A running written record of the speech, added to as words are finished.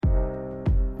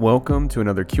Welcome to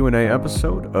another Q&A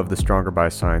episode of the Stronger by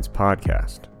Science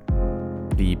podcast.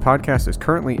 The podcast is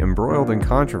currently embroiled in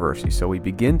controversy, so we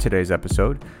begin today's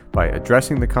episode by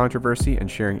addressing the controversy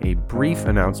and sharing a brief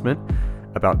announcement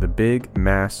about the big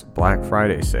mass Black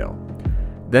Friday sale.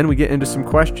 Then we get into some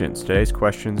questions. Today's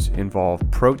questions involve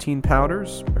protein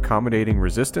powders, accommodating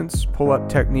resistance, pull-up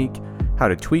technique, how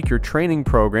to tweak your training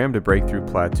program to break through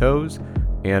plateaus,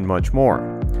 and much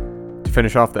more. To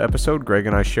finish off the episode, Greg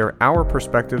and I share our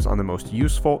perspectives on the most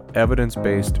useful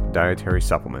evidence-based dietary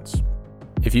supplements.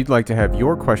 If you'd like to have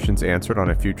your questions answered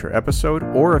on a future episode,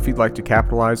 or if you'd like to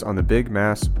capitalize on the big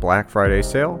mass Black Friday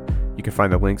sale, you can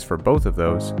find the links for both of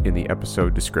those in the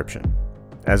episode description.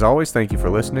 As always, thank you for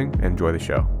listening and enjoy the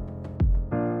show.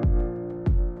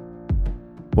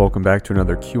 Welcome back to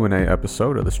another Q&A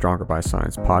episode of the Stronger by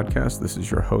Science podcast. This is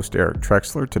your host, Eric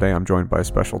Trexler. Today I'm joined by a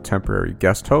special temporary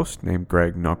guest host named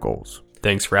Greg Nuckols.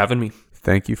 Thanks for having me.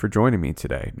 Thank you for joining me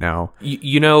today. Now,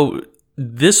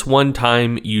 this one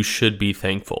time you should be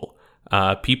thankful.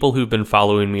 People who've been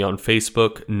following me on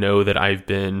Facebook know that I've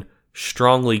been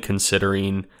strongly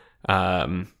considering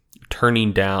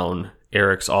turning down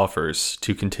Eric's offers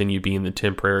to continue being the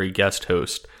temporary guest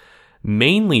host,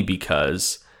 mainly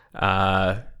because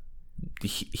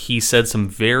he said some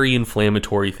very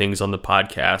inflammatory things on the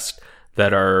podcast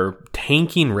that are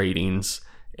tanking ratings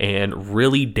and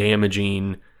really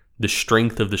damaging the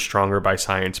strength of the Stronger by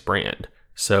Science brand.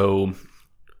 So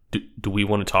do we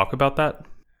want to talk about that?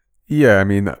 Yeah, I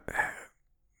mean,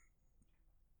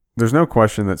 there's no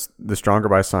question that the Stronger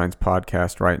by Science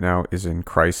podcast right now is in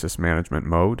crisis management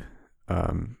mode.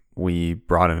 We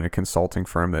brought in a consulting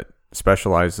firm that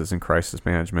specializes in crisis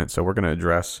management, so we're going to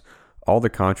address all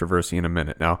the controversy in a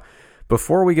minute. Now,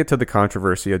 before we get to the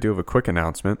controversy, I do have a quick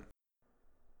announcement.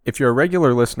 If you're a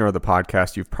regular listener of the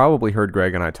podcast, you've probably heard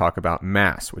Greg and I talk about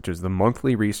MASS, which is the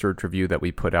monthly research review that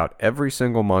we put out every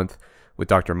single month with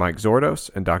Dr. Mike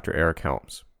Zourdos and Dr. Eric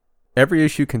Helms. Every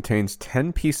issue contains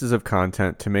 10 pieces of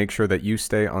content to make sure that you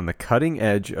stay on the cutting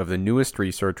edge of the newest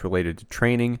research related to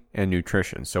training and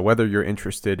nutrition. So whether you're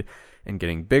interested in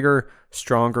getting bigger,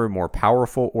 stronger, more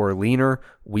powerful, or leaner,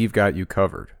 we've got you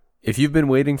covered. If you've been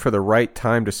waiting for the right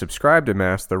time to subscribe to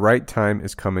MASS, the right time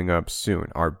is coming up soon.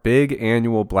 Our big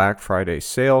annual Black Friday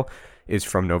sale is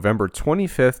from November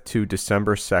 25th to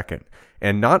December 2nd.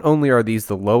 And not only are these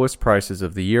the lowest prices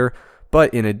of the year,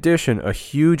 but in addition, a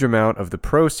huge amount of the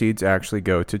proceeds actually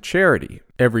go to charity.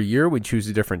 Every year we choose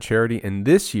a different charity, and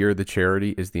this year the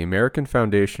charity is the American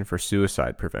Foundation for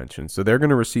Suicide Prevention. So they're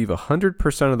going to receive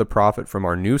 100% of the profit from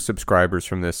our new subscribers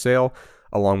from this sale,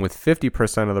 along with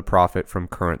 50% of the profit from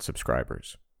current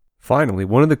subscribers. Finally,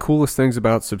 one of the coolest things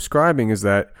about subscribing is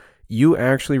that you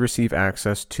actually receive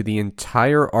access to the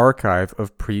entire archive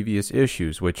of previous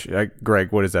issues, which,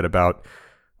 Greg, what is that, about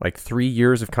like 3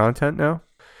 years of content now?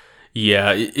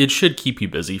 Yeah, it should keep you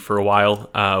busy for a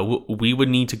while. We would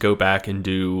need to go back and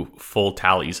do full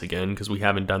tallies again because we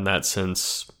haven't done that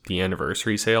since the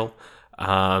anniversary sale.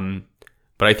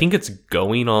 But I think it's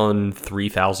going on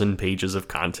 3,000 pages of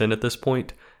content at this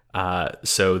point.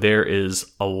 So there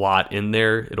is a lot in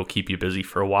there. It'll keep you busy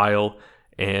for a while.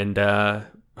 And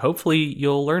hopefully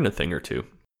you'll learn a thing or two.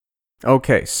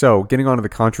 Okay, so getting on to the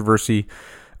controversy.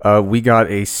 We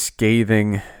got a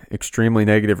scathing, extremely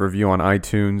negative review on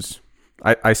iTunes.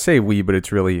 I say we, but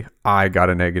it's really I got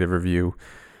a negative review.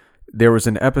 There was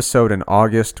an episode in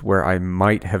August where I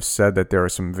might have said that there are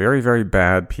some very, very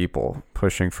bad people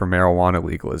pushing for marijuana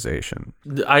legalization.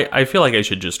 I feel like I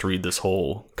should just read this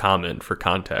whole comment for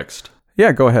context.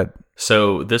 Yeah, go ahead.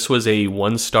 So this was a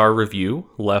 1-star review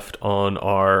left on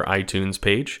our iTunes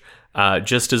page.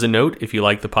 Just as a note, if you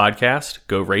like the podcast,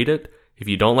 go rate it. If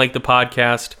you don't like the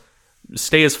podcast,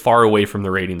 stay as far away from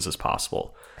the ratings as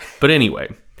possible. But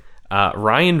anyway,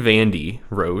 Ryan Vandy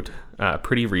wrote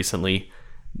pretty recently,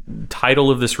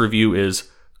 title of this review is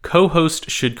Co-Host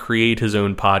Should Create His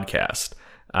Own Podcast.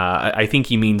 I think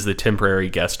he means the temporary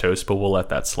guest host, but we'll let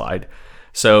that slide.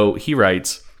 So he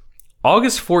writes,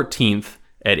 August 14th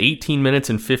at 18 minutes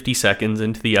and 50 seconds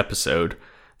into the episode,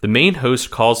 the main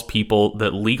host calls people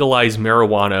that legalize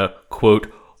marijuana,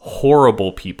 quote,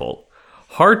 horrible people.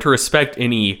 Hard to respect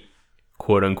any,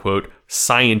 quote unquote,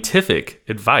 scientific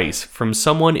advice from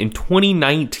someone in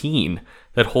 2019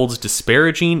 that holds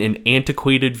disparaging and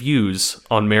antiquated views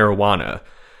on marijuana.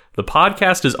 The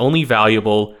podcast is only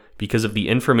valuable because of the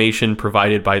information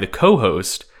provided by the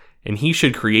co-host, and he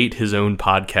should create his own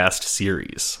podcast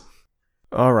series.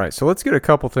 All right, so let's get a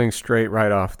couple things straight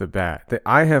right off the bat.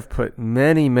 I have put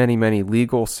many, many, many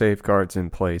legal safeguards in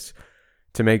place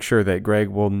to make sure that Greg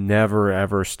will never,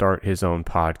 ever start his own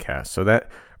podcast. So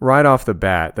that right off the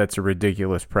bat, that's a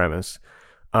ridiculous premise.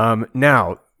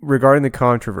 Now, regarding the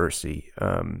controversy,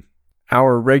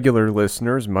 our regular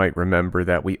listeners might remember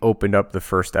that we opened up the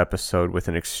first episode with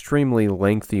an extremely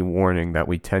lengthy warning that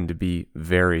we tend to be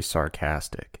very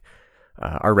sarcastic.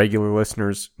 Our regular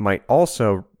listeners might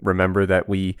also remember that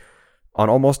we, on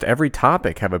almost every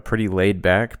topic, have a pretty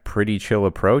laid-back, pretty chill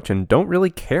approach and don't really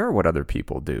care what other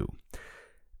people do.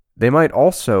 They might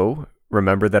also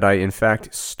remember that I, in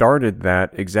fact, started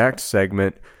that exact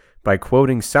segment by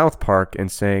quoting South Park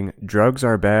and saying, "Drugs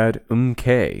are bad,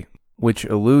 okay," which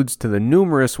alludes to the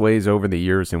numerous ways over the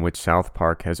years in which South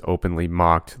Park has openly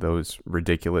mocked those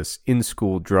ridiculous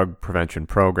in-school drug prevention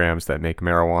programs that make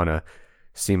marijuana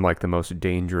seem like the most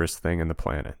dangerous thing on the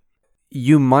planet.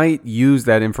 You might use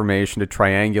that information to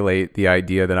triangulate the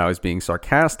idea that I was being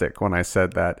sarcastic when I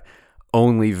said that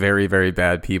only very, very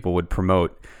bad people would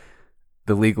promote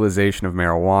the legalization of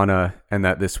marijuana and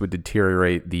that this would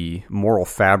deteriorate the moral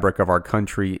fabric of our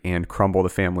country and crumble the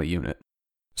family unit.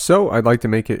 So I'd like to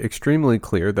make it extremely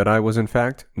clear that I was in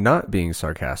fact not being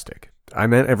sarcastic. I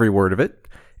meant every word of it,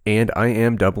 and I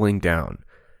am doubling down.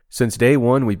 Since day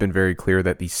one, we've been very clear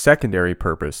that the secondary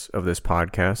purpose of this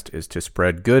podcast is to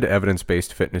spread good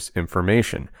evidence-based fitness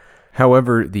information.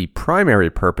 However, the primary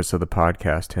purpose of the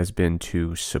podcast has been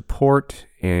to support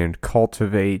and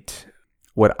cultivate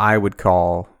what I would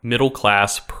call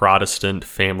middle-class Protestant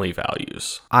family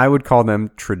values. I would call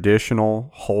them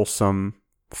traditional, wholesome,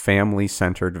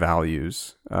 family-centered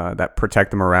values that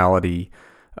protect the morality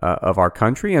of our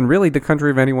country and really the country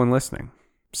of anyone listening.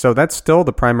 So that's still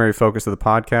the primary focus of the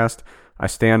podcast. I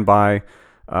stand by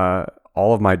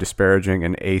all of my disparaging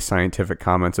and ascientific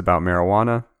comments about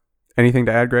marijuana. Anything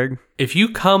to add, Greg? If you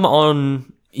come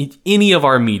on any of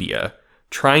our media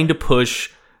trying to push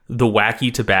the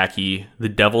wacky tobacco, the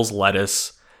devil's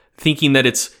lettuce, thinking that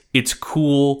it's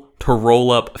cool to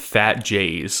roll up fat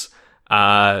J's,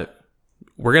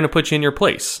 we're going to put you in your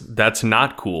place. That's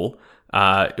not cool.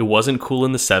 It wasn't cool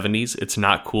in the 70s. It's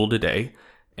not cool today.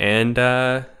 And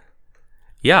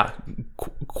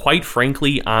quite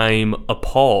frankly, I'm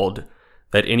appalled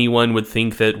that anyone would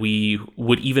think that we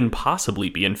would even possibly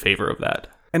be in favor of that.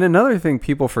 And another thing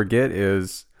people forget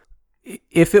is,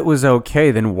 if it was okay,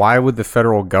 then why would the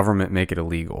federal government make it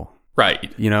illegal?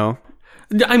 Right. You know?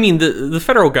 I mean, the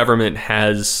federal government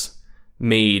has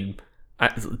made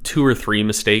 2 or 3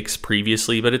 mistakes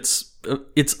previously, but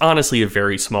it's honestly a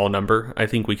very small number. I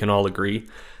think we can all agree.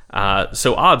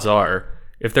 So odds are,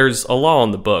 if there's a law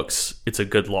on the books, it's a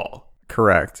good law.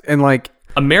 Correct. And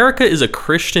America is a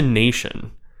Christian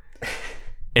nation.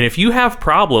 And if you have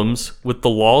problems with the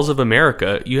laws of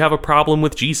America, you have a problem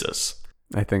with Jesus.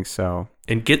 I think so.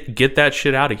 And get that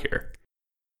shit out of here.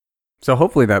 So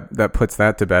hopefully that puts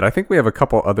that to bed. I think we have a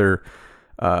couple other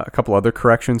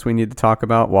corrections we need to talk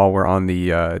about while we're on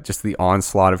the just the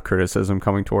onslaught of criticism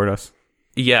coming toward us.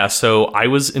 Yeah, so I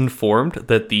was informed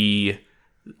that the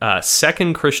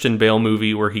second Christian Bale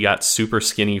movie where he got super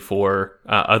skinny for,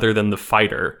 other than The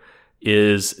Fighter,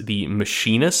 is The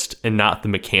Machinist and not The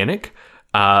Mechanic.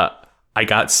 I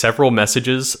got several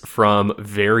messages from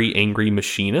very angry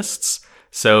machinists.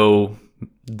 So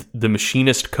the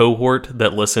machinist cohort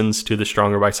that listens to the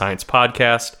Stronger by Science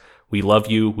podcast, we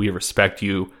love you. We respect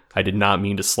you. I did not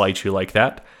mean to slight you like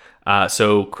that.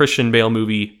 So Christian Bale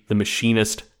movie, The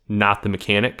Machinist, not The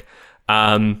Mechanic.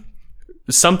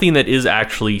 Something that is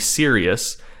actually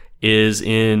serious is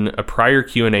in a prior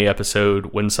Q&A episode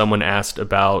when someone asked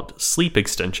about sleep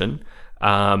extension,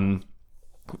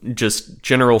 just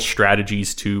general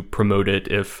strategies to promote it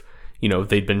if,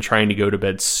 they'd been trying to go to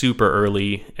bed super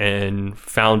early and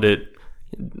found it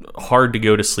hard to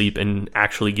go to sleep and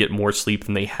actually get more sleep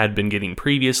than they had been getting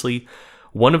previously.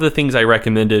 One of the things I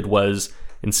recommended was,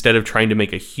 instead of trying to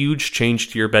make a huge change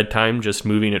to your bedtime, just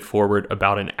moving it forward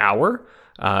about an hour.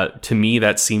 To me,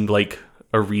 that seemed like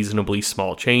a reasonably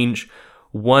small change.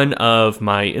 One of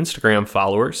my Instagram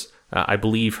followers, I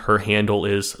believe her handle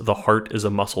is The Heart is a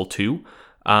Muscle Too,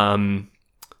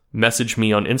 messaged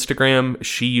me on Instagram.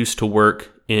 She used to work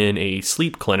in a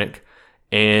sleep clinic,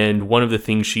 and one of the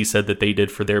things she said that they did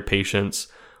for their patients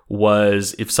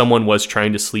was, if someone was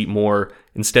trying to sleep more,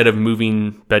 instead of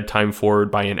moving bedtime forward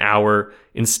by an hour,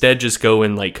 instead just go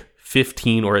in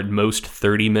 15 or at most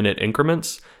 30-minute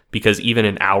increments, because even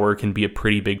an hour can be a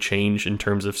pretty big change in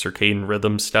terms of circadian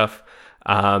rhythm stuff.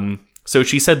 So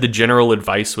she said the general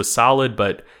advice was solid,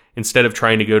 but instead of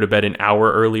trying to go to bed an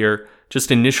hour earlier, just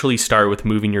initially start with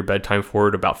moving your bedtime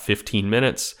forward about 15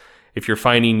 minutes. If you're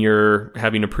finding you're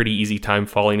having a pretty easy time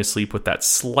falling asleep with that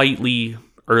slightly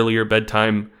earlier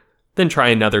bedtime, then try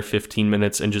another 15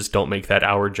 minutes and just don't make that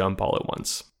hour jump all at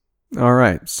once. All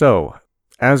right. So,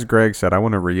 as Greg said, I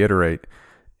want to reiterate,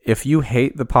 If you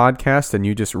hate the podcast and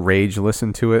you just rage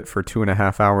listen to it for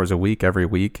 2.5 hours a week every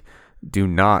week, do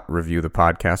not review the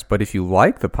podcast. But if you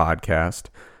like the podcast,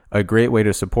 a great way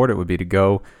to support it would be to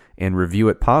go and review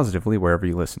it positively wherever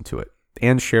you listen to it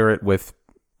and share it with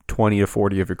 20 to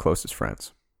 40 of your closest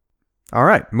friends. All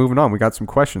right, moving on. We got some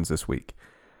questions this week.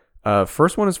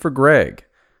 First one is for Greg.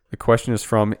 The question is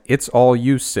from It's All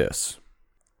You Sis.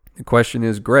 The question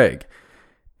is, Greg,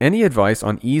 any advice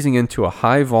on easing into a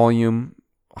high volume,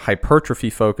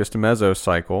 hypertrophy-focused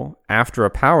mesocycle after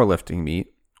a powerlifting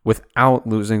meet without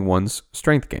losing one's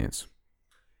strength gains?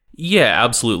 Yeah,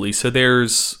 absolutely. So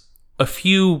there's a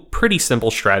few pretty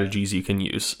simple strategies you can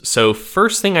use. So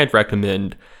first thing I'd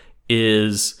recommend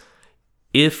is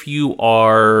if you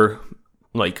are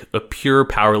like a pure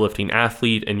powerlifting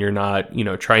athlete and you're not,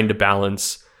 trying to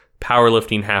balance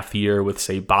powerlifting half the year with,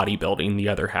 say, bodybuilding the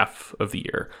other half of the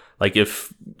year. Like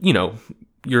if,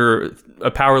 you're a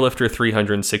powerlifter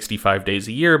 365 days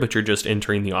a year, but you're just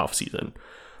entering the off season.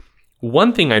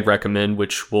 One thing I'd recommend,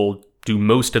 which will do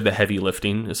most of the heavy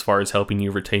lifting as far as helping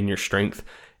you retain your strength,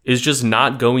 is just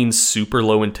not going super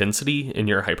low intensity in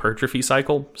your hypertrophy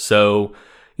cycle. So,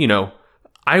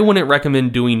 I wouldn't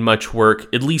recommend doing much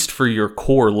work, at least for your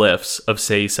core lifts of,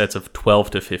 say, sets of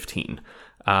 12 to 15.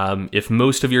 If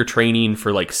most of your training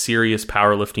for like serious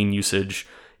powerlifting usage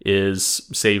is,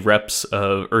 say, reps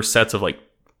or sets of like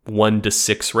 1 to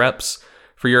 6 reps,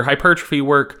 for your hypertrophy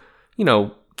work,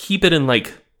 keep it in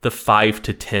like the 5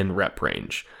 to 10 rep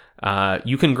range.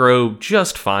 You can grow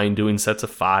just fine doing sets of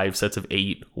 5, sets of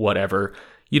 8, whatever.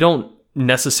 You don't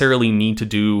necessarily need to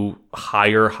do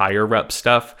higher rep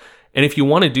stuff. And if you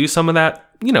want to do some of that,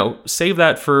 save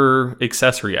that for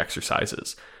accessory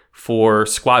exercises. For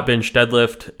squat, bench,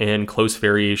 deadlift, and close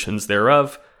variations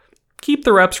thereof, keep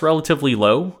the reps relatively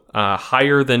low,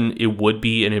 higher than it would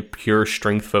be in a pure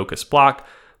strength-focused block.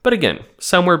 But again,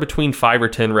 somewhere between 5 or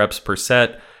 10 reps per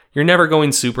set. You're never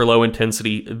going super low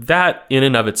intensity. That in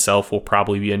and of itself will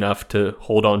probably be enough to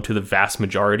hold on to the vast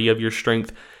majority of your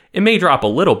strength. It may drop a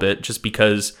little bit just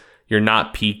because you're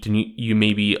not peaked and you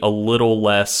may be a little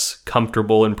less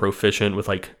comfortable and proficient with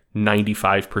like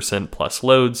 95% plus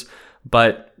loads,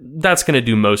 but that's going to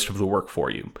do most of the work for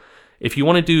you. If you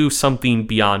want to do something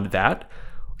beyond that,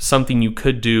 something you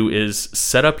could do is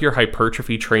set up your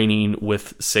hypertrophy training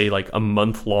with, say, like a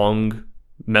month-long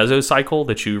mesocycle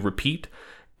that you repeat,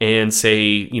 and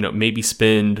say, maybe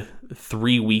spend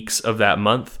 3 weeks of that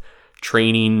month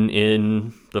training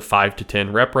in the 5 to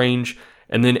 10 rep range.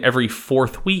 And then every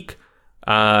 4th week,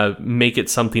 make it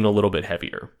something a little bit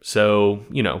heavier. So,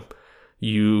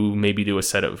 you maybe do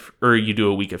you do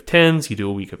a week of 10s, you do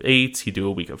a week of 8s, you do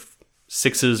a week of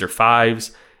 6s or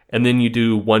 5s, and then you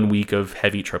do 1 week of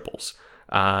heavy triples.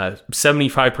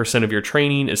 75% of your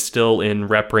training is still in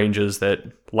rep ranges that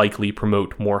likely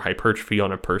promote more hypertrophy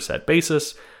on a per set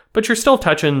basis, but you're still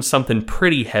touching something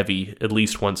pretty heavy at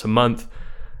least once a month.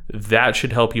 That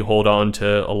should help you hold on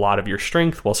to a lot of your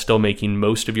strength while still making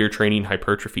most of your training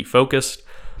hypertrophy focused.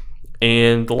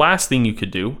 And the last thing you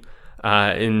could do,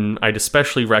 and I'd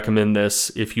especially recommend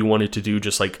this if you wanted to do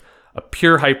just like a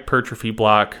pure hypertrophy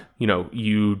block,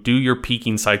 you do your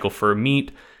peaking cycle for a meet,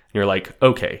 and you're like,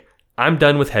 okay, I'm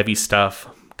done with heavy stuff,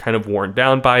 kind of worn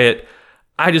down by it.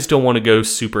 I just don't want to go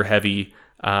super heavy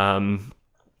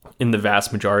in the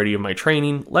vast majority of my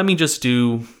training. Let me just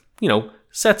do,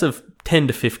 sets of 10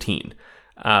 to 15.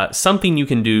 Something you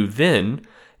can do then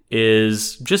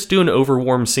is just do an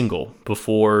overwarm single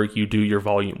before you do your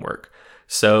volume work.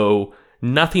 So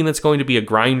nothing that's going to be a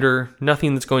grinder,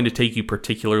 nothing that's going to take you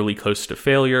particularly close to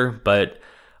failure, but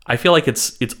I feel like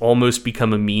it's almost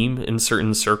become a meme in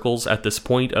certain circles at this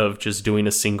point of just doing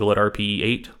a single at RPE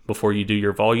 8 before you do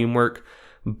your volume work.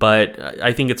 But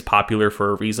I think it's popular for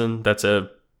a reason. That's a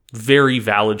very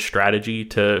valid strategy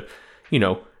to,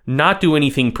 not do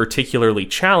anything particularly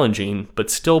challenging,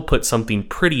 but still put something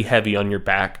pretty heavy on your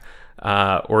back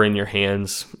or in your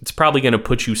hands. It's probably going to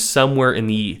put you somewhere in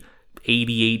the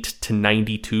 88 to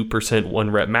 92%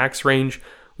 1 rep max range,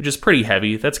 which is pretty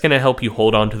heavy. That's going to help you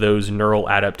hold on to those neural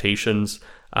adaptations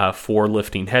for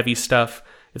lifting heavy stuff.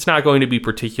 It's not going to be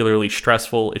particularly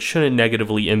stressful. It shouldn't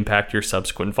negatively impact your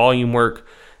subsequent volume work.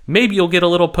 Maybe you'll get a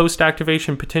little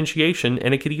post-activation potentiation,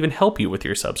 and it could even help you with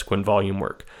your subsequent volume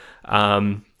work.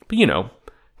 But,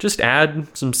 just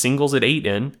add some singles at 8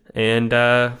 in, and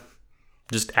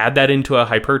just add that into a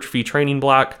hypertrophy training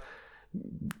block.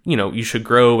 You should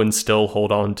grow and still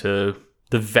hold on to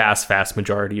the vast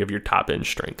majority of your top end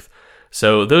strength.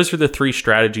 So those are the 3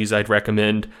 strategies I'd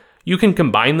recommend. You can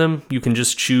combine them. You can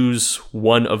just choose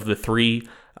one of the 3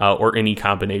 or any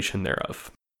combination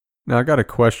thereof. Now, I got a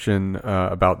question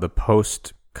about the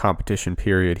post competition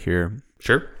period here.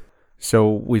 Sure.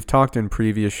 So we've talked in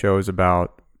previous shows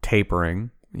about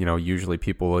tapering. Usually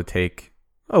people will take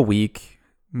a week,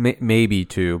 maybe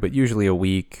two, but usually a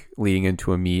week leading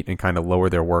into a meet and kind of lower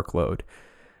their workload.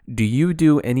 Do you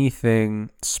do anything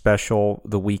special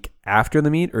the week after the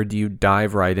meet, or do you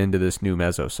dive right into this new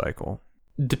mesocycle?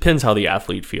 Depends how the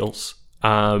athlete feels.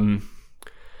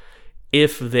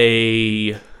 If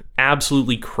they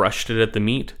absolutely crushed it at the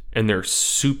meet and they're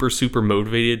super, super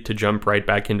motivated to jump right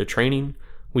back into training,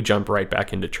 we jump right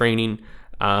back into training.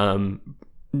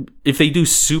 If they do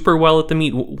super well at the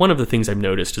meet, one of the things I've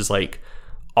noticed is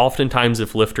oftentimes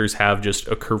if lifters have just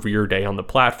a career day on the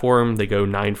platform, they go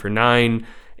 9 for 9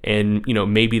 and,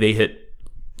 maybe they hit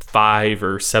 5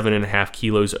 or 7.5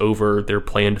 kilos over their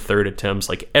planned third attempts,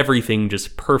 everything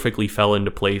just perfectly fell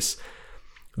into place.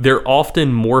 They're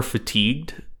often more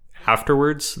fatigued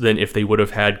afterwards than if they would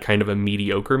have had kind of a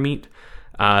mediocre meet.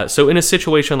 So in a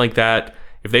situation like that,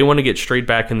 if they want to get straight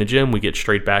back in the gym, we get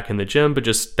straight back in the gym, but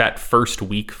just that first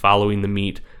week following the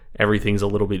meet, everything's a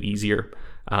little bit easier.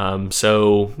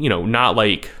 So, not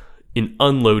like an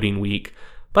unloading week,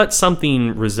 but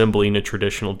something resembling a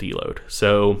traditional deload.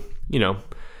 So,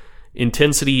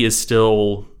 intensity is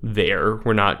still there.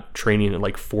 We're not training at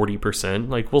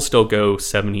 40%. We'll still go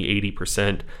 70,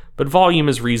 80%, but volume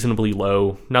is reasonably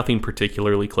low, nothing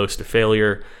particularly close to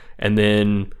failure. And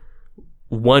then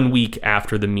 1 week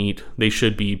after the meet, they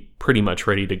should be pretty much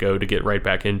ready to go to get right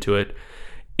back into it.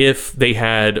 If they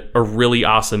had a really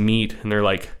awesome meet and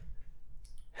they're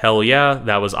hell yeah,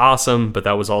 that was awesome, but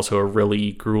that was also a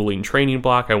really grueling training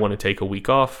block, I want to take a week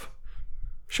off.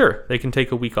 Sure, they can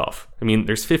take a week off.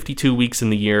 There's 52 weeks in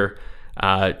the year.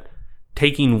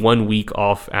 Taking 1 week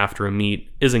off after a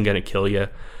meet isn't going to kill you.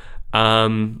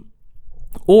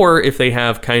 Or if they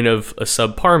have kind of a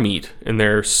subpar meet and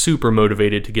they're super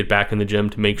motivated to get back in the gym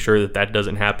to make sure that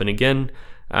doesn't happen again,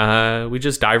 we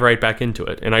just dive right back into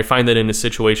it. And I find that in a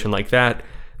situation like that,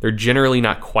 they're generally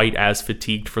not quite as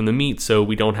fatigued from the meet, so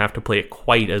we don't have to play it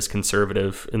quite as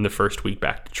conservative in the first week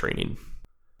back to training.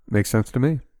 Makes sense to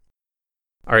me.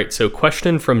 All right, so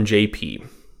question from JP.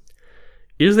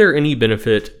 Is there any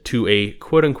benefit to a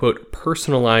quote-unquote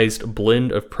personalized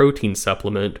blend of protein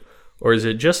supplement, or is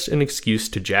it just an excuse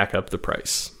to jack up the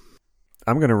price?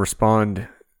 I'm going to respond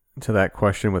to that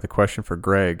question with a question for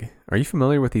Greg. Are you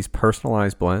familiar with these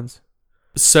personalized blends?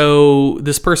 So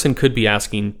this person could be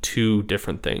asking two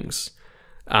different things.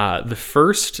 The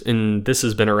first, and this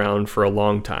has been around for a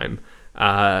long time,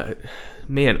 I'm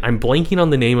blanking on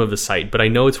the name of the site, but I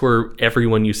know it's where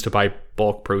everyone used to buy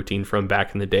bulk protein from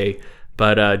back in the day,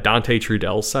 but Dante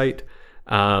Trudell's site.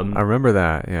 I remember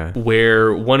that, yeah.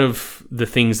 Where one of the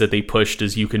things that they pushed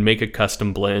is you can make a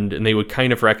custom blend, and they would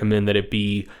kind of recommend that it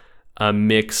be a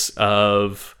mix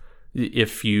of,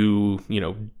 if you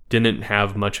didn't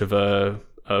have much of a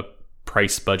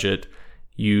price budget,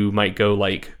 you might go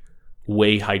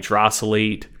whey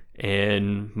hydrolysate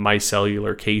and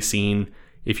micellar casein.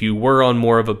 If you were on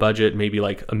more of a budget, maybe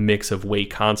a mix of whey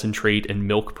concentrate and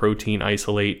milk protein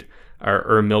isolate,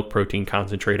 or milk protein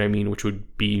concentrate, which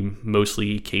would be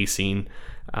mostly casein.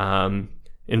 And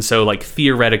so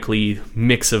theoretically,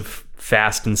 mix of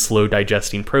fast and slow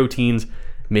digesting proteins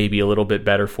may be a little bit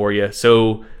better for you.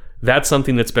 So that's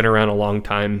something that's been around a long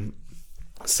time.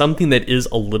 Something that is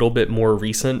a little bit more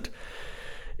recent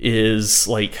is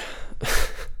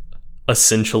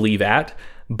essentially that,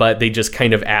 but they just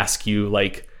kind of ask you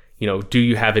do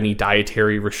you have any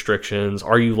dietary restrictions?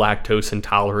 Are you lactose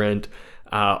intolerant?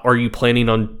 Are you planning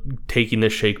on taking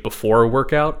this shake before a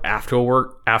workout, after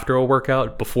a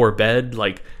workout, before bed?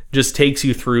 Just takes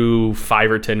you through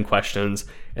 5 or 10 questions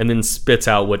and then spits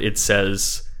out what it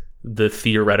says the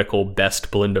theoretical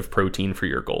best blend of protein for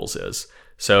your goals is.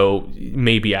 So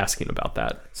maybe asking about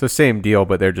that. So same deal,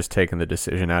 but they're just taking the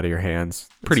decision out of your hands.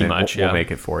 Pretty much, we'll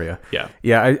make it for you. Yeah.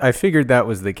 Yeah, I figured that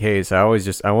was the case. I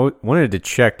wanted to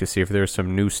check to see if there was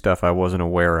some new stuff I wasn't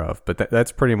aware of, but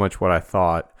that's pretty much what I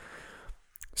thought.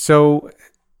 So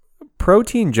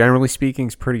protein, generally speaking,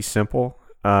 is pretty simple.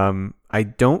 I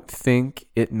don't think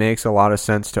it makes a lot of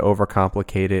sense to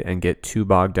overcomplicate it and get too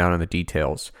bogged down in the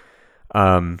details.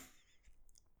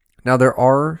 Now, there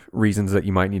are reasons that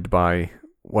you might need to buy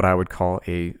what I would call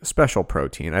a special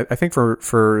protein. I think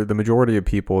for the majority of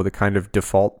people, the kind of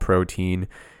default protein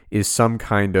is some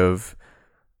kind of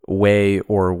whey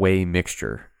or whey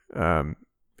mixture.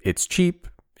 It's cheap.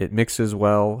 It mixes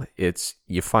well.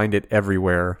 You find it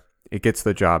everywhere. It gets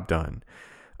the job done.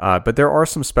 But there are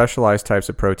some specialized types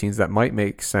of proteins that might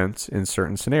make sense in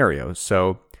certain scenarios.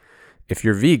 So if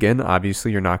you're vegan,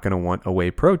 obviously you're not going to want a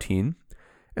whey protein.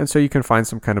 And so you can find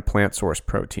some kind of plant source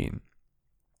protein.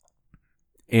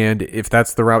 And if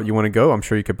that's the route you want to go, I'm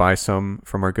sure you could buy some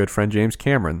from our good friend James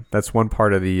Cameron. That's one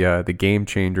part of the Game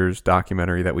Changers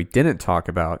documentary that we didn't talk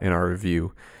about in our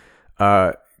review.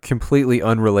 Completely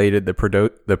unrelated, the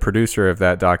producer of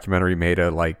that documentary made a,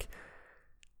 like,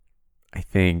 I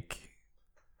think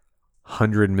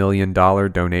 $100 million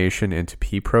donation into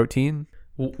pea protein.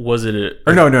 Was it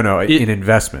an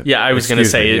investment? Yeah, I was going to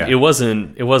say it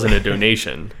wasn't a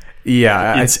donation.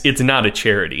 Yeah, it's not a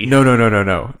charity.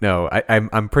 No.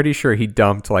 I'm pretty sure he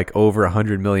dumped like over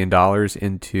 $100 million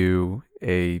into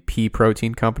a pea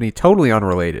protein company, totally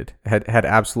unrelated. Had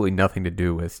absolutely nothing to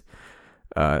do with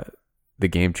the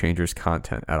Game Changers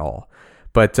content at all.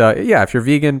 But yeah, if you're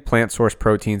vegan, plant source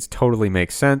proteins totally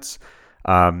make sense.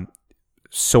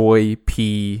 Soy,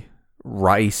 pea,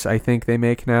 rice, I think they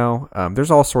make now.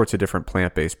 There's all sorts of different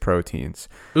plant-based proteins.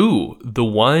 Ooh, the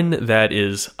one that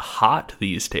is hot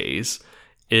these days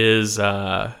is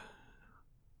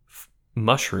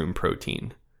mushroom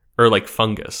protein, or like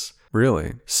fungus.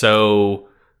 Really? So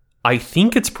I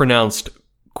think it's pronounced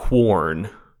corn,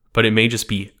 but it may just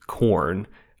be corn.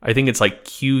 I think it's like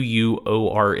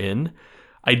QUORN.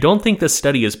 I don't think this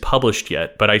study is published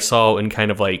yet, but I saw in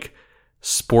kind of like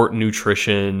sport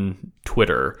nutrition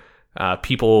Twitter,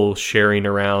 people sharing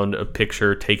around a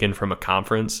picture taken from a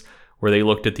conference where they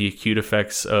looked at the acute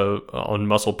effects on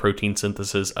muscle protein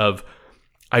synthesis of,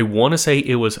 I want to say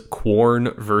it was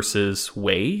corn versus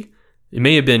whey. It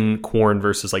may have been corn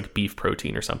versus like beef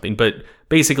protein or something, but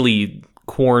basically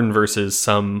corn versus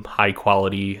some high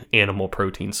quality animal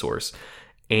protein source.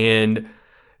 And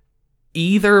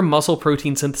either muscle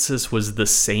protein synthesis was the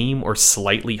same or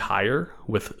slightly higher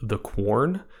with the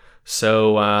corn.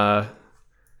 So,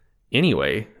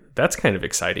 anyway, that's kind of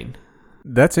exciting.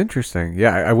 That's interesting.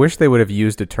 Yeah, I wish they would have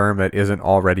used a term that isn't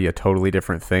already a totally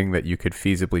different thing that you could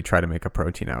feasibly try to make a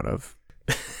protein out of.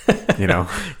 You know?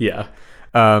 Yeah.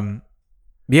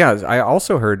 Yeah, I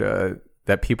also heard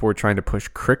that people were trying to push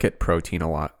cricket protein a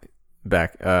lot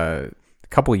back. A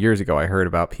couple of years ago, I heard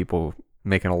about people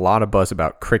making a lot of buzz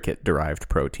about cricket-derived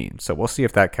protein. So we'll see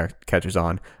if that catches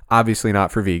on. Obviously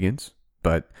not for vegans,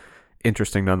 but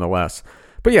interesting nonetheless.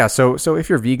 But yeah, so if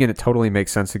you're vegan, it totally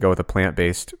makes sense to go with a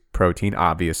plant-based protein,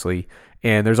 obviously.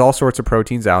 And there's all sorts of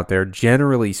proteins out there.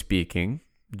 Generally speaking,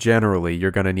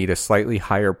 you're going to need a slightly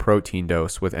higher protein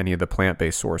dose with any of the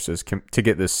plant-based sources to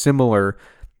get the similar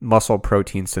muscle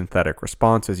protein synthetic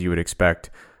response as you would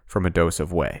expect from a dose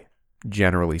of whey,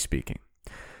 generally speaking.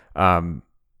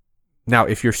 Now,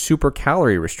 if you're super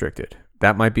calorie restricted,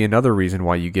 that might be another reason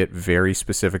why you get very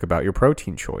specific about your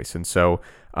protein choice. And so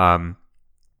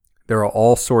there are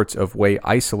all sorts of whey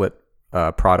isolate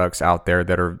products out there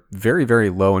that are very, very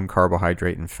low in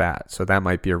carbohydrate and fat. So that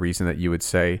might be a reason that you would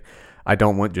say, I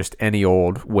don't want just any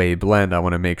old whey blend. I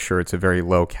want to make sure it's a very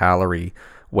low calorie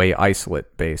whey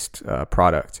isolate based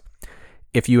product.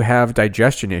 If you have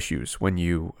digestion issues when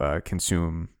you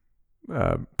consume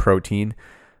protein,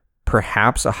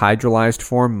 perhaps a hydrolyzed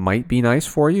form might be nice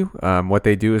for you. What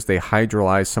they do is they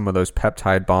hydrolyze some of those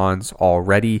peptide bonds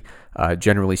already.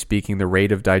 Generally speaking, the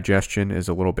rate of digestion is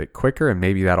a little bit quicker, and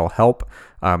maybe that'll help.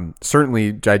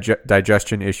 Certainly,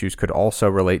 digestion issues could also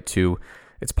relate to,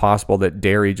 it's possible that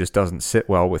dairy just doesn't sit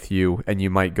well with you, and you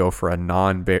might go for a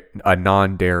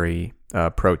non-dairy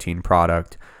protein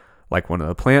product, like one of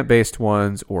the plant-based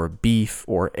ones, or beef,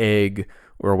 or egg,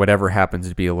 or whatever happens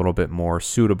to be a little bit more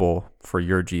suitable for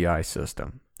your GI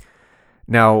system.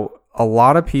 Now, a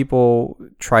lot of people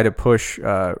try to push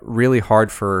really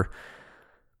hard for...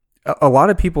 A lot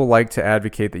of people like to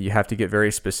advocate that you have to get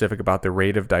very specific about the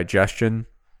rate of digestion.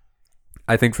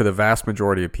 I think for the vast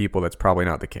majority of people, that's probably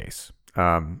not the case.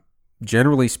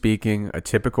 Generally speaking, a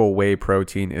typical whey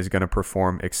protein is going to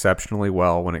perform exceptionally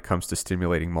well when it comes to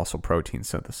stimulating muscle protein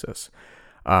synthesis.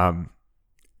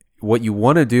 What you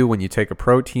want to do when you take a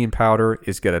protein powder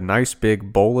is get a nice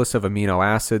big bolus of amino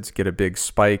acids, get a big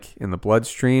spike in the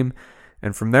bloodstream,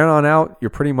 and from there on out, you're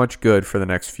pretty much good for the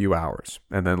next few hours.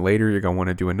 And then later, you're going to want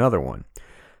to do another one.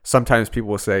 Sometimes people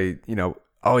will say, you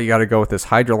got to go with this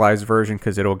hydrolyzed version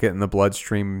because it'll get in the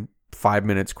bloodstream 5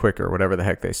 minutes quicker, whatever the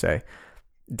heck they say.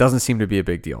 It doesn't seem to be a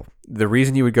big deal. The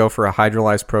reason you would go for a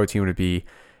hydrolyzed protein would be,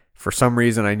 for some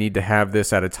reason, I need to have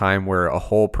this at a time where a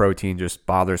whole protein just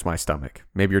bothers my stomach.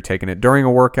 Maybe you're taking it during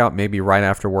a workout. Maybe right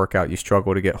after workout, you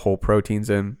struggle to get whole proteins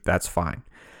in. That's fine.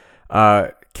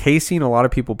 Casein, a lot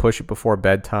of people push it before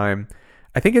bedtime.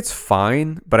 I think it's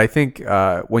fine, but I think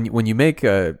when you make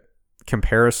a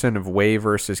comparison of whey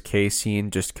versus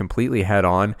casein just completely head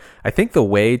on, I think the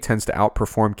whey tends to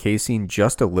outperform casein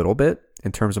just a little bit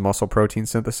in terms of muscle protein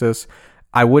synthesis.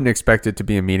 I wouldn't expect it to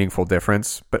be a meaningful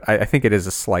difference, but I think it is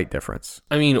a slight difference.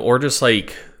 I mean, or just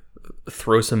like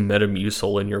throw some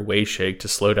Metamucil in your whey shake to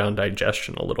slow down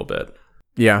digestion a little bit.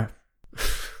 Yeah.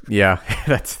 Yeah,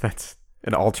 that's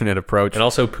an alternate approach. And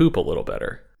also poop a little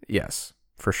better. Yes,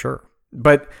 for sure.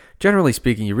 But generally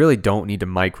speaking, you really don't need to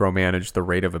micromanage the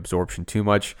rate of absorption too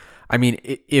much. I mean,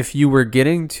 if you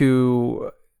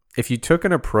took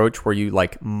an approach where you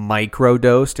like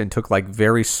microdosed and took like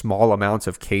very small amounts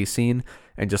of casein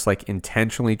and just like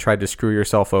intentionally tried to screw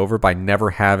yourself over by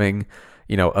never having,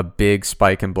 a big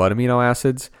spike in blood amino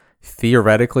acids,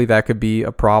 theoretically that could be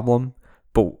a problem.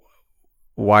 But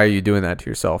why are you doing that to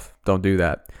yourself? Don't do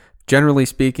that. Generally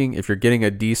speaking, if you're getting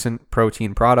a decent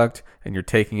protein product and you're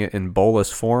taking it in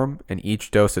bolus form and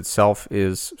each dose itself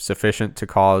is sufficient to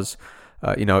cause,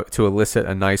 to elicit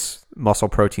a nice muscle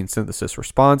protein synthesis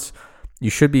response, you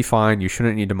should be fine. You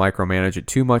shouldn't need to micromanage it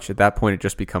too much. At that point, it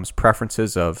just becomes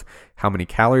preferences of how many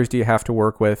calories do you have to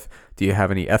work with? Do you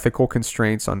have any ethical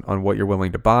constraints on what you're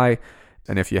willing to buy?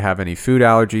 And if you have any food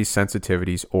allergies,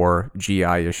 sensitivities, or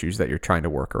GI issues that you're trying to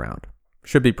work around.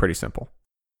 Should be pretty simple.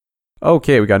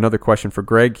 Okay, we got another question for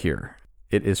Greg here.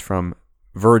 It is from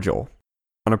Virgil.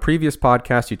 On a previous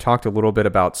podcast, you talked a little bit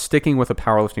about sticking with a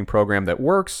powerlifting program that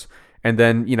works and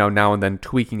then, now and then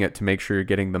tweaking it to make sure you're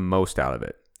getting the most out of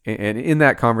it. And in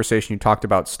that conversation, you talked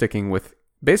about sticking with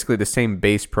basically the same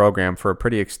base program for a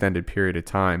pretty extended period of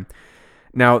time.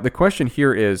 Now, the question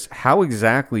here is, how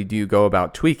exactly do you go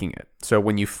about tweaking it? So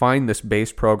when you find this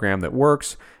base program that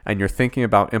works and you're thinking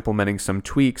about implementing some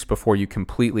tweaks before you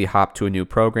completely hop to a new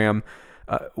program,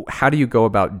 how do you go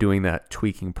about doing that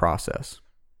tweaking process?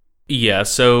 Yeah,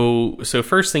 so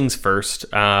first things first,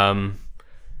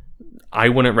 I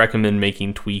wouldn't recommend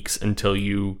making tweaks until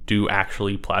you do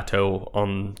actually plateau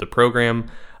on the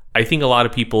program. I think a lot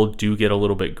of people do get a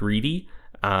little bit greedy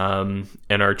and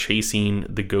are chasing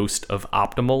the ghost of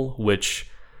optimal, which,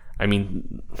 I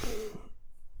mean,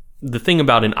 the thing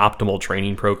about an optimal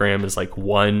training program is like,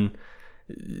 one,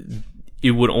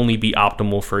 it would only be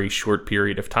optimal for a short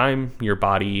period of time. Your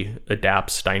body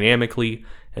adapts dynamically,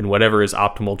 and whatever is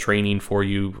optimal training for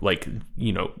you, like,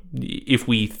 if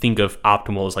we think of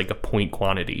optimal as like a point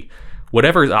quantity,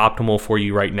 whatever is optimal for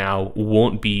you right now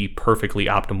won't be perfectly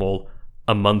optimal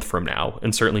a month from now,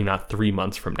 and certainly not 3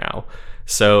 months from now.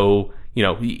 So,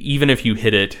 even if you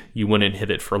hit it, you wouldn't hit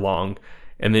it for long.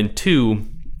 And then two,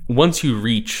 once you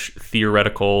reach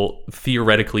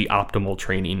theoretically optimal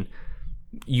training,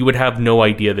 you would have no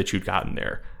idea that you'd gotten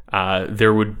there.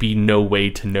 There would be no way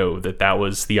to know that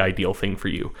was the ideal thing for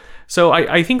you. So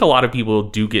I think a lot of people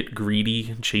do get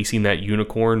greedy chasing that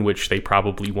unicorn, which they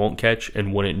probably won't catch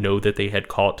and wouldn't know that they had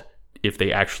caught if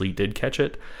they actually did catch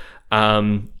it.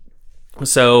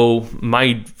 So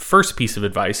my first piece of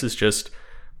advice is just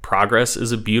progress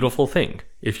is a beautiful thing.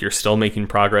 If you're still making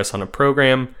progress on a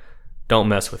program, don't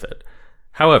mess with it.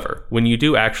 However, when you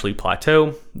do actually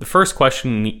plateau, the first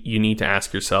question you need to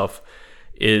ask yourself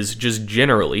is just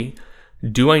generally,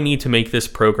 do I need to make this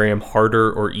program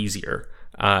harder or easier?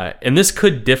 And this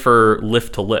could differ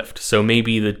lift to lift. So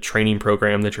maybe the training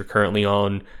program that you're currently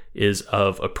on is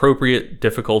of appropriate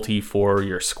difficulty for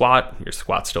your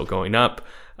squat's still going up.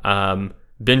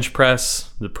 Bench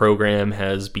press, the program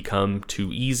has become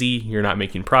too easy. You're not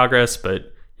making progress,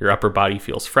 but your upper body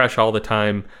feels fresh all the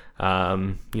time.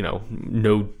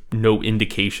 No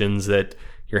indications that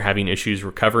you're having issues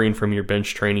recovering from your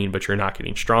bench training, but you're not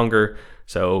getting stronger.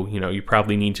 So, you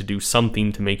probably need to do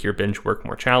something to make your bench work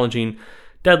more challenging.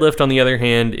 Deadlift, on the other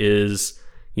hand, is,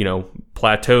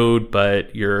 plateaued,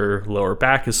 but your lower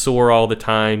back is sore all the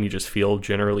time. You just feel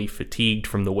generally fatigued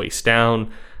from the waist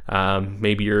down.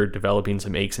 Maybe you're developing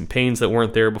some aches and pains that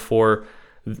weren't there before.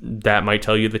 That might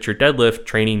tell you that your deadlift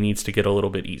training needs to get a little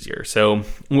bit easier. So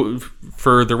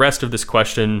for the rest of this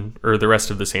question or the rest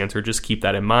of this answer, just keep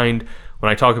that in mind.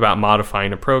 When I talk about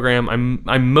modifying a program,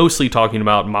 I'm mostly talking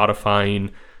about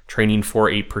modifying training for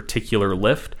a particular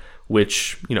lift,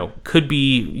 which, could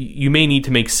be, you may need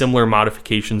to make similar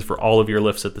modifications for all of your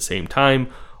lifts at the same time,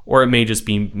 or it may just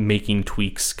be making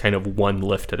tweaks kind of one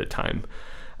lift at a time.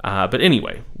 But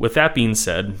anyway, with that being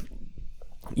said,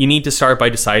 you need to start by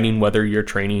deciding whether your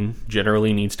training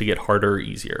generally needs to get harder or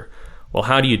easier. Well,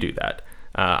 how do you do that?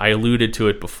 I alluded to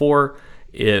it before.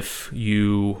 If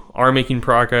you are making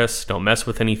progress, don't mess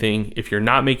with anything. If you're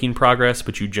not making progress,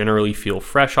 but you generally feel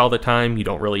fresh all the time, you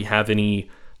don't really have any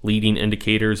leading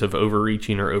indicators of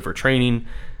overreaching or overtraining,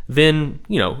 then,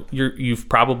 you've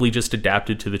probably just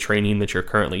adapted to the training that you're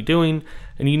currently doing,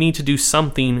 and you need to do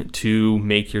something to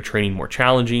make your training more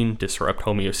challenging, disrupt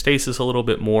homeostasis a little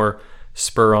bit more,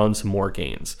 spur on some more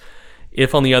gains.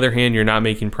 If, on the other hand, you're not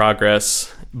making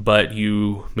progress, but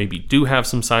you maybe do have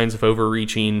some signs of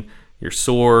overreaching, you're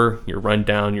sore, you're run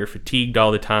down, you're fatigued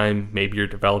all the time, maybe you're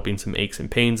developing some aches and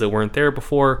pains that weren't there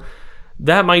before,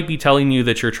 that might be telling you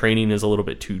that your training is a little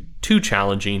bit too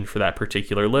challenging for that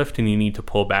particular lift and you need to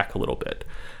pull back a little bit.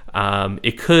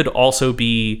 It could also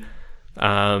be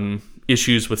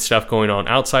issues with stuff going on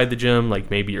outside the gym, like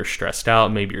maybe you're stressed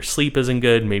out, maybe your sleep isn't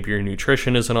good, maybe your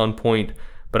nutrition isn't on point.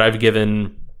 But I've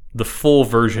given the full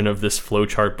version of this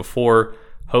flowchart before.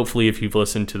 Hopefully, if you've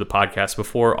listened to the podcast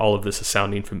before, all of this is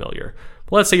sounding familiar.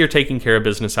 But let's say you're taking care of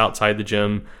business outside the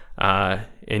gym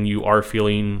and you are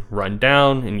feeling run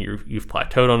down and you've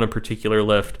plateaued on a particular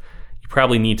lift. You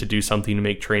probably need to do something to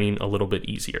make training a little bit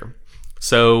easier.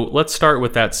 So let's start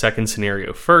with that second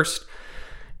scenario first.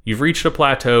 You've reached a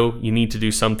plateau. You need to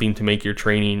do something to make your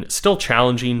training still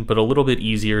challenging, but a little bit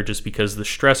easier just because the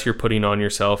stress you're putting on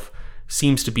yourself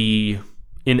seems to be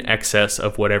in excess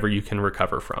of whatever you can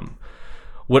recover from.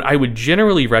 What I would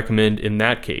generally recommend in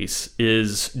that case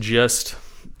is just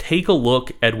take a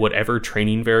look at whatever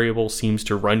training variable seems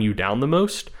to run you down the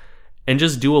most and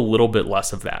just do a little bit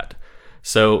less of that.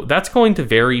 So that's going to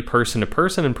vary person to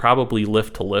person and probably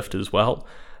lift to lift as well.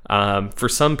 For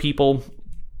some people,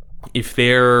 if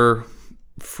they're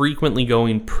frequently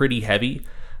going pretty heavy,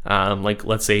 like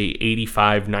let's say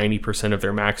 85-90% of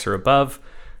their max or above,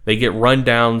 they get run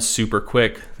down super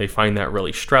quick. They find that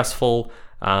really stressful.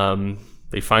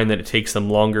 They find that it takes them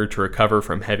longer to recover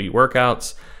from heavy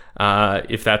workouts.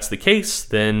 If that's the case,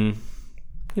 then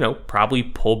probably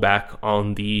pull back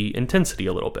on the intensity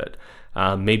a little bit.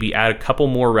 Maybe add a couple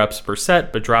more reps per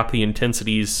set, but drop the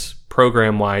intensities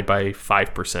program-wide by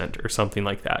 5% or something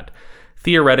like that.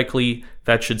 Theoretically,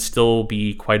 that should still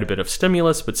be quite a bit of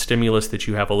stimulus, but stimulus that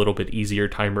you have a little bit easier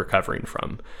time recovering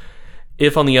from.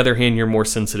 If, on the other hand, you're more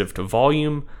sensitive to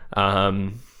volume,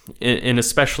 and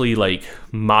especially like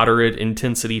moderate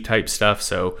intensity type stuff,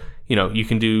 so you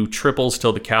can do triples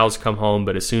till the cows come home,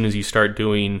 but as soon as you start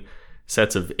doing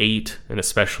sets of 8, and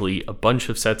especially a bunch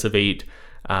of sets of 8,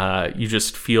 you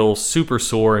just feel super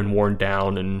sore and worn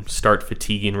down and start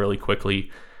fatiguing really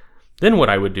quickly. Then what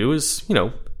I would do is,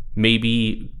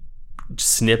 maybe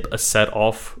snip a set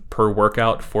off per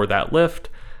workout for that lift,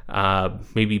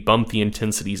 maybe bump the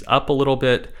intensities up a little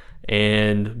bit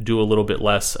and do a little bit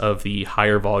less of the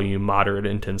higher volume, moderate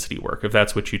intensity work, if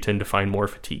that's what you tend to find more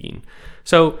fatiguing.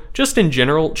 So just in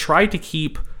general, try to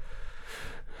keep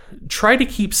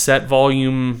set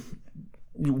volume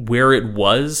where it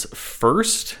was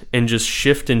first and just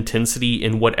shift intensity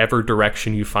in whatever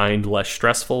direction you find less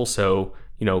stressful. So,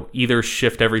 either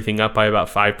shift everything up by about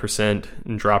 5%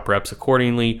 and drop reps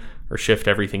accordingly, or shift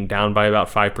everything down by about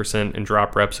 5% and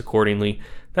drop reps accordingly.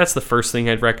 That's the first thing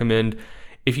I'd recommend.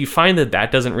 If you find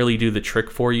that doesn't really do the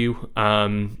trick for you,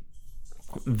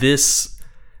 this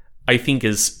I think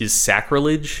is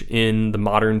sacrilege in the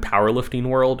modern powerlifting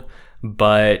world,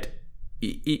 but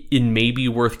it may be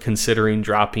worth considering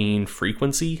dropping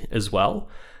frequency as well,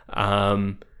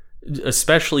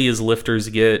 especially as lifters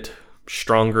get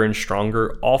stronger and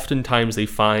stronger. Oftentimes they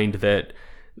find that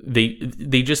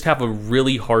they just have a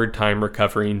really hard time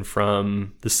recovering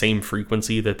from the same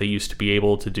frequency that they used to be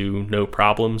able to do no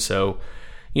problem. So,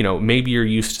 maybe you're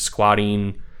used to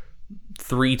squatting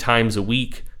 3 times a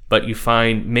week, but you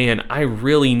find, man, I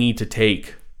really need to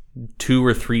take 2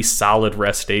 or 3 solid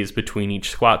rest days between each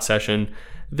squat session.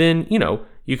 Then,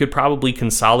 you could probably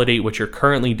consolidate what you're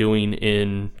currently doing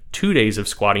in 2 days of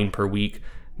squatting per week,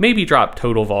 maybe drop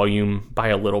total volume by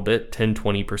a little bit,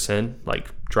 10-20%, like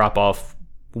drop off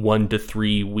 1 to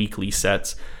 3 weekly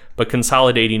sets, but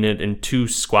consolidating it in 2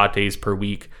 squat days per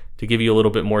week to give you a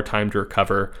little bit more time to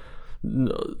recover.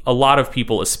 A lot of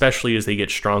people, especially as they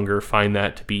get stronger, find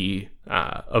that to be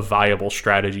a viable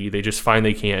strategy. They just find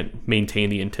they can't maintain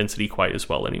the intensity quite as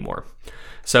well anymore.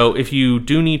 So if you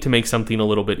do need to make something a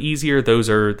little bit easier, those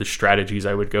are the strategies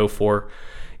I would go for.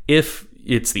 If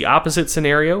it's the opposite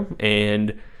scenario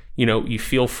and you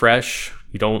feel fresh,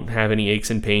 you don't have any aches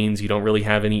and pains, you don't really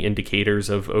have any indicators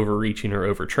of overreaching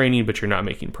or overtraining, but you're not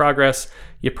making progress,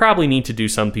 you probably need to do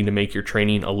something to make your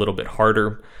training a little bit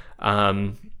harder.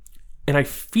 And I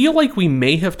feel like we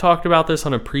may have talked about this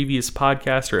on a previous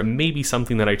podcast, or it may be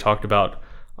something that I talked about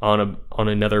on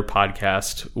another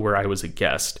podcast where I was a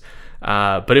guest.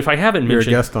 But if I haven't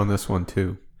mentioned... You're a guest on this one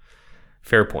too.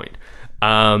 Fair point.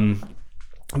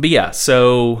 But yeah,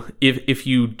 so if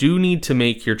you do need to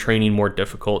make your training more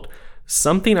difficult,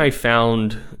 something I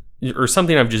found, or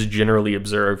something I've just generally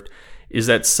observed, is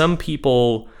that some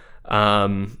people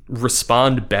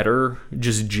respond better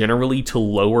just generally to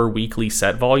lower weekly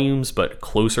set volumes, but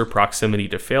closer proximity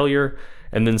to failure.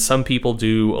 And then some people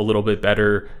do a little bit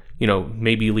better,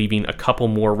 maybe leaving a couple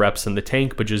more reps in the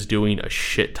tank, but just doing a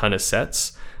shit ton of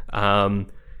sets. And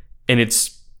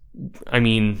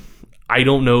I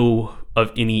don't know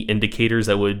of any indicators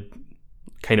that would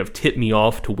kind of tip me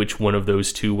off to which one of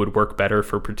those two would work better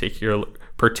for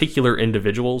particular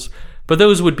individuals, but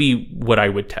those would be what I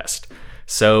would test.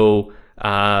 So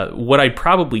what I'd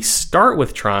probably start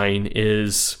with trying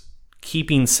is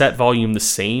keeping set volume the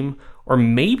same, or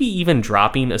maybe even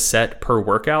dropping a set per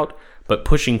workout, but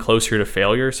pushing closer to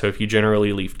failure. So if you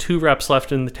generally leave 2 reps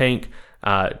left in the tank,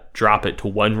 drop it to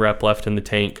 1 rep left in the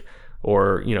tank.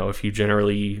 Or, if you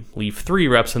generally leave 3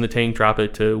 reps in the tank, drop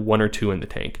it to 1 or 2 in the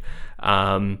tank.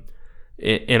 And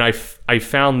I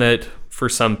found that for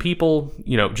some people,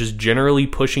 just generally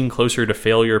pushing closer to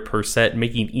failure per set,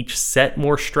 making each set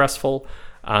more stressful,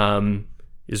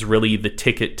 is really the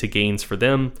ticket to gains for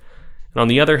them. And on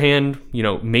the other hand,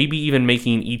 maybe even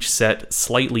making each set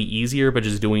slightly easier, but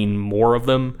just doing more of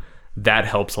them, that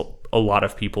helps a lot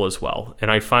of people as well.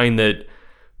 And I find that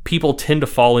people tend to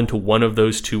fall into one of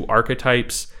those 2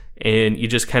 archetypes, and you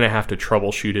just kind of have to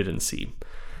troubleshoot it and see.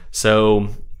 So,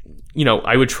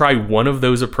 I would try one of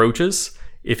those approaches.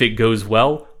 If it goes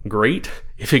well, great.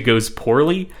 If it goes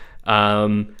poorly,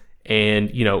 and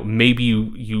maybe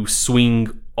you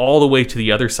swing all the way to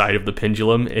the other side of the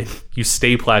pendulum and you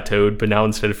stay plateaued, but now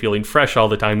instead of feeling fresh all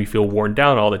the time, you feel worn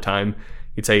down all the time,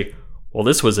 you'd say, well,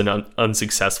 this was an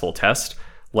unsuccessful test.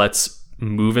 Let's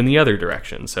move in the other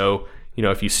direction. So,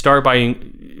 if you start by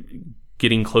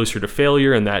getting closer to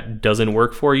failure and that doesn't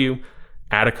work for you,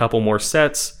 add a couple more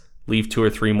sets, leave 2 or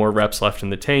 3 more reps left in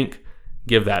the tank,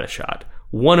 give that a shot.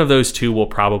 One of those 2 will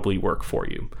probably work for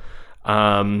you.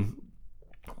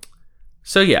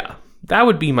 So yeah, that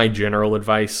would be my general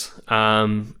advice.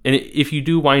 And if you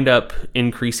do wind up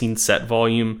increasing set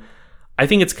volume, I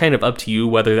think it's kind of up to you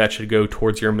whether that should go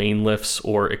towards your main lifts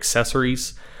or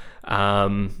accessories.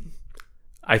 I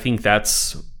think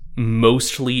that's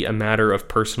mostly a matter of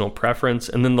personal preference.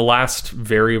 And then the last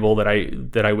variable that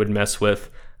I would mess with,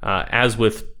 as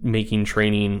with making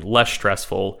training less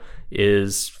stressful,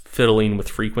 is fiddling with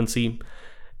frequency.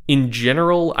 In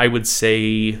general, I would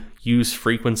say use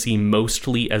frequency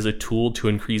mostly as a tool to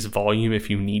increase volume if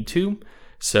you need to.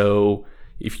 So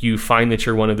if you find that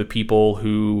you're one of the people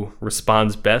who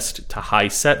responds best to high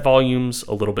set volumes,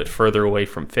 a little bit further away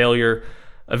from failure,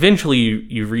 eventually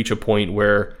you reach a point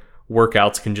where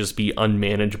workouts can just be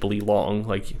unmanageably long.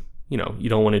 Like, you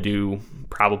don't want to do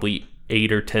probably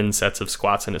 8 or 10 sets of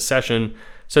squats in a session.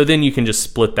 So then you can just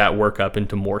split that work up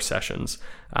into more sessions.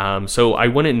 So I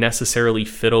wouldn't necessarily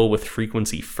fiddle with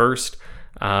frequency first.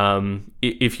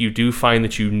 If you do find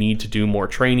that you need to do more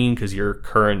training because your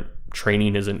current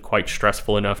training isn't quite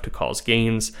stressful enough to cause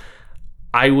gains,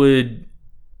 I would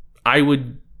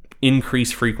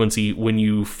increase frequency when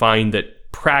you find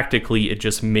that practically it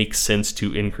just makes sense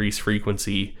to increase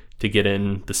frequency to get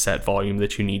in the set volume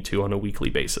that you need to on a weekly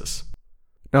basis.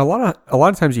 Now, a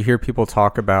lot of times you hear people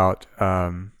talk about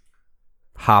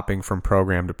hopping from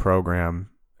program to program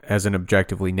as an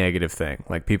objectively negative thing.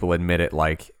 Like, people admit it,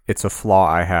 like, it's a flaw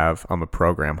I have. I'm a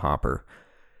program hopper.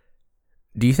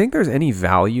 Do you think there's any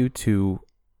value to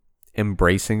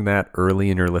embracing that early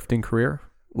in your lifting career?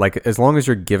 Like, as long as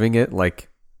you're giving it like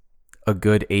a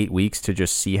good 8 weeks to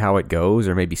just see how it goes,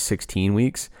 or maybe 16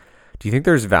 weeks, do you think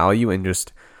there's value in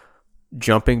just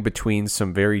jumping between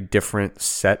some very different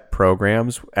set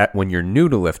programs when you're new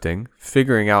to lifting,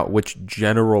 figuring out which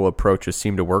general approaches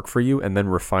seem to work for you, and then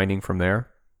refining from there?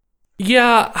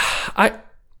 Yeah,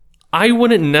 I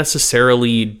wouldn't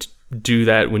necessarily do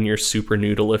that when you're super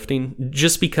new to lifting,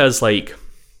 just because, like,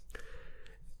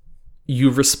 you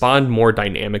respond more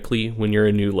dynamically when you're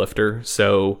a new lifter.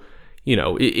 So,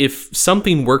 if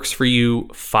something works for you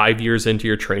 5 years into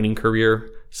your training career,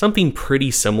 something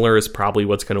pretty similar is probably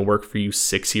what's going to work for you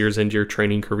 6 years into your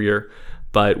training career.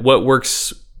 But what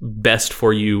works best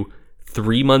for you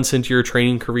 3 months into your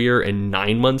training career and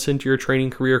 9 months into your training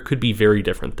career could be very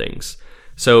different things.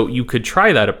 So you could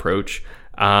try that approach.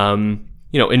 And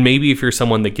maybe if you're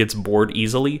someone that gets bored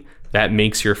easily, that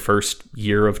makes your first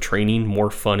year of training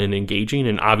more fun and engaging.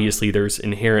 And obviously there's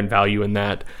inherent value in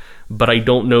that. But I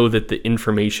don't know that the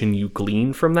information you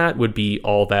glean from that would be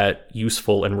all that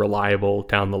useful and reliable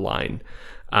down the line.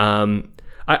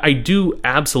 I do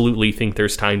absolutely think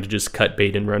there's time to just cut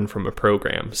bait and run from a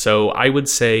program. So I would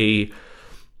say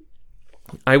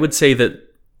that,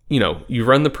 you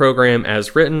run the program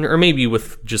as written, or maybe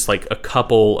with just like a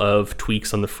couple of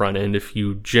tweaks on the front end. If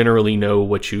you generally know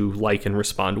what you like and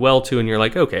respond well to, and you're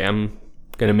like, okay, I'm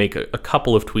going to make a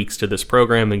couple of tweaks to this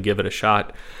program and give it a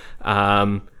shot.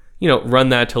 Run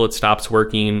that till it stops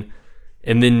working,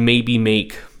 and then maybe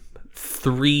make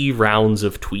 3 rounds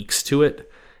of tweaks to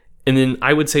it. And then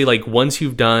I would say, like, once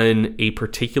you've done a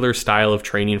particular style of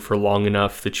training for long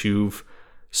enough that you've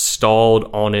stalled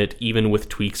on it, even with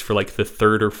tweaks for like the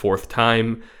third or fourth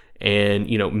time, and,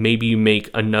 you know, maybe you make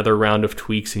another round of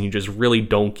tweaks and you just really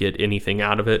don't get anything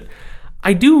out of it,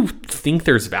 I do think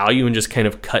there's value in just kind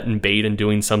of cut and bait and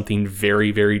doing something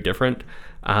very, very different.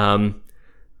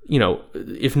 You know,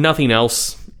 if nothing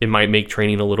else, it might make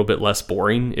training a little bit less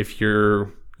boring. If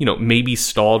you're, you know, maybe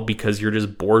stalled because you're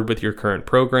just bored with your current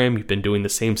program, you've been doing the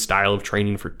same style of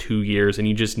training for 2 years and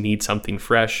you just need something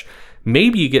fresh,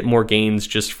 maybe you get more gains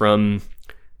just from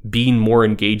being more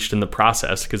engaged in the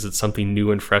process because it's something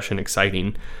new and fresh and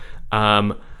exciting.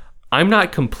 I'm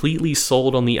not completely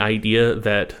sold on the idea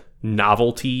that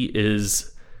novelty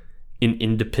is an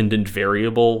independent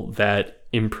variable that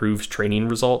improves training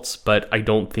results, but I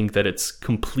don't think that it's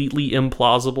completely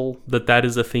implausible that that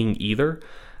is a thing either.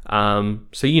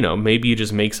 So, you know, maybe you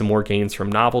just make some more gains from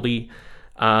novelty.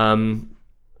 And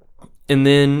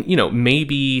then, you know,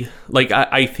 maybe like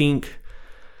I think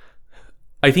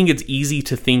it's easy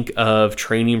to think of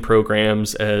training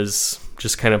programs as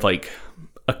just kind of like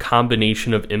a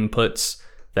combination of inputs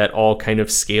that all kind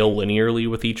of scale linearly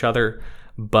with each other,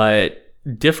 but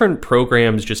different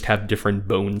programs just have different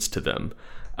bones to them,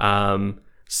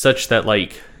 such that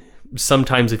like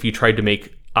sometimes if you tried to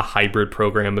make a hybrid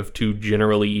program of two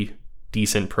generally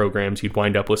decent programs, you'd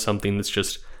wind up with something that's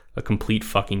just a complete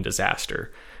fucking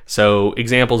disaster. So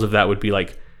examples of that would be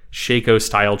like Shaco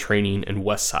style training and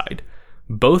Westside.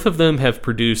 Both of them have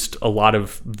produced a lot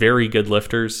of very good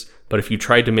lifters, but if you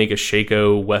tried to make a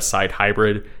Shaco Westside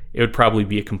hybrid, it would probably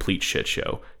be a complete shit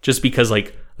show, just because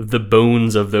like the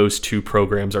bones of those two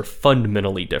programs are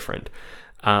fundamentally different.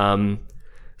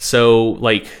 So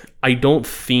like, I don't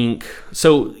think,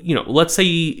 so, you know, let's say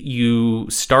you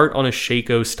start on a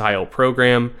Shaco style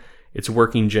program, it's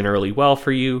working generally well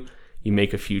for you, you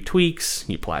make a few tweaks,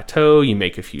 you plateau, you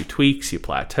make a few tweaks, you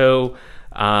plateau.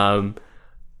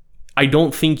 I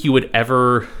don't think you would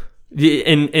ever,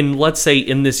 and let's say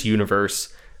in this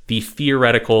universe, the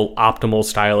theoretical optimal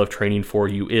style of training for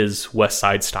you is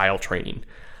Westside style training.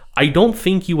 I don't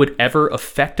think you would ever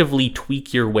effectively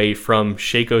tweak your way from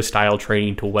Shaco style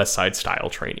training to Westside style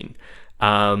training.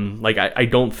 I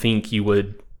don't think you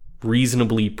would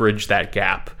reasonably bridge that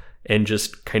gap and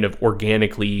just kind of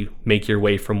organically make your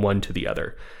way from one to the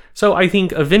other. So I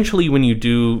think eventually when you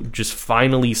do just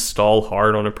finally stall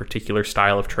hard on a particular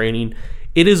style of training,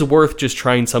 it is worth just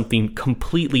trying something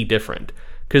completely different,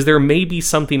 because there may be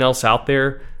something else out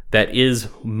there that is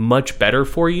much better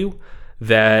for you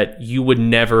that you would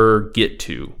never get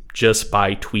to just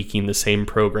by tweaking the same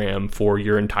program for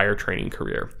your entire training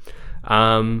career.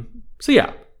 So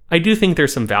yeah, I do think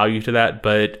there's some value to that,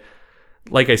 but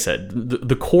like I said,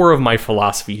 the core of my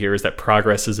philosophy here is that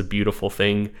progress is a beautiful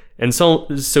thing. And so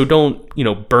don't, you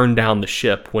know, burn down the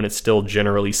ship when it's still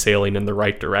generally sailing in the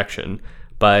right direction.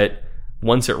 But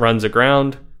once it runs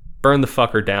aground, burn the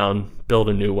fucker down, build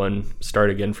a new one, start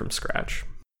again from scratch.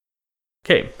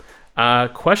 Okay,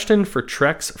 question for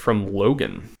Trex from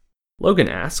Logan. Logan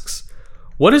asks,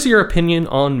 what is your opinion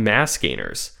on mass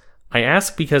gainers? I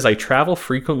ask because I travel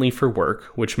frequently for work,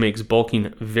 which makes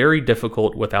bulking very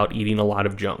difficult without eating a lot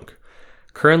of junk.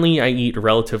 Currently, I eat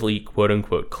relatively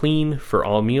quote-unquote clean for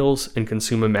all meals and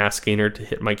consume a mass gainer to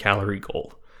hit my calorie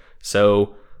goal.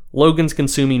 So, Logan's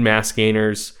consuming mass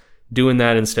gainers, doing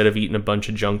that instead of eating a bunch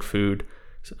of junk food.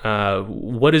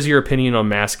 What is your opinion on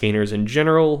mass gainers in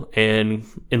general? And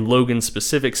in Logan's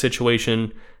specific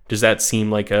situation, does that seem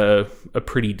like a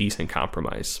pretty decent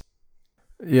compromise?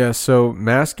 Yeah, so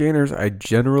mass gainers, I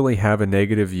generally have a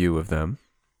negative view of them,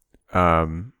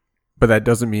 but that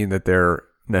doesn't mean that they're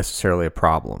necessarily a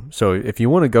problem. So if you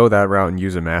want to go that route and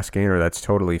use a mass gainer, that's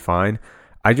totally fine.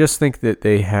 I just think that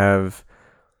they have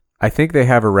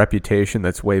a reputation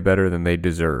that's way better than they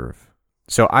deserve.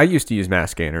 So I used to use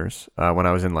mass gainers when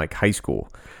I was in like high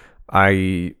school.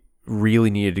 I really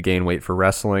needed to gain weight for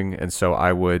wrestling, and so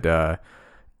I would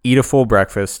eat a full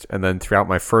breakfast, and then throughout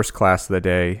my first class of the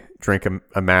day, drink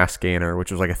a mass gainer,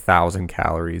 which was like 1,000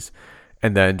 calories.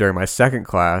 And then during my second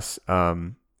class,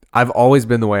 I've always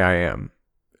been the way I am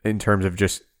in terms of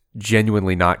just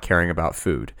genuinely not caring about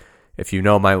food. If you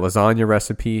know my lasagna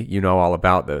recipe, you know all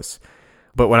about this.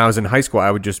 But when I was in high school,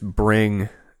 I would just bring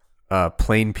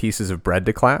plain pieces of bread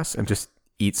to class and just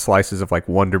eat slices of like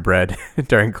Wonder Bread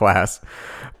during class.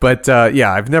 But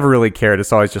yeah, I've never really cared.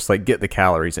 It's always just like get the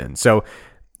calories in. So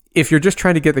if you're just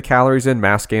trying to get the calories in,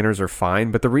 mass gainers are fine.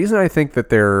 But the reason I think that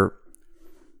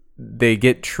they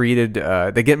get treated,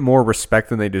 they get more respect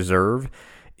than they deserve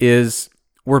is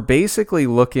we're basically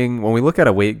looking, when we look at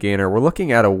a weight gainer, we're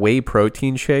looking at a whey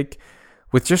protein shake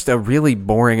with just a really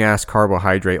boring ass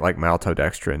carbohydrate like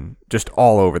maltodextrin just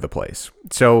all over the place.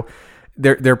 So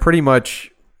they're pretty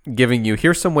much giving you,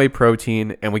 here's some whey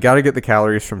protein and we got to get the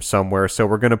calories from somewhere. So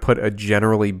we're going to put a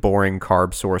generally boring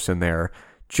carb source in there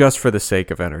just for the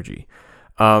sake of energy.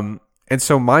 And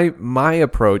so my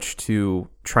approach to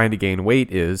trying to gain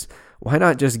weight is, why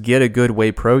not just get a good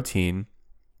whey protein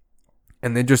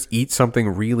and then just eat something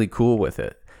really cool with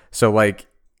it? So like,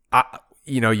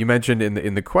 you mentioned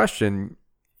in the question,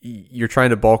 you're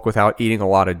trying to bulk without eating a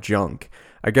lot of junk.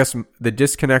 I guess the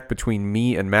disconnect between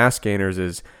me and mass gainers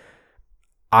is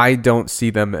I don't see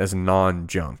them as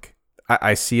non-junk.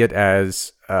 I see it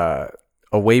as a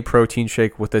whey protein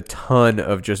shake with a ton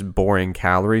of just boring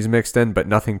calories mixed in, but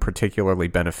nothing particularly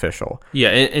beneficial. Yeah,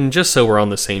 and just so we're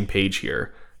on the same page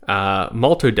here,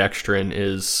 maltodextrin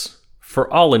is,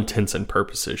 for all intents and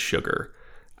purposes, sugar.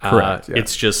 Correct. Yeah.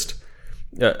 It's just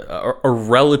a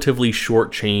relatively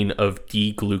short chain of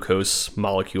D-glucose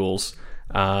molecules,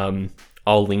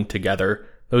 all linked together.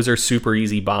 Those are super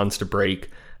easy bonds to break.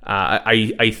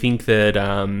 I think that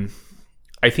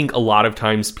I think a lot of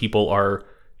times people are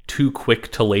too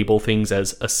quick to label things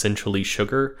as essentially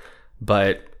sugar,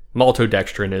 but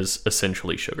maltodextrin is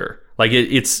essentially sugar. Like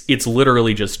it's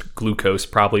literally just glucose,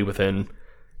 probably within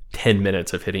 10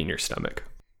 minutes of hitting your stomach.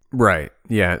 Right.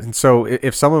 Yeah. And so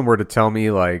if someone were to tell me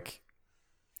like,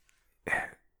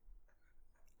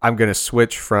 I'm going to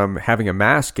switch from having a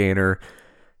mass gainer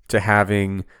to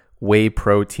having whey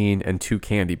protein and 2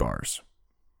 candy bars,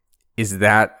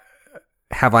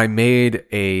 have I made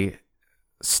a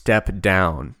step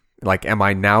down? Like, am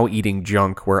I now eating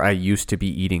junk where I used to be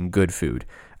eating good food?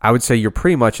 I would say you're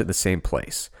pretty much at the same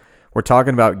place. We're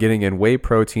talking about getting in whey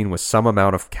protein with some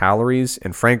amount of calories.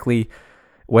 And frankly,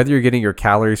 whether you're getting your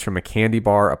calories from a candy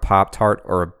bar, a Pop-Tart,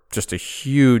 or just a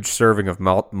huge serving of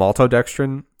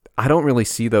maltodextrin, I don't really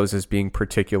see those as being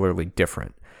particularly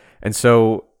different. And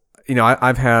so,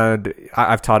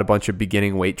 I've taught a bunch of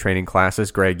beginning weight training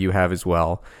classes. Greg, you have as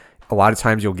well. A lot of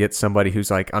times you'll get somebody who's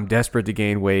like, I'm desperate to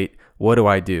gain weight. What do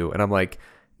I do? And I'm like,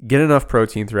 get enough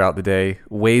protein throughout the day.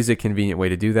 Whey's a convenient way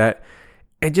to do that.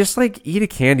 And just like eat a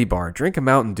candy bar, drink a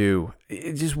Mountain Dew,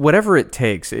 just whatever it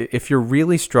takes. If you're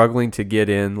really struggling to get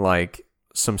in like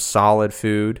some solid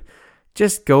food,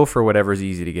 just go for whatever's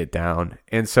easy to get down.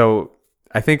 And so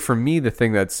I think for me, the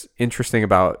thing that's interesting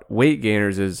about weight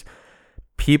gainers is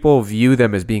people view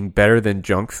them as being better than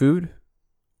junk food.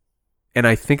 And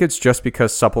I think it's just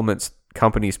because supplements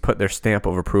companies put their stamp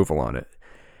of approval on it.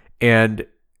 And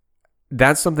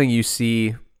that's something you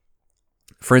see,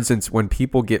 for instance, when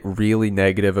people get really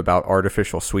negative about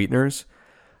artificial sweeteners,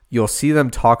 you'll see them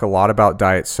talk a lot about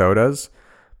diet sodas,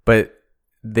 but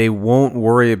they won't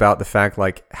worry about the fact,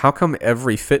 like, how come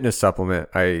every fitness supplement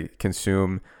I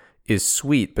consume is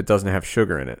sweet but doesn't have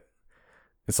sugar in it?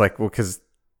 It's like, well, because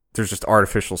there's just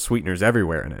artificial sweeteners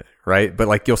everywhere in it, right? But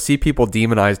like, you'll see people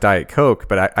demonize Diet Coke,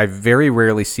 but I very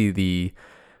rarely see the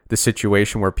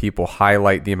situation where people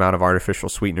highlight the amount of artificial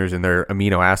sweeteners in their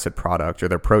amino acid product or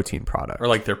their protein product. Or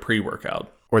like their pre-workout.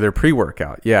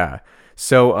 Yeah.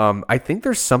 So I think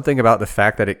there's something about the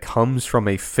fact that it comes from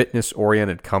a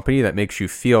fitness-oriented company that makes you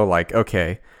feel like,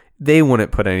 okay, they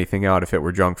wouldn't put anything out if it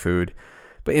were junk food.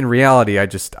 But in reality,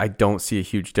 I don't see a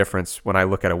huge difference when I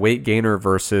look at a weight gainer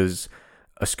versus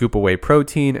a scoop of whey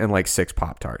protein and like 6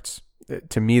 Pop-Tarts.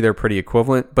 To me, they're pretty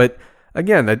equivalent. But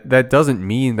again, that doesn't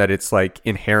mean that it's like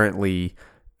inherently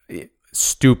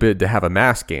stupid to have a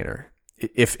mass gainer.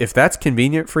 If that's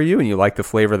convenient for you and you like the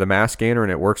flavor of the mass gainer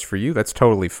and it works for you, that's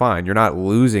totally fine. You're not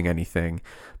losing anything.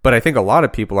 But I think a lot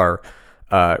of people are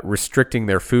restricting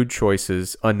their food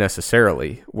choices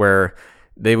unnecessarily, where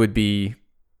they would be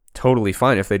totally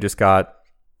fine if they just got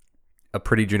a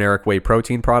pretty generic whey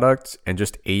protein product and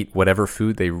just ate whatever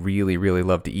food they really, really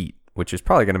love to eat, which is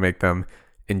probably going to make them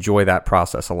enjoy that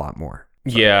process a lot more.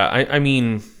 So. Yeah, I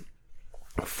mean,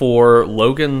 for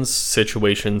Logan's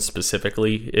situation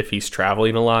specifically, if he's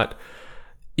traveling a lot,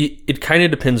 it kind of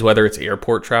depends whether it's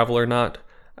airport travel or not.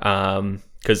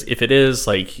 Because if it is,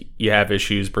 like, you have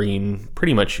issues bringing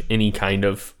pretty much any kind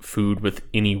of food with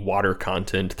any water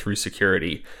content through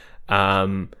security.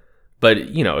 But,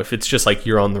 if it's just like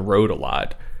you're on the road a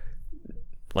lot,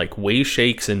 like whey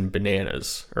shakes and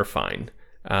bananas are fine.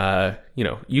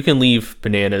 You can leave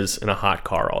bananas in a hot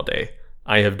car all day.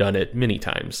 I have done it many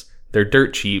times. They're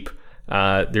dirt cheap.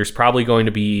 There's probably going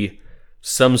to be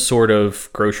some sort of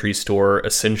grocery store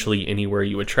essentially anywhere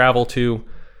you would travel to.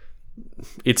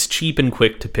 It's cheap and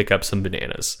quick to pick up some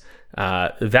bananas.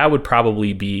 That would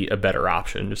probably be a better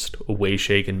option, just a whey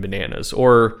shake and bananas,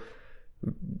 or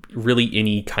really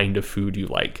any kind of food you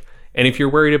like. And if you're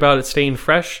worried about it staying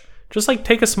fresh, just like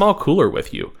take a small cooler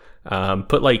with you.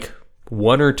 Put like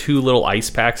 1 or 2 little ice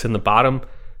packs in the bottom,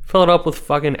 fill it up with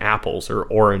fucking apples or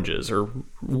oranges or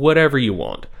whatever you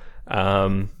want.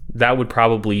 That would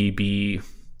probably be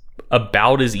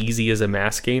about as easy as a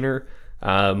mass gainer,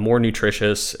 more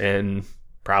nutritious and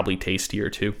probably tastier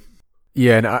too.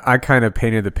 Yeah, and I kind of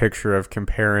painted the picture of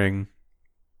comparing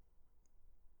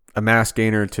a mass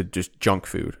gainer to just junk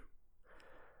food.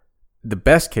 The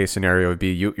best case scenario would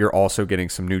be you're also getting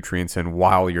some nutrients in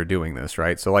while you're doing this,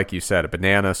 right? So like you said, a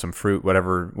banana, some fruit,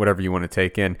 whatever you want to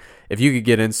take in. If you could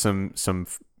get in some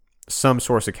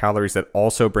source of calories that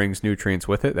also brings nutrients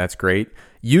with it, that's great.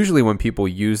 Usually when people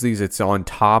use these, it's on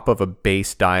top of a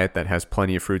base diet that has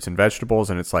plenty of fruits and vegetables,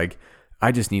 and it's like,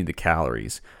 I just need the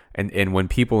calories. And when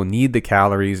people need the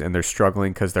calories and they're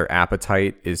struggling because their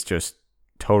appetite is just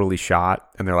totally shot,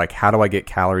 and they're like, how do I get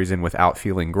calories in without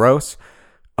feeling gross?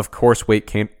 Of course, weight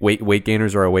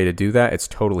gainers are a way to do that. It's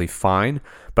totally fine.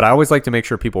 But I always like to make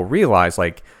sure people realize,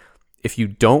 like, if you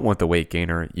don't want the weight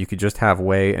gainer, you could just have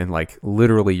whey and like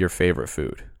literally your favorite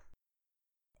food.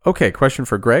 Okay, question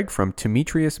for Greg from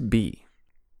Demetrius B.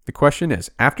 The question is,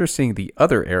 after seeing the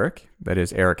other Eric, that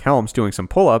is Eric Helms, doing some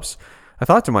pull-ups, I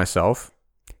thought to myself,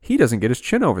 he doesn't get his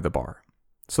chin over the bar.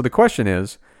 So the question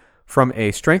is, from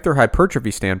a strength or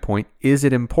hypertrophy standpoint, is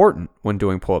it important when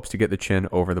doing pull-ups to get the chin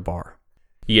over the bar?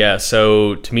 Yeah,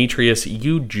 so Demetrius,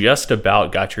 you just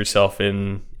about got yourself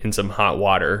in some hot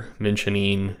water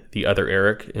mentioning the other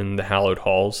Eric in the hallowed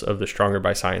halls of the Stronger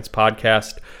by Science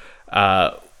podcast.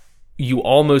 You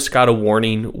almost got a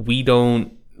warning. We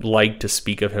don't like to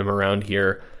speak of him around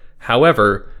here.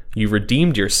 However, you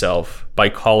redeemed yourself by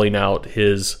calling out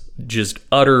his just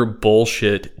utter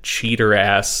bullshit, cheater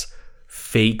ass,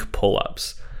 fake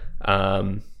pull-ups.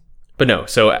 But no,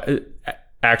 so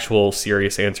actual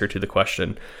serious answer to the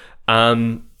question.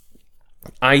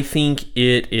 I think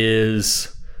it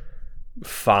is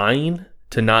fine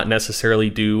to not necessarily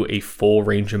do a full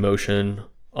range of motion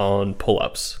on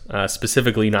pull-ups,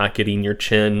 specifically not getting your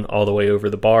chin all the way over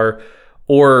the bar,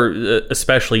 or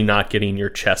especially not getting your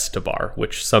chest to bar,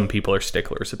 which some people are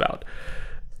sticklers about.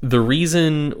 The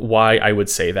reason why I would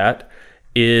say that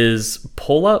is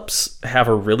pull-ups have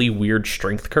a really weird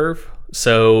strength curve.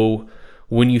 So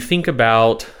when you think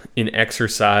about an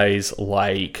exercise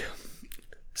like,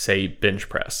 say, bench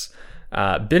press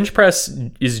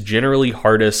is generally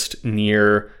hardest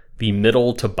near the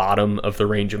middle to bottom of the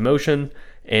range of motion.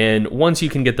 And once you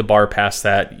can get the bar past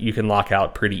that, you can lock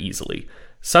out pretty easily.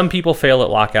 Some people fail at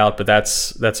lockout, but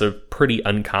that's a pretty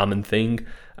uncommon thing.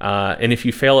 And if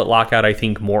you fail at lockout, I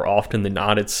think more often than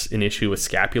not, it's an issue with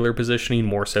scapular positioning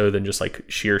more so than just like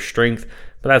sheer strength.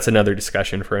 But that's another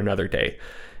discussion for another day.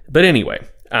 But anyway,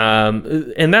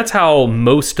 and that's how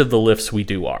most of the lifts we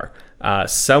do are.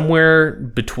 Somewhere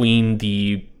between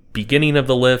the beginning of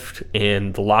the lift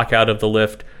and the lockout of the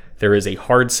lift, there is a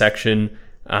hard section,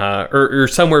 or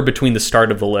somewhere between the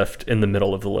start of the lift and the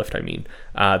middle of the lift, I mean.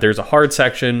 There's a hard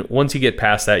section. Once you get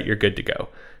past that, you're good to go.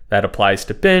 That applies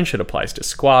to bench, it applies to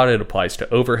squat, it applies to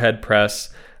overhead press,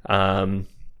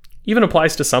 even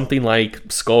applies to something like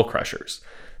skull crushers.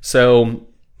 So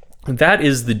that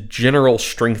is the general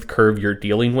strength curve you're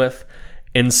dealing with.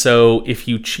 And so if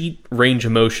you cheat range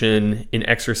of motion in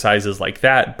exercises like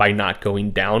that by not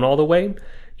going down all the way,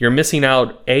 you're missing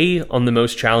out, A, on the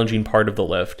most challenging part of the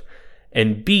lift,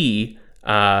 and B,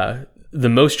 the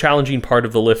most challenging part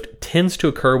of the lift tends to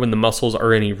occur when the muscles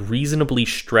are in a reasonably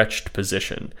stretched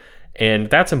position. And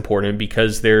that's important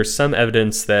because there's some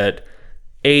evidence that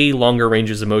A, longer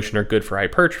ranges of motion are good for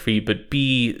hypertrophy, but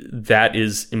B, that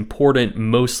is important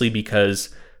mostly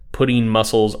because putting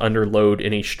muscles under load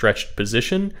in a stretched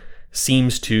position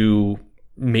seems to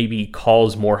maybe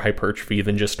cause more hypertrophy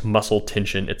than just muscle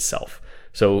tension itself.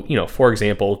 So, for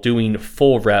example, doing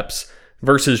full reps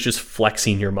versus just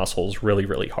flexing your muscles really,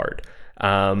 really hard.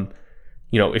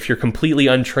 If you're completely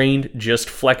untrained, just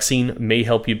flexing may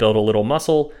help you build a little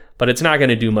muscle, but it's not going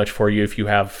to do much for you if you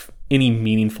have any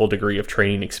meaningful degree of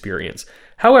training experience.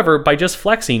 However, by just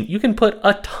flexing, you can put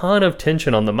a ton of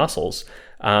tension on the muscles,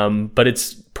 but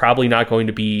it's probably not going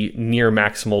to be near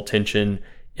maximal tension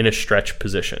in a stretch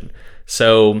position.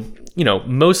 So,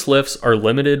 most lifts are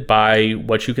limited by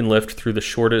what you can lift through the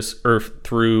shortest or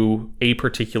through a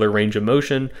particular range of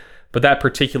motion, but that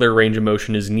particular range of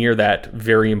motion is near that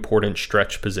very important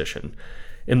stretch position.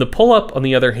 In the pull-up, on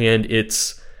the other hand,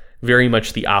 it's very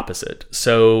much the opposite.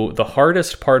 So the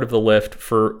hardest part of the lift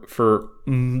for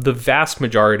the vast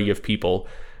majority of people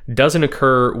doesn't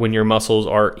occur when your muscles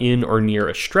are in or near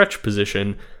a stretch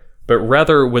position, but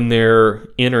rather when they're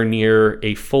in or near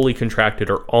a fully contracted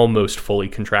or almost fully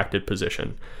contracted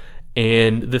position.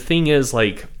 And the thing is,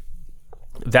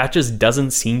 that just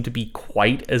doesn't seem to be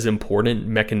quite as important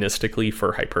mechanistically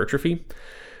for hypertrophy.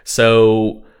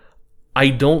 So I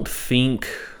don't think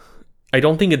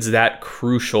it's that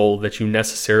crucial that you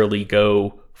necessarily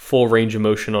go full range of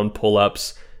motion on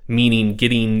pull-ups, meaning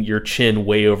getting your chin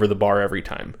way over the bar every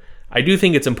time. I do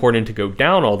think it's important to go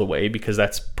down all the way because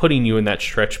that's putting you in that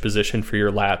stretch position for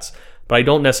your lats, but I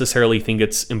don't necessarily think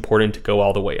it's important to go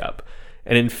all the way up.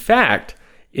 And in fact,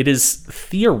 it is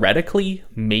theoretically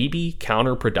maybe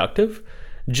counterproductive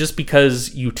just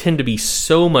because you tend to be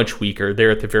so much weaker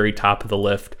there at the very top of the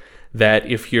lift that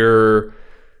if you're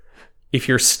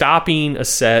stopping a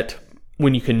set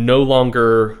when you can no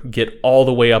longer get all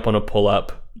the way up on a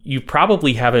pull-up, you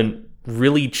probably haven't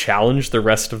really challenged the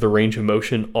rest of the range of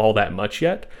motion all that much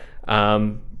yet.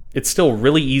 It's still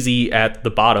really easy at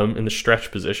the bottom in the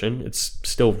stretch position. It's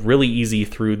still really easy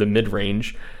through the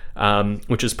mid-range,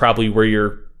 which is probably where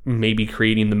you're maybe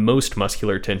creating the most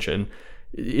muscular tension.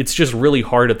 It's just really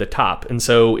hard at the top. And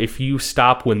so if you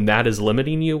stop when that is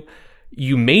limiting you,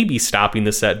 you may be stopping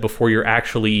the set before you're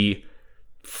actually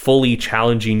fully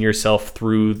challenging yourself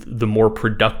through the more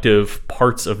productive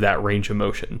parts of that range of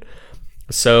motion.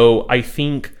 So I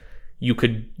think you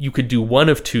could do one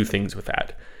of two things with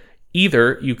that.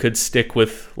 Either you could stick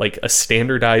with like a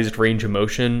standardized range of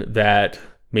motion that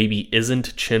maybe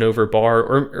isn't chin over bar,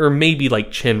 or maybe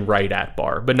like chin right at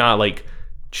bar, but not like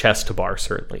chest to bar,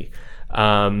 certainly.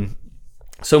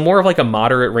 So more of like a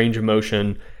moderate range of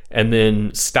motion, and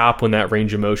then stop when that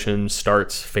range of motion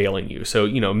starts failing you. So,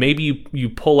 maybe you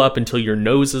pull up until your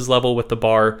nose is level with the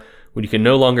bar. When you can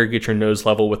no longer get your nose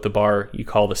level with the bar, you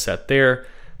call the set there.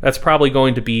 That's probably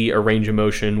going to be a range of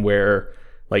motion where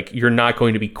like you're not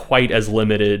going to be quite as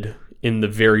limited in the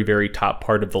very, very top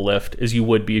part of the lift as you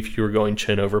would be if you were going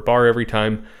chin over bar every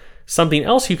time. Something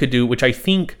else you could do, which I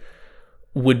think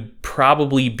would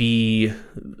probably be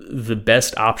the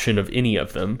best option of any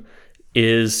of them,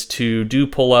 is to do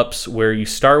pull-ups where you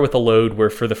start with a load where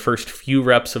for the first few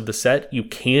reps of the set, you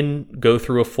can go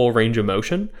through a full range of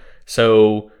motion.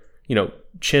 So,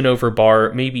 chin over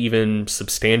bar, maybe even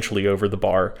substantially over the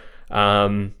bar.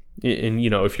 And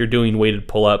if you're doing weighted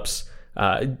pull-ups,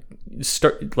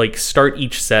 start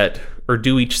each set or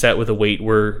do each set with a weight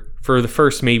where for the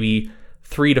first maybe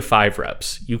 3 to 5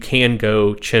 reps, you can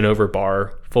go chin over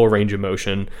bar, full range of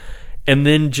motion, and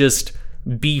then just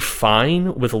be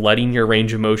fine with letting your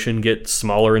range of motion get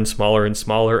smaller and smaller and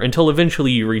smaller until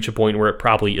eventually you reach a point where it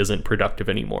probably isn't productive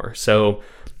anymore. So,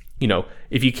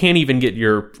 if you can't even get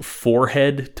your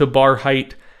forehead to bar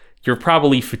height, you're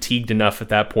probably fatigued enough at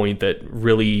that point that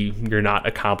really you're not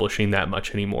accomplishing that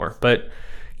much anymore. But,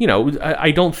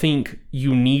 I don't think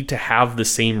you need to have the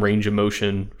same range of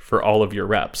motion for all of your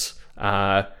reps.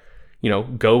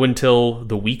 Go until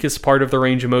the weakest part of the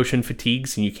range of motion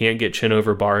fatigues and you can't get chin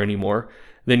over bar anymore.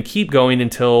 Then keep going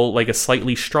until like a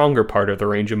slightly stronger part of the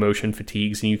range of motion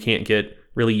fatigues and you can't get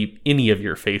really any of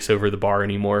your face over the bar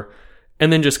anymore.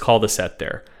 And then just call the set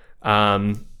there.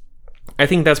 I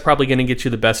think that's probably going to get you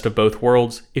the best of both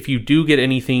worlds. If you do get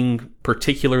anything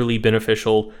particularly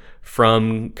beneficial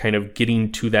from kind of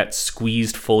getting to that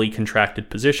squeezed, fully contracted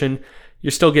position,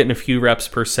 you're still getting a few reps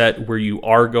per set where you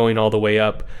are going all the way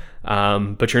up,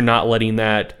 but you're not letting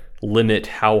that limit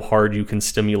how hard you can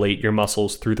stimulate your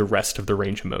muscles through the rest of the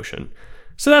range of motion.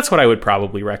 So that's what I would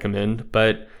probably recommend.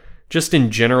 But just in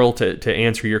general, to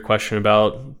answer your question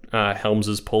about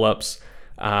Helms's pull-ups,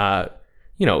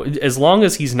 as long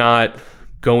as he's not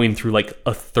going through like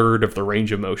a third of the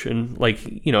range of motion, like,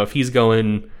 if he's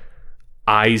going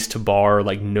eyes to bar,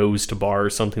 like nose to bar or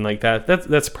something like that,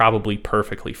 that's probably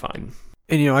perfectly fine.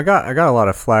 And I got a lot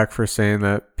of flack for saying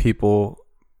that people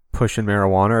pushing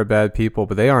marijuana are bad people,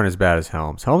 but they aren't as bad as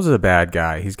Helms. Helms is a bad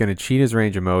guy. He's going to cheat his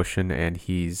range of motion, and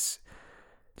he's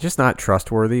just not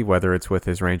trustworthy, whether it's with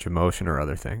his range of motion or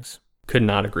other things. Could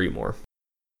not agree more.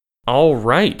 All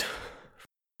right.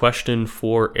 Question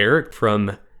for Eric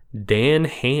from Dan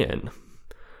Han.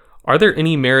 Are there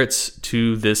any merits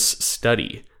to this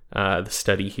study? The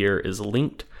study here is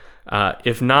linked.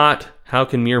 If not, how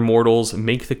can mere mortals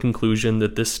make the conclusion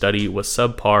that this study was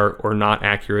subpar or not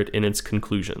accurate in its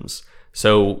conclusions?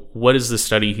 So what is the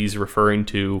study he's referring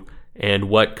to, and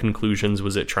what conclusions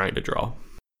was it trying to draw?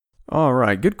 All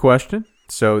right, good question.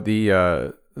 So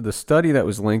the study that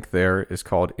was linked there is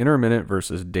called Intermittent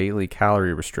versus Daily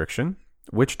Calorie Restriction.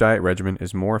 Which diet regimen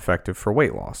is more effective for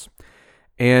weight loss?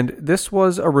 And this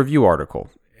was a review article,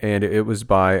 and it was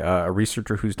by a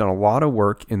researcher who's done a lot of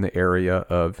work in the area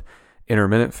of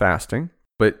intermittent fasting.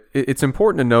 But it's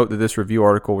important to note that this review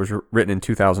article was written in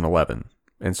 2011.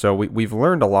 And so we've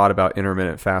learned a lot about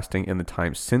intermittent fasting in the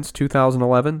time since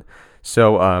 2011.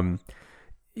 So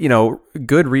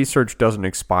good research doesn't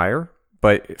expire,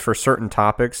 but for certain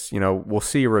topics, we'll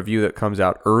see a review that comes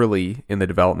out early in the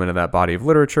development of that body of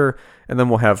literature, and then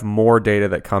we'll have more data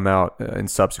that come out in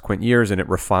subsequent years, and it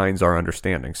refines our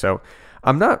understanding. So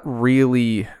I'm not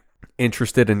really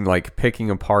interested in like picking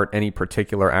apart any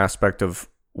particular aspect of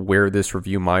where this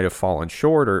review might have fallen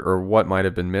short or what might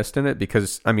have been missed in it,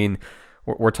 because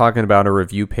we're talking about a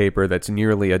review paper that's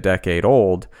nearly a decade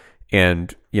old,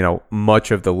 and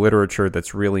much of the literature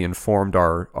that's really informed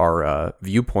our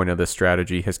viewpoint of this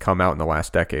strategy has come out in the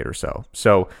last decade or so.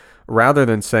 So rather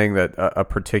than saying that a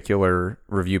particular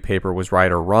review paper was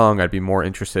right or wrong, I'd be more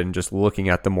interested in just looking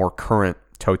at the more current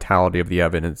totality of the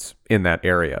evidence in that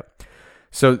area.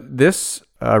 So this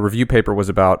review paper was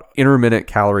about intermittent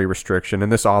calorie restriction,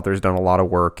 and this author's done a lot of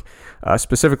work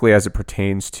specifically as it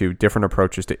pertains to different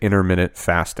approaches to intermittent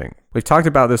fasting. We've talked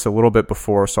about this a little bit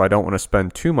before, so I don't want to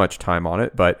spend too much time on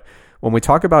it, but when we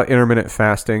talk about intermittent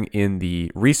fasting in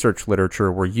the research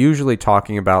literature, we're usually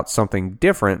talking about something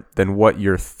different than what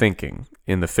you're thinking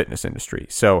in the fitness industry.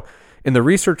 So in the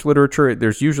research literature,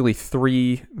 there's usually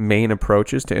three main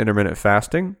approaches to intermittent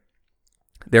fasting.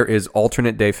 There is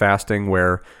alternate day fasting,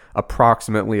 where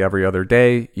approximately every other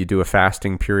day you do a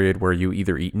fasting period where you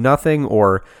either eat nothing,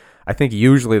 or I think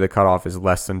usually the cutoff is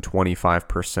less than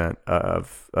 25%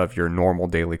 of your normal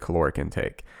daily caloric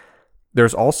intake.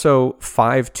 There's also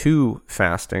 5-2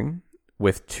 fasting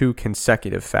with 2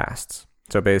 consecutive fasts.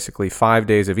 So basically 5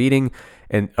 days of eating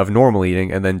and of normal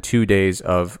eating, and then 2 days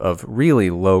of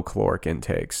really low caloric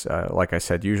intakes. Like I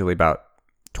said, usually about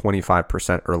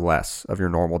 25% or less of your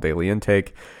normal daily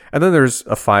intake. And then there's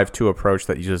a 5-2 approach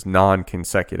that uses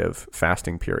non-consecutive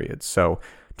fasting periods. So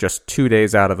just 2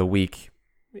 days out of the week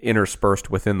interspersed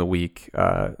within the week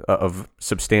of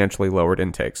substantially lowered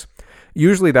intakes.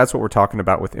 Usually that's what we're talking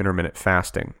about with intermittent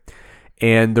fasting.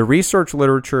 And the research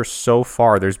literature so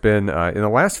far, there's been, in the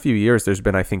last few years, there's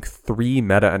been, I think, 3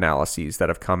 meta-analyses that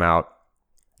have come out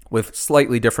with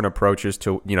slightly different approaches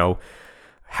to,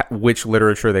 which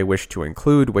literature they wish to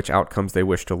include, which outcomes they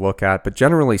wish to look at. But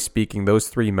generally speaking, those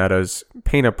 3 metas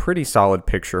paint a pretty solid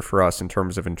picture for us in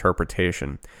terms of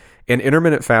interpretation. And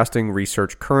intermittent fasting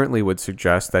research currently would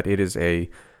suggest that it is a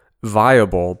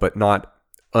viable but not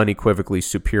unequivocally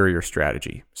superior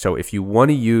strategy. So if you want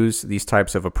to use these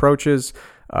types of approaches,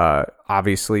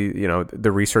 obviously,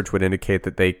 the research would indicate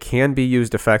that they can be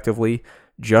used effectively,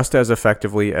 just as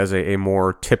effectively as a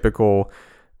more typical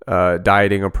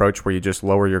dieting approach where you just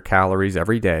lower your calories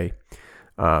every day.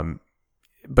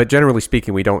 But generally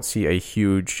speaking, we don't see a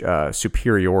huge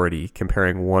superiority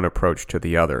comparing one approach to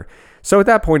the other. So at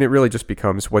that point, it really just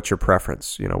becomes, what's your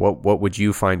preference? What would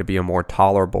you find to be a more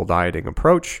tolerable dieting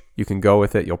approach? You can go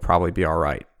with it. You'll probably be all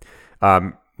right.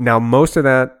 Now, most of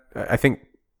that, I think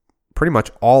pretty much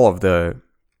all of the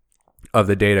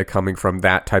data coming from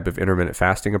that type of intermittent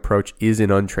fasting approach is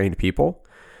in untrained people.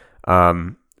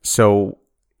 So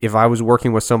if I was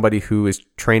working with somebody who is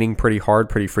training pretty hard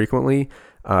pretty frequently,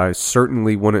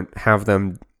 certainly wouldn't have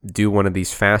them do one of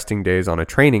these fasting days on a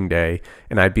training day,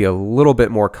 and I'd be a little bit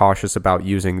more cautious about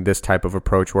using this type of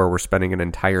approach where we're spending an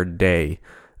entire day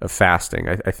of fasting.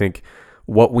 I think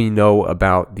what we know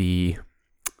about the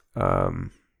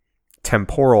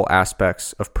temporal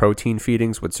aspects of protein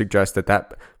feedings would suggest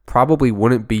that probably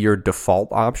wouldn't be your default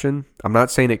option. I'm not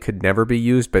saying it could never be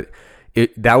used, but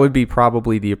that would be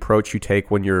probably the approach you take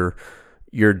when you're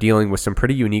dealing with some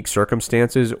pretty unique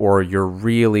circumstances, or you're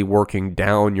really working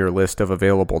down your list of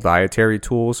available dietary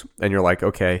tools, and you're like,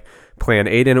 okay, plan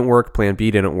A didn't work, plan B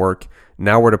didn't work,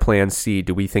 now we're to plan C.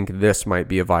 Do we think this might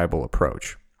be a viable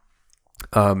approach?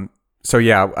 So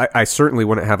yeah, I certainly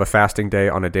wouldn't have a fasting day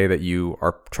on a day that you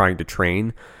are trying to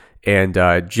train. And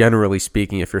generally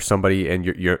speaking, if you're somebody and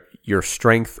your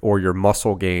strength or your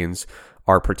muscle gains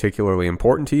are particularly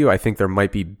important to you, I think there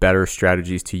might be better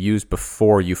strategies to use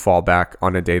before you fall back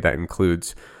on a day that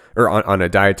includes, or on a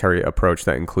dietary approach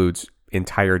that includes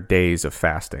entire days of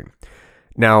fasting.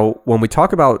 Now, when we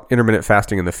talk about intermittent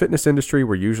fasting in the fitness industry,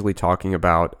 we're usually talking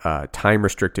about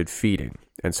time-restricted feeding.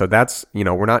 And so that's,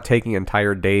 we're not taking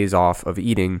entire days off of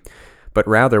eating, but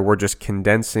rather we're just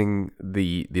condensing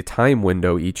the time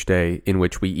window each day in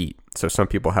which we eat. So some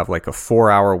people have like a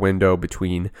 4-hour window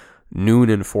between noon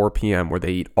and 4 p.m. where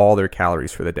they eat all their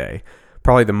calories for the day.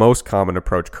 Probably the most common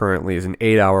approach currently is an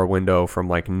 8-hour window from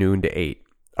like noon to 8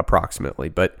 approximately.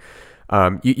 But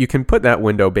you can put that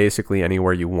window basically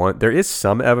anywhere you want. There is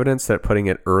some evidence that putting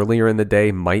it earlier in the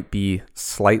day might be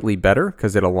slightly better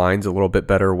because it aligns a little bit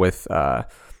better with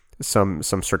some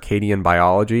circadian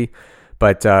biology.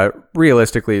 But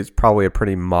realistically, it's probably a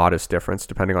pretty modest difference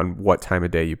depending on what time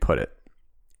of day you put it.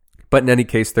 But in any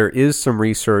case, there is some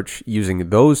research using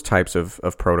those types of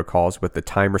protocols with the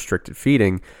time-restricted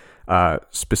feeding,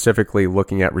 specifically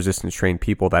looking at resistance-trained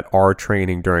people that are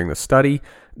training during the study.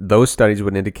 Those studies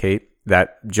would indicate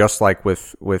that just like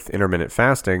with intermittent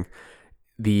fasting,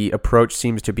 the approach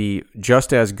seems to be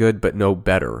just as good but no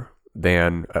better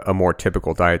than a more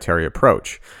typical dietary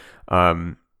approach.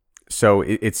 So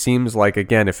it seems like,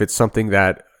 again, if it's something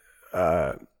that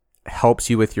helps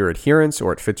you with your adherence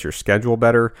or it fits your schedule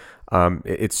better,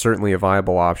 it's certainly a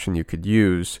viable option you could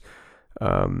use.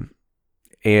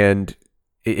 And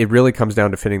it really comes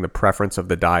down to fitting the preference of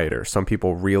the dieter. Some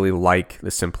people really like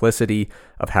the simplicity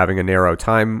of having a narrow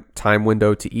time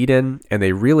window to eat in, and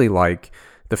they really like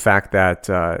the fact that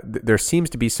there seems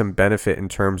to be some benefit in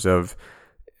terms of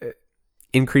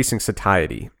increasing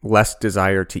satiety, less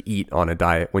desire to eat on a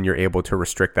diet when you're able to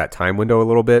restrict that time window a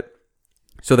little bit.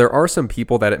 So there are some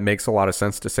people that it makes a lot of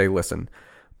sense to say, listen,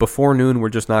 before noon, we're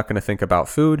just not going to think about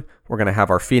food. We're going to have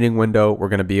our feeding window. We're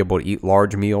going to be able to eat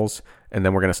large meals, and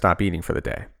then we're going to stop eating for the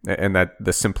day. And that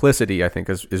the simplicity, I think,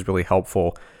 is really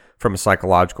helpful from a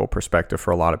psychological perspective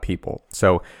for a lot of people.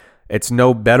 So it's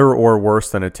no better or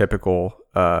worse than a typical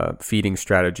feeding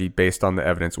strategy based on the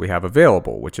evidence we have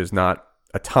available, which is not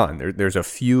a ton. There's a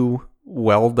few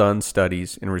well-done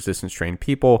studies in resistance-trained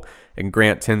people, and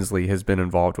Grant Tinsley has been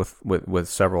involved with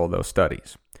several of those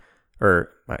studies.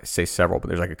 Or I say several, but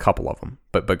there's like a couple of them.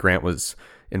 But Grant was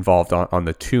involved on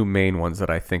the two main ones that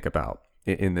I think about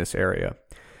in this area.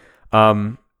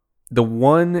 The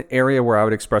one area where I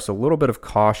would express a little bit of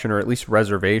caution or at least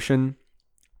reservation.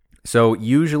 So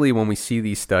usually when we see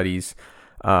these studies,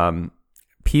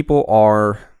 people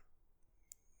are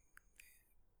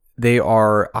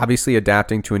obviously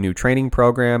adapting to a new training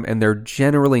program, and they're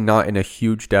generally not in a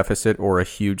huge deficit or a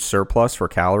huge surplus for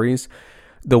calories.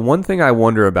 The one thing I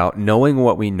wonder about, knowing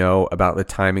what we know about the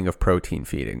timing of protein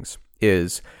feedings,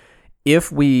 is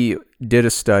if we did a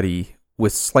study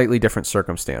with slightly different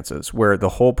circumstances where the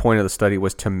whole point of the study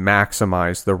was to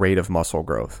maximize the rate of muscle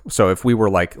growth. So if we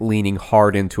were like leaning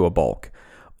hard into a bulk,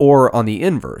 or on the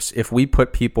inverse, if we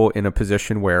put people in a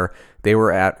position where they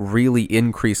were at really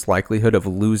increased likelihood of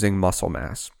losing muscle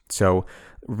mass. So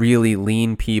really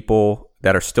lean people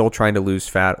that are still trying to lose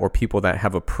fat, or people that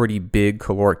have a pretty big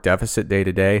caloric deficit day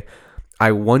to day,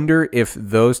 I wonder if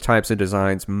those types of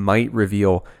designs might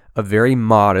reveal a very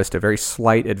modest, a very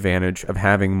slight advantage of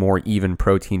having more even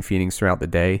protein feedings throughout the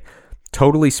day.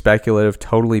 Totally speculative,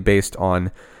 totally based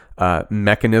on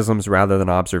mechanisms rather than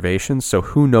observations. So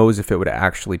who knows if it would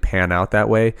actually pan out that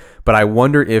way. But I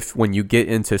wonder if when you get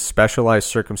into specialized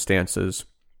circumstances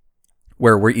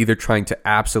where we're either trying to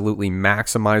absolutely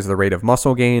maximize the rate of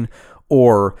muscle gain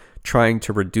or trying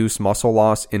to reduce muscle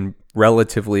loss in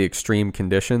relatively extreme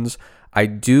conditions, I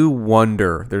do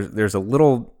wonder, there's a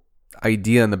little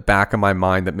idea in the back of my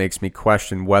mind that makes me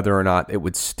question whether or not it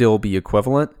would still be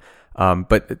equivalent.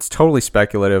 But it's totally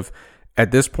speculative.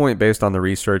 At this point, based on the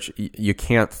research, you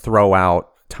can't throw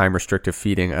out time-restricted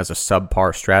feeding as a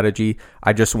subpar strategy.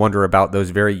 I just wonder about those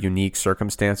very unique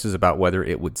circumstances about whether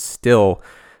it would still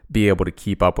be able to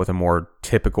keep up with a more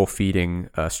typical feeding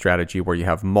strategy where you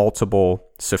have multiple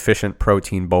sufficient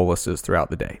protein boluses throughout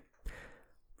the day.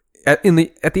 At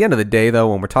the end of the day, though,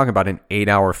 when we're talking about an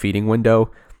 8-hour feeding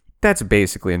window, that's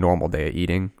basically a normal day of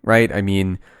eating, right? I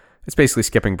mean, it's basically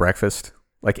skipping breakfast.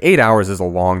 Like 8 hours is a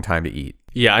long time to eat.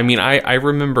 Yeah, I mean, I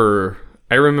remember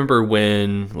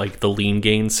when like the lean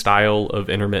gain style of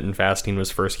intermittent fasting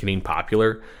was first getting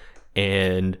popular,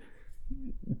 and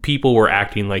people were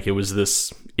acting like it was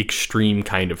this extreme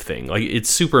kind of thing. Like it's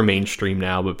super mainstream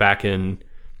now, but back in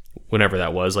whenever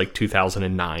that was, like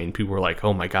 2009, people were like,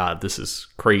 "Oh my God, this is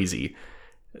crazy."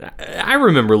 I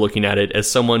remember looking at it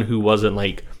as someone who wasn't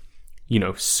like,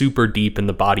 super deep in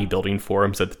the bodybuilding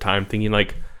forums at the time, thinking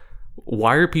like,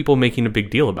 why are people making a big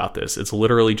deal about this? It's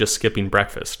literally just skipping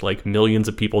breakfast. Like millions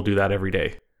of people do that every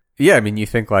day. Yeah, I mean, you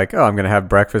think like, oh, I'm going to have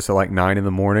breakfast at like 9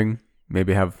 a.m,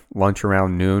 maybe have lunch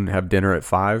around noon, have dinner at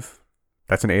 5.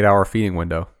 That's an 8-hour feeding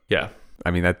window. Yeah.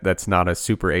 I mean, that's not a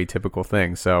super atypical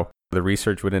thing. So the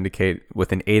research would indicate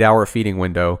with an 8-hour feeding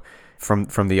window, from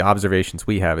the observations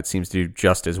we have, it seems to do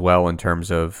just as well in terms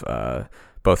of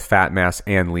both fat mass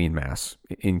and lean mass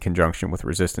in conjunction with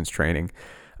resistance training.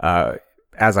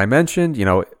 As I mentioned,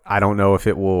 I don't know if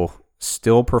it will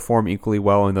still perform equally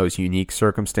well in those unique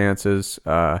circumstances.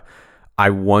 I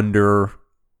wonder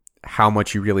how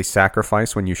much you really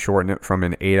sacrifice when you shorten it from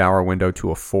an 8-hour window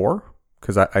to a 4,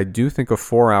 because I do think a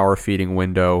 4-hour feeding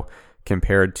window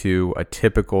compared to a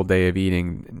typical day of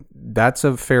eating, that's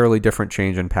a fairly different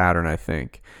change in pattern, I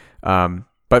think.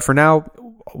 But for now,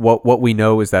 what we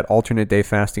know is that alternate day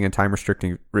fasting and time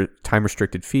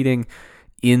restricted feeding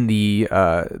in the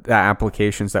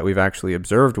applications that we've actually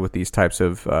observed with these types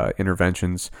of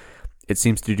interventions, it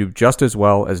seems to do just as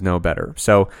well as no better.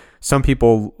 So some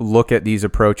people look at these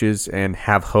approaches and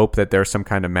have hope that there's some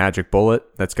kind of magic bullet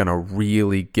that's going to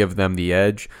really give them the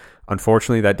edge.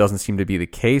 Unfortunately, that doesn't seem to be the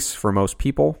case for most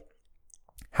people.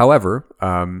 However,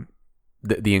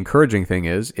 the encouraging thing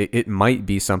is it might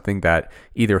be something that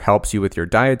either helps you with your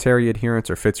dietary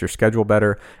adherence or fits your schedule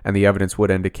better, and the evidence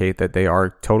would indicate that they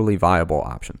are totally viable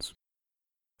options.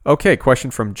 Okay,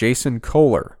 question from Jason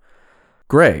Kohler.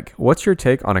 Greg, what's your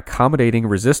take on accommodating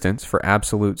resistance for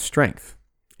absolute strength?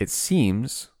 It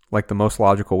seems like the most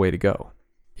logical way to go.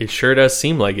 It sure does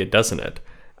seem like it, doesn't it?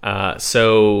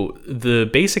 So the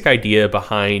basic idea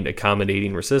behind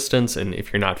accommodating resistance, and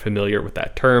if you're not familiar with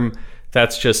that term,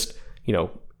 that's just,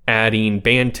 adding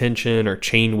band tension or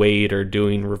chain weight or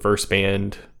doing reverse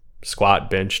band, squat,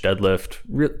 bench, deadlift,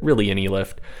 really any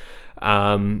lift.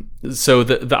 So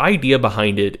the idea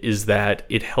behind it is that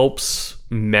it helps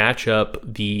match up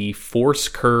the force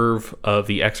curve of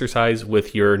the exercise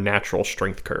with your natural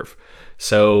strength curve.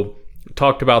 So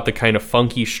talked about the kind of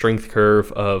funky strength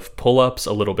curve of pull-ups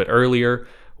a little bit earlier,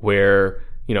 where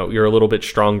you're a little bit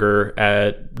stronger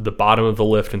at the bottom of the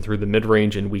lift and through the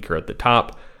mid-range and weaker at the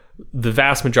top. The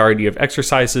vast majority of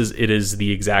exercises, it is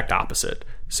the exact opposite.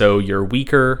 So you're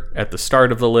weaker at the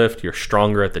start of the lift, you're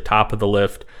stronger at the top of the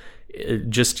lift.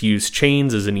 Just use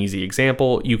chains as an easy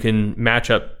example. You can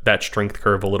match up that strength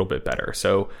curve a little bit better.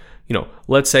 So,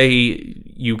 let's say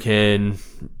you can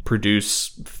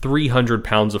produce 300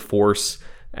 pounds of force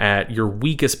at your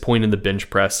weakest point in the bench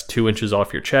press, 2 inches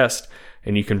off your chest,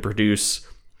 and you can produce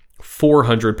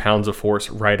 400 pounds of force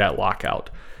right at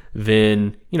lockout.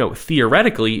 Then,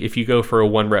 theoretically, if you go for a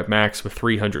 1 rep max with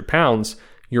 300 pounds,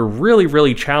 you're really,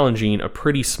 really challenging a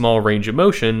pretty small range of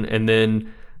motion, and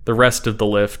then the rest of the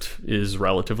lift is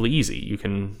relatively easy.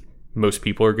 Most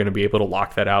people are going to be able to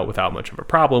lock that out without much of a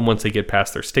problem once they get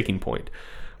past their sticking point.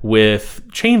 With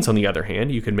chains, on the other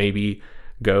hand, you can maybe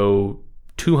go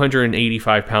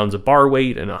 285 pounds of bar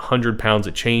weight and 100 pounds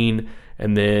of chain,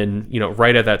 and then,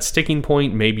 right at that sticking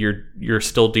point, maybe you're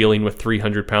still dealing with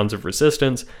 300 pounds of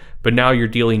resistance, but now you're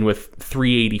dealing with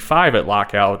 385 at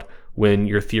lockout when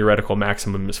your theoretical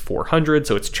maximum is 400.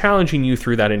 So it's challenging you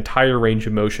through that entire range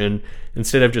of motion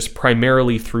instead of just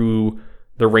primarily through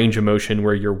the range of motion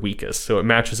where you're weakest. So it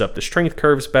matches up the strength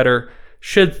curves better,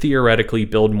 should theoretically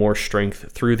build more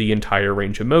strength through the entire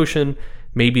range of motion.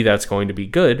 Maybe that's going to be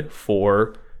good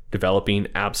for developing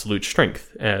absolute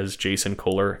strength, as Jason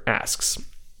Kohler asks.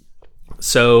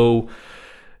 So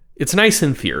it's nice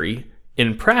in theory.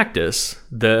 In practice,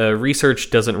 the research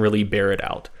doesn't really bear it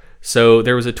out. So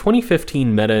there was a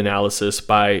 2015 meta-analysis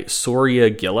by Soria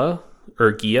Gilla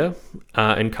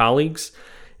and colleagues,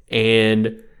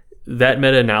 and that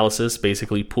meta-analysis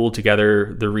basically pulled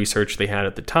together the research they had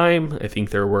at the time. I think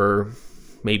there were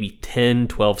maybe 10,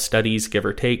 12 studies, give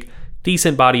or take.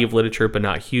 Decent body of literature, but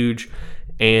not huge.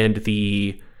 And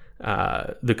the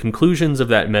conclusions of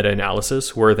that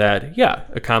meta-analysis were that,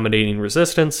 accommodating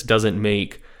resistance doesn't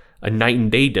make a night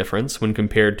and day difference when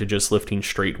compared to just lifting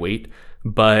straight weight,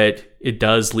 but it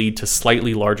does lead to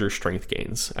slightly larger strength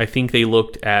gains. I think they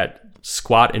looked at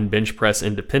squat and bench press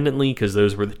independently because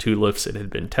those were the two lifts that had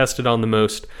been tested on the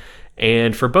most.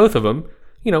 And for both of them,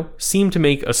 seemed to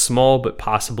make a small but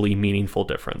possibly meaningful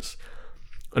difference.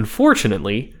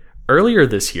 Unfortunately, earlier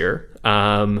this year,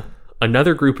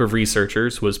 another group of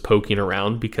researchers was poking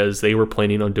around because they were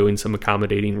planning on doing some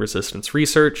accommodating resistance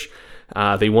research.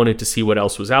 They wanted to see what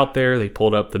else was out there. They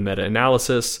pulled up the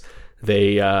meta-analysis.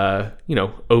 They,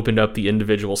 opened up the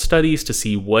individual studies to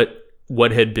see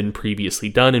what had been previously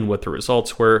done and what the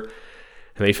results were.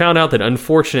 And they found out that,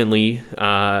 unfortunately,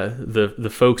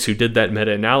 the folks who did that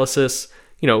meta-analysis,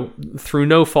 through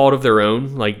no fault of their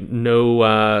own, like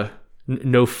no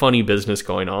funny business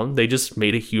going on, they just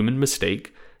made a human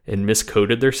mistake and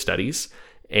miscoded their studies.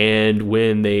 And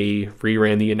when they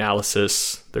reran the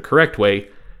analysis the correct way,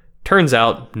 turns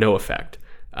out no effect.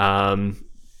 And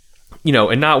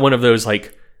not one of those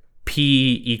like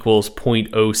P equals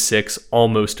 0.06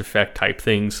 almost effect type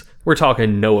things. We're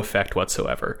talking no effect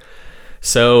whatsoever.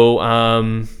 So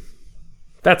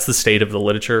that's the state of the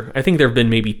literature. I think there have been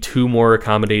maybe 2 more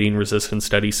accommodating resistance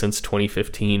studies since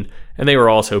 2015, and they were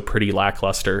also pretty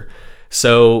lackluster.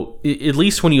 So at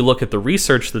least when you look at the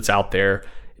research that's out there,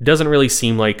 it doesn't really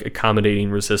seem like accommodating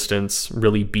resistance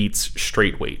really beats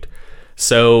straight weight.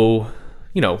 So,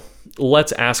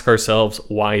 let's ask ourselves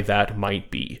why that might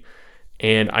be.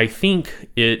 And I think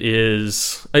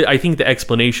I think the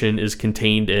explanation is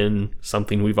contained in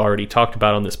something we've already talked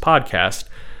about on this podcast,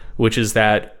 which is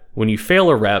that when you fail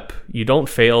a rep, you don't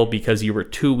fail because you were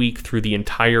too weak through the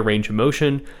entire range of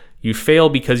motion. You fail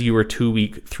because you were too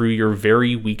weak through your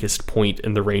very weakest point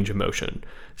in the range of motion.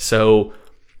 So,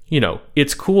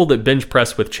 it's cool that bench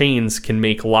press with chains can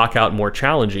make lockout more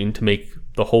challenging, to make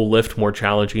the whole lift more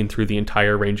challenging through the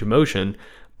entire range of motion.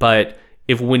 But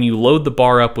when you load the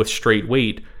bar up with straight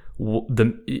weight,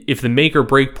 if the make or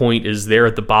break point is there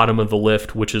at the bottom of the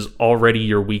lift, which is already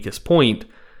your weakest point,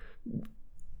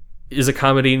 is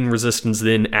accommodating resistance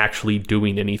then actually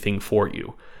doing anything for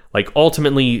you? Like,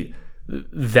 ultimately,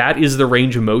 that is the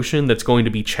range of motion that's going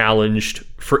to be challenged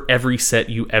for every set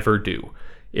you ever do.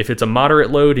 If it's a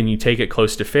moderate load and you take it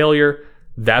close to failure,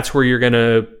 that's where you're going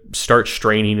to start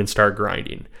straining and start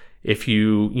grinding. If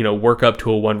you, work up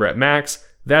to a 1 rep max,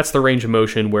 that's the range of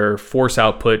motion where force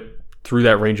output through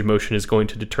that range of motion is going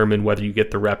to determine whether you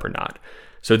get the rep or not.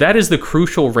 So that is the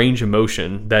crucial range of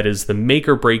motion. That is the make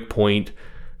or break point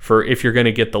for if you're going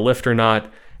to get the lift or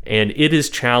not. And it is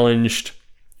challenged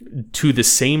to the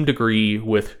same degree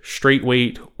with straight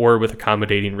weight or with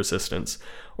accommodating resistance.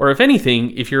 Or if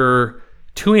anything, if you're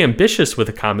too ambitious with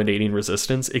accommodating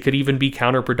resistance, it could even be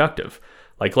counterproductive.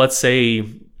 Like, let's say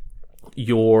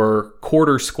your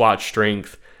quarter squat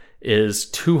strength is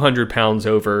 200 pounds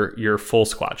over your full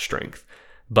squat strength,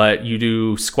 but you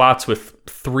do squats with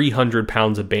 300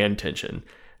 pounds of band tension.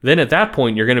 Then at that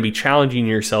point, you're going to be challenging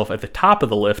yourself at the top of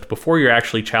the lift before you're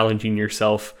actually challenging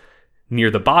yourself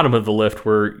near the bottom of the lift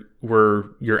where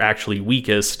you're actually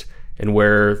weakest and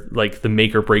where like the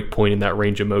make or break point in that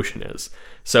range of motion is.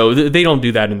 So they don't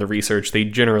do that in the research. They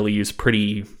generally use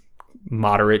pretty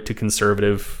moderate to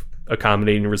conservative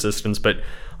accommodating resistance, but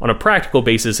on a practical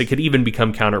basis, it could even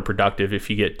become counterproductive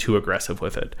if you get too aggressive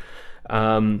with it.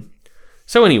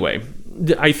 So anyway,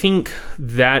 I think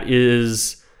that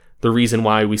is the reason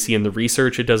why we see in the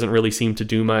research it doesn't really seem to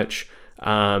do much.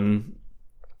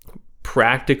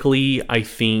 Practically,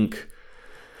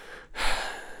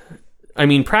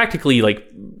 like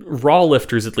raw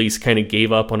lifters at least kind of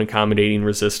gave up on accommodating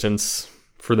resistance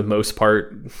for the most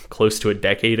part close to a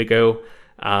decade ago.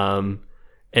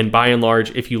 And by and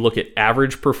large, if you look at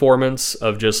average performance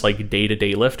of just like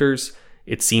day-to-day lifters,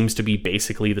 it seems to be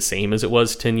basically the same as it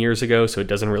was 10 years ago. So it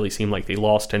doesn't really seem like they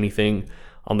lost anything.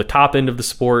 On the top end of the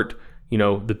sport,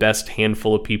 the best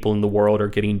handful of people in the world are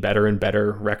getting better and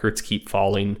better. Records keep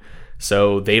falling.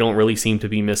 So they don't really seem to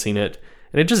be missing it.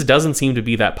 And it just doesn't seem to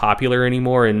be that popular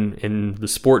anymore. And the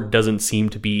sport doesn't seem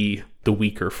to be the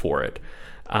weaker for it.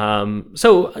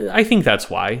 So I think that's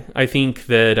why. I think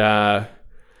that...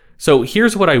 So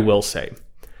here's what I will say.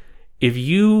 If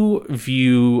you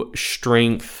view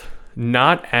strength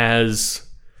not as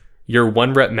your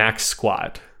 1 rep max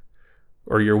squat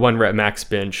or your 1 rep max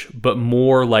bench, but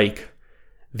more like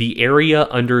the area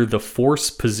under the force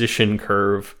position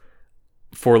curve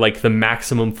for like the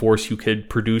maximum force you could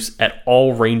produce at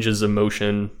all ranges of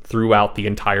motion throughout the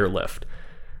entire lift,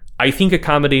 I think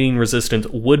accommodating resistance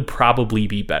would probably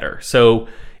be better. So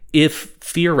if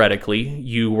theoretically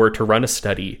you were to run a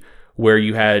study where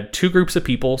you had 2 groups of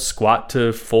people squat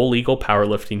to full legal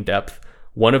powerlifting depth,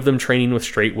 one of them training with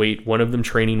straight weight, one of them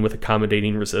training with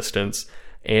accommodating resistance,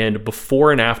 and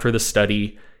before and after the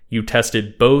study, you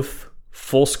tested both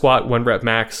full squat 1 rep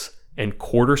max and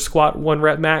quarter squat 1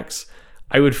 rep max,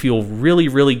 I would feel really,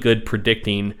 really good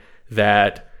predicting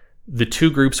that the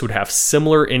 2 groups would have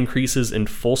similar increases in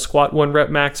full squat 1 rep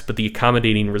max, but the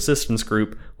accommodating resistance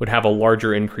group would have a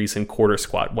larger increase in quarter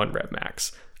squat 1 rep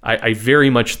max. I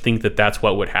very much think that that's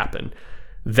what would happen.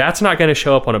 That's not going to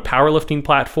show up on a powerlifting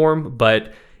platform,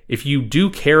 but if you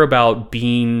do care about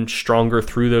being stronger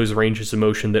through those ranges of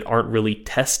motion that aren't really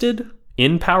tested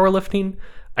in powerlifting,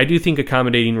 I do think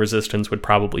accommodating resistance would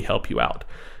probably help you out.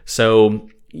 So,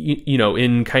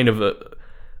 in kind of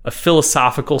a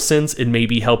philosophical sense, it may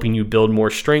be helping you build more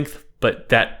strength, but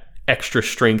that extra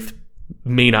strength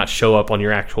may not show up on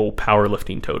your actual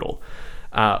powerlifting total.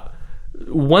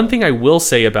 One thing I will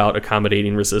say about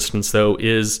accommodating resistance, though,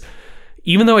 is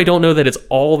even though I don't know that it's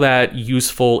all that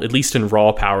useful, at least in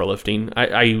raw powerlifting,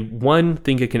 I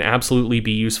think it can absolutely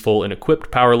be useful in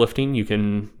equipped powerlifting. You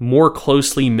can more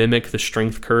closely mimic the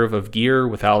strength curve of gear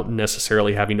without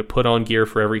necessarily having to put on gear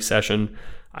for every session.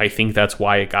 I think that's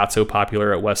why it got so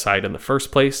popular at Westside in the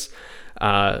first place.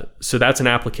 So that's an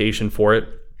application for it.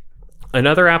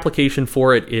 Another application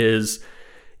for it is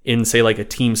in, say, like a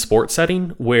team sport setting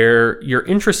where you're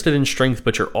interested in strength,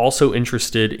 but you're also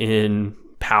interested in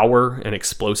power and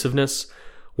explosiveness.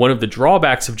 One of the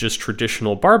drawbacks of just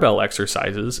traditional barbell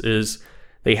exercises is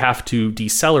they have to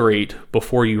decelerate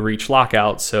before you reach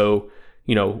lockout. So,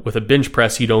 with a bench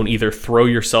press, you don't either throw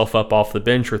yourself up off the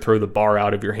bench or throw the bar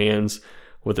out of your hands.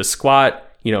 With a squat,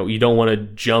 you don't want to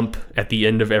jump at the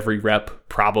end of every rep,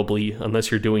 probably,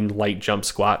 unless you're doing light jump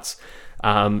squats.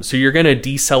 So you're going to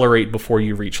decelerate before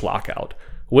you reach lockout.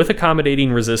 With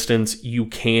accommodating resistance, you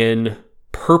can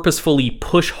purposefully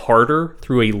push harder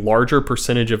through a larger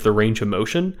percentage of the range of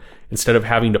motion instead of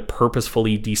having to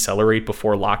purposefully decelerate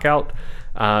before lockout.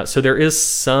 So there is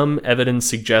some evidence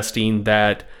suggesting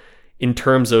that in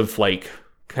terms of like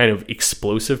kind of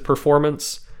explosive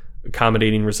performance,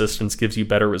 accommodating resistance gives you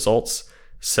better results.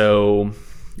 So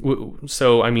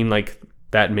I mean, like,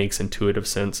 that makes intuitive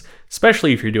sense,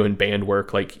 especially if you're doing band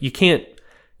work. Like, you can't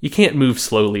move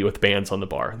slowly with bands on the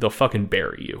bar. They'll fucking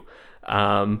bury you.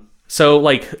 So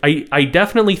like, I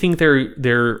definitely think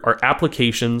there are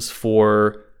applications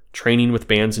for training with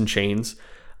bands and chains.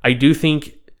 I do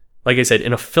think, like I said,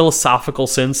 in a philosophical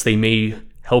sense, they may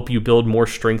help you build more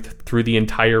strength through the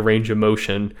entire range of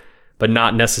motion, but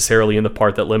not necessarily in the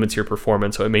part that limits your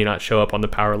performance. So it may not show up on the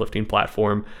powerlifting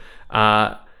platform.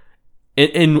 I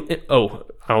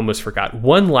almost forgot.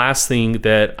 One last thing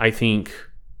that I think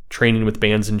training with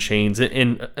bands and chains,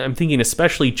 and I'm thinking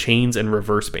especially chains and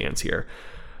reverse bands here.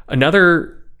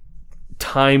 Another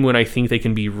time when I think they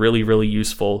can be really, really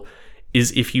useful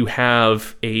is if you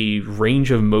have a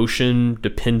range of motion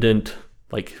dependent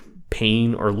like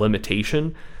pain or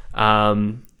limitation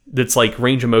that's like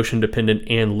range of motion dependent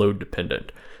and load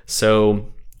dependent.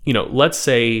 So, let's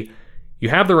say you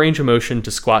have the range of motion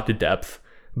to squat to depth,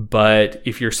 but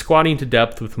if you're squatting to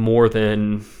depth with more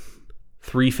than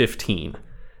 315,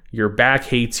 your back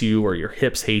hates you or your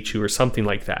hips hate you or something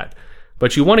like that.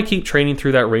 But you want to keep training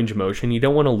through that range of motion. You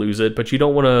don't want to lose it, but you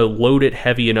don't want to load it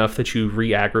heavy enough that you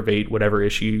re-aggravate whatever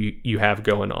issue you have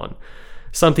going on.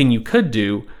 Something you could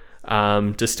do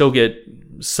to still get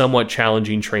somewhat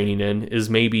challenging training in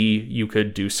is maybe you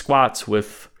could do squats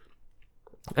with,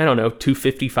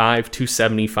 255,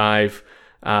 275,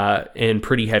 and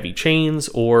pretty heavy chains,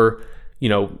 or,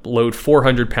 load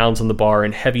 400 pounds on the bar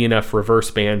and heavy enough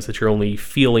reverse bands that you're only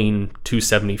feeling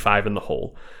 275 in the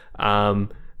hole.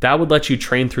 That would let you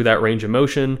train through that range of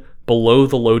motion below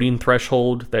the loading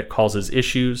threshold that causes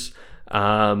issues.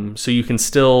 So you can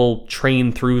still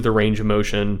train through the range of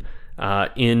motion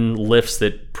in lifts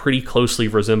that pretty closely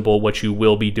resemble what you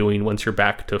will be doing once you're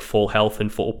back to full health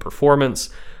and full performance,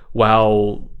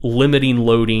 while limiting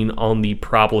loading on the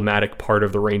problematic part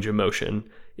of the range of motion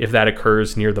if that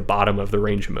occurs near the bottom of the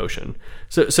range of motion.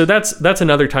 So that's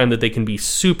another time that they can be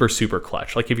super, super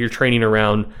clutch. Like if you're training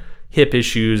around hip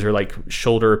issues or like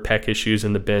shoulder pec issues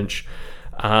in the bench.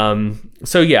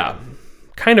 So yeah,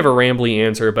 kind of a rambly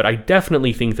answer, but I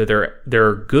definitely think that there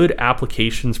are good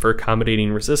applications for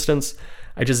accommodating resistance.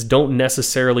 I just don't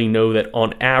necessarily know that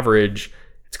on average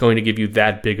it's going to give you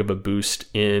that big of a boost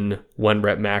in 1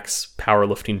 rep max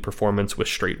powerlifting performance with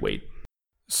straight weight.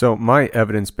 So my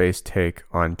evidence-based take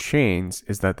on chains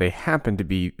is that they happen to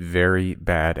be very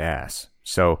badass.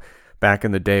 So back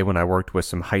in the day when I worked with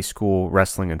some high school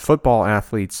wrestling and football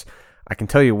athletes, I can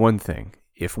tell you one thing.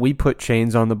 If we put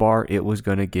chains on the bar, it was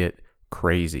going to get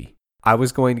crazy. I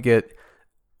was going to get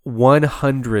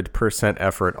 100%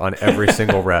 effort on every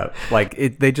single rep.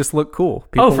 Like they just look cool.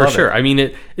 People for love sure. it. I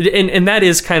mean, and that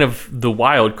is kind of the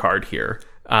wild card here.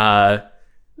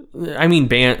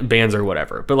 Bands or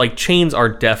whatever, but like chains are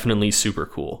definitely super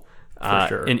cool. For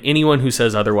sure. And anyone who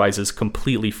says otherwise is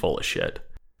completely full of shit.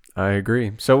 I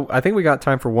agree. So I think we got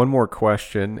time for one more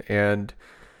question, and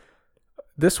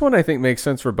this one I think makes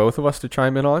sense for both of us to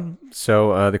chime in on.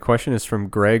 So the question is from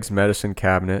Greg's Medicine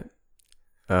Cabinet.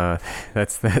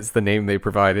 That's the name they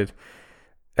provided.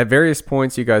 At various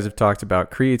points, you guys have talked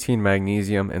about creatine,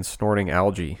 magnesium, and snorting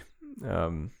algae.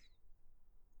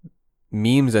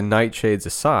 Memes and nightshades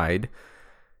aside,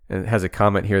 and it has a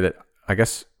comment here that I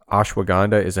guess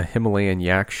ashwagandha is a Himalayan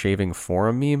yak shaving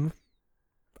forum meme.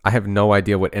 I have no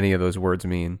idea what any of those words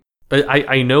mean. But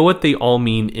I know what they all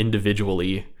mean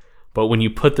individually, but when you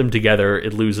put them together,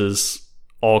 it loses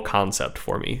all concept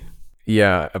for me.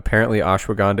 Yeah, apparently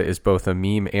ashwagandha is both a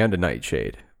meme and a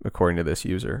nightshade, according to this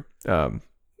user.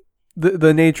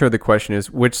 The nature of the question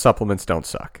is, which supplements don't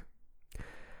suck?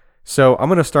 So I'm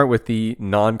going to start with the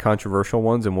non-controversial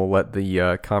ones, and we'll let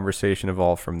the conversation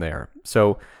evolve from there.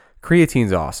 So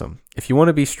creatine's awesome. If you want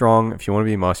to be strong, if you want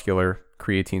to be muscular,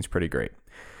 creatine's pretty great.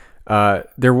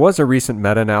 There was a recent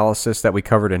meta-analysis that we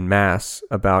covered in Mass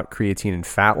about creatine and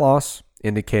fat loss,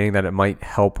 indicating that it might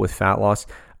help with fat loss.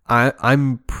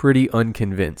 I'm pretty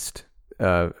unconvinced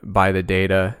by the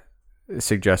data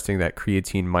suggesting that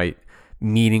creatine might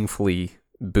meaningfully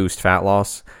boost fat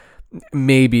loss.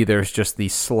 maybe there's just the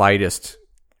slightest,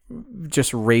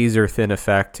 just razor thin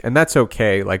effect, and that's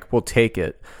okay. Like, we'll take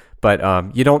it.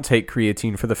 But you don't take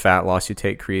creatine for the fat loss. You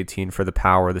take creatine for the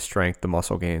power, the strength, the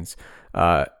muscle gains.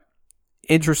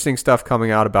 Interesting stuff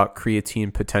coming out about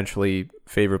creatine potentially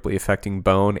favorably affecting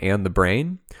bone and the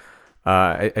brain.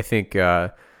 I think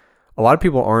a lot of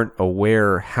people aren't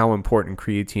aware how important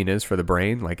creatine is for the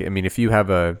brain. Like, I mean, if you have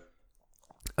a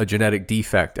genetic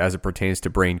defect as it pertains to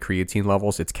brain creatine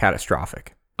levels, it's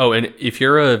catastrophic. Oh, and if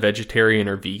you're a vegetarian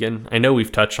or vegan, I know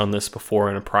we've touched on this before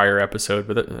in a prior episode,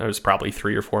 but that was probably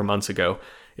 3 or 4 months ago.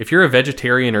 If you're a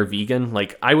vegetarian or vegan,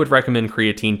 like, I would recommend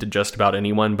creatine to just about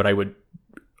anyone, but I would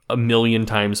a million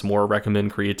times more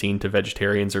recommend creatine to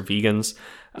vegetarians or vegans.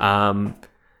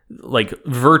 Like,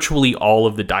 virtually all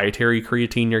of the dietary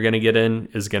creatine you're going to get in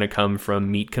is going to come from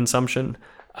meat consumption.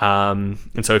 And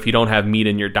so if you don't have meat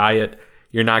in your diet,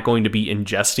 you're not going to be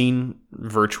ingesting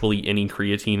virtually any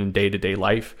creatine in day-to-day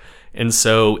life. And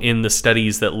so in the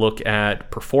studies that look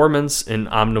at performance in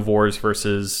omnivores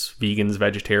versus vegans,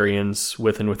 vegetarians,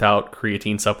 with and without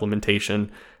creatine supplementation,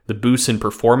 the boosts in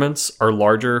performance are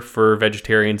larger for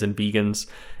vegetarians and vegans.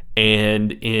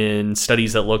 And in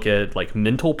studies that look at like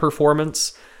mental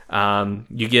performance,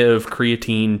 you give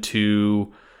creatine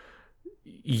to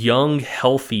young,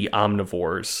 healthy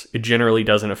omnivores, it generally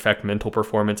doesn't affect mental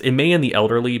performance. It may in the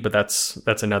elderly, but that's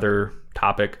another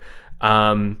topic.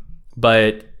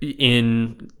 But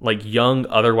in like young,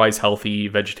 otherwise healthy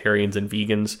vegetarians and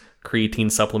vegans, creatine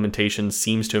supplementation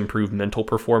seems to improve mental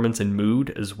performance and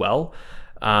mood as well.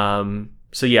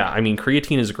 So yeah, I mean,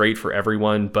 creatine is great for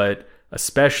everyone, but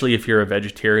especially if you're a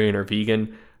vegetarian or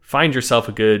vegan, find yourself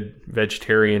a good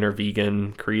vegetarian or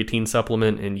vegan creatine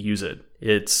supplement and use it.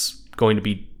 It's going to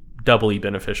be doubly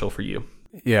beneficial for you.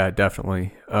 Yeah,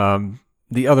 definitely.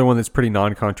 The other one that's pretty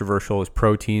non-controversial is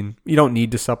protein. You don't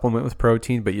need to supplement with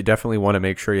protein, but you definitely want to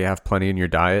make sure you have plenty in your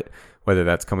diet, whether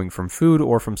that's coming from food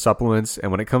or from supplements.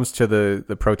 And when it comes to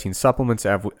the protein supplements,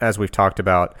 as we've talked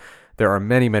about, there are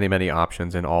many, many, many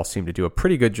options, and all seem to do a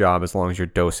pretty good job as long as you're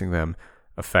dosing them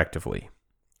effectively.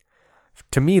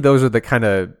 To me, those are the kind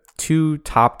of 2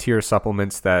 top-tier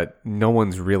supplements that no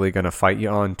one's really going to fight you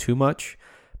on too much.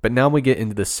 But now we get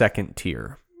into the second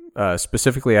tier,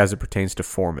 specifically as it pertains to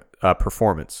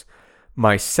performance.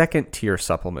 My second tier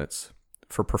supplements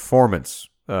for performance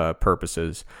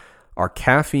purposes are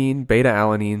caffeine,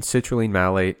 beta-alanine, citrulline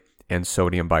malate, and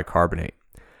sodium bicarbonate.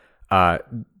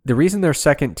 The reason they're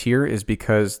second tier is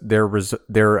because their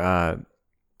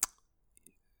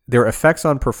effects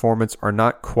on performance are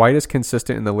not quite as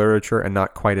consistent in the literature and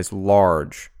not quite as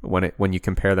large when you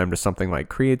compare them to something like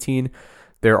creatine.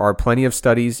 There are plenty of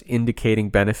studies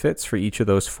indicating benefits for each of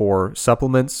those 4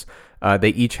 supplements. They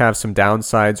each have some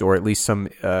downsides, or at least some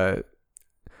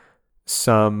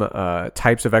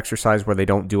types of exercise where they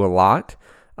don't do a lot.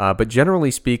 But generally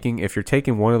speaking, if you're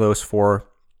taking one of those for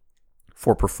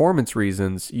performance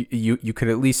reasons, you could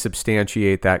at least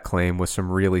substantiate that claim with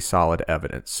some really solid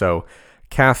evidence. So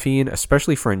caffeine,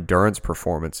 especially for endurance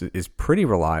performance, is pretty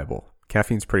reliable.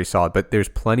 Caffeine's pretty solid, but there's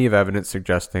plenty of evidence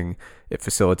suggesting it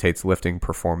facilitates lifting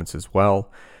performance as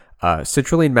well.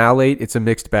 Citrulline malate, it's a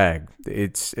mixed bag.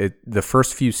 The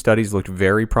first few studies looked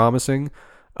very promising.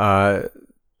 The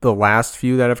last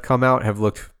few that have come out have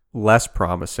looked less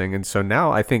promising. And so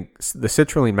now I think the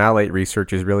citrulline malate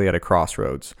research is really at a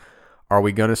crossroads. Are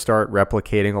we going to start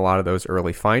replicating a lot of those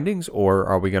early findings, or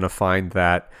are we going to find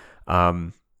that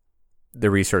the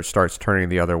research starts turning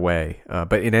the other way?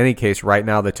 But in any case, right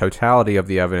now, the totality of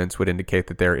the evidence would indicate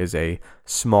that there is a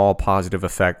small positive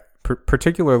effect,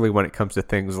 particularly when it comes to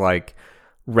things like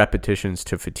repetitions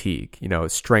to fatigue,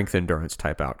 strength endurance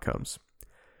type outcomes.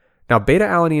 Now,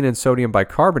 beta-alanine and sodium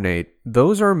bicarbonate,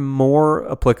 those are more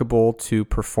applicable to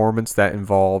performance that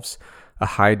involves a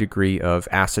high degree of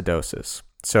acidosis.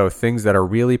 So things that are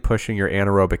really pushing your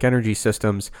anaerobic energy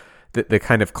systems. The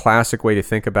kind of classic way to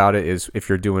think about it is if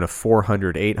you're doing a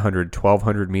 400, 800,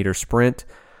 1200 meter sprint,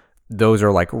 those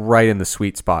are like right in the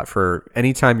sweet spot for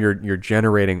anytime you're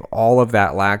generating all of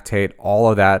that lactate, all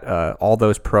of that, all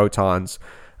those protons,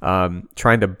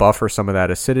 trying to buffer some of that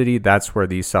acidity. That's where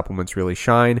these supplements really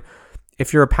shine.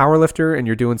 If you're a power lifter and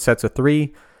you're doing sets of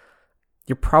 3,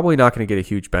 you're probably not going to get a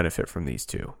huge benefit from these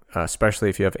 2, especially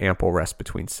if you have ample rest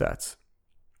between sets.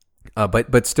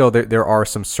 But still, there are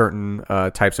some certain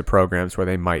types of programs where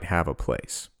they might have a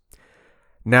place.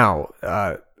 Now,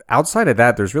 outside of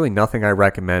that, there's really nothing I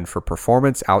recommend for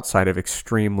performance outside of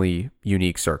extremely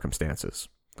unique circumstances.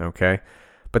 Okay,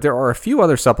 but there are a few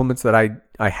other supplements that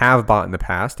I have bought in the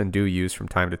past and do use from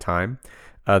time to time.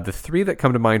 The 3 that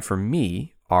come to mind for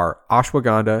me are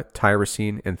ashwagandha,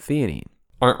 tyrosine, and theanine.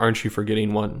 Aren't you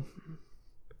forgetting one?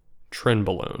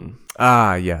 Trenbolone.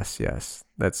 Ah, yes.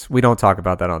 We don't talk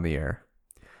about that on the air.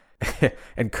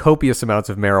 And copious amounts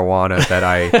of marijuana that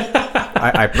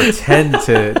I pretend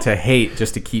to hate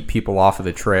just to keep people off of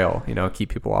the trail, keep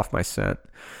people off my scent.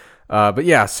 But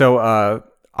yeah, so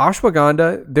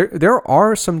ashwagandha, there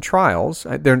are some trials.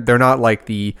 They're not like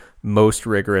the most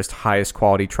rigorous, highest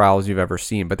quality trials you've ever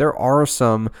seen, but there are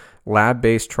some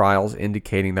lab-based trials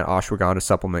indicating that ashwagandha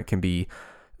supplement can be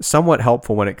somewhat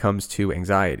helpful when it comes to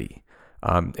anxiety.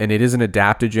 And it is an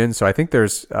adaptogen, so I think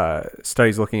there's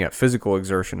studies looking at physical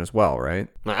exertion as well, right?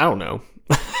 I don't know.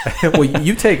 Well,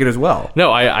 you take it as well.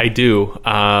 No, I do.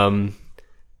 I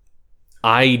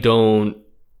don't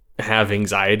have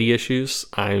anxiety issues.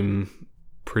 I'm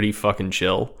pretty fucking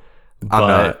chill. I'm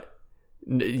not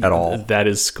at all. That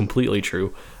is completely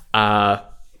true.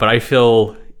 But I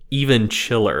feel even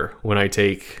chiller when I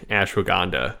take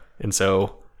ashwagandha. And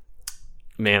so,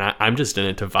 man, I'm just in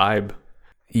it to vibe.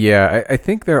 Yeah, I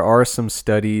think there are some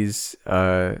studies,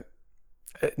 not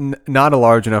a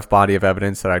large enough body of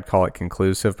evidence that I'd call it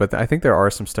conclusive, but I think there are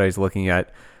some studies looking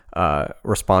at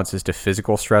responses to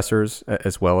physical stressors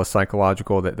as well as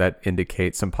psychological that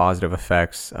indicate some positive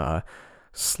effects,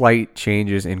 slight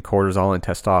changes in cortisol and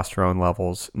testosterone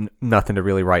levels, nothing to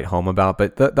really write home about.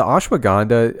 But the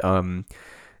ashwagandha,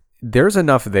 there's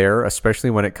enough there,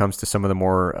 especially when it comes to some of the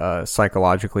more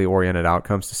psychologically oriented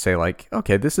outcomes, to say like,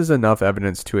 okay, this is enough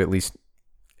evidence to at least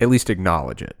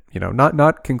acknowledge it.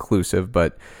 Not conclusive,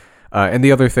 but and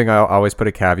the other thing I always put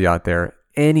a caveat there: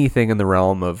 anything in the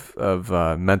realm of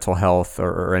mental health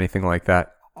or anything like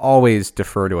that, always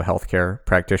defer to a healthcare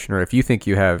practitioner. If you think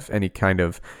you have any kind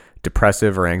of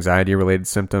depressive or anxiety related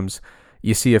symptoms,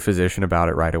 you see a physician about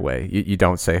it right away. You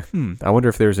don't say, I wonder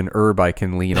if there's an herb I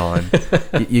can lean on.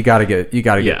 you got to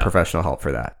get professional help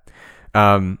for that.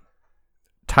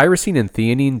 Tyrosine and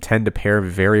theanine tend to pair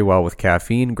very well with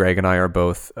caffeine. Greg and I are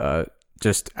both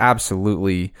just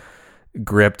absolutely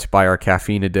gripped by our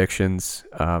caffeine addictions.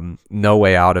 No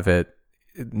way out of it.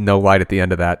 No light at the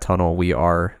end of that tunnel. We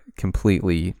are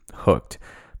completely hooked.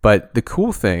 But the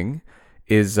cool thing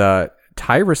is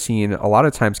tyrosine a lot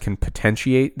of times can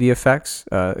potentiate the effects,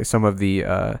 some of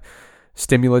the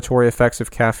stimulatory effects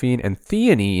of caffeine. And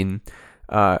theanine,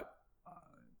 how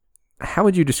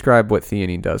would you describe what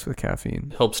theanine does with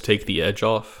caffeine? Helps take the edge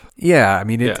off. Yeah, I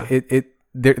mean,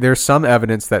 there's some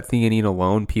evidence that theanine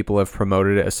alone, people have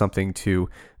promoted it as something to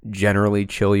generally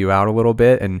chill you out a little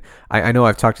bit. And I know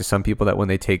I've talked to some people that when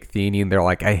they take theanine, they're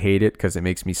like, I hate it because it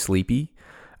makes me sleepy.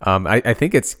 I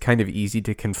think it's kind of easy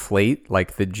to conflate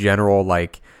like the general,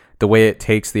 like the way it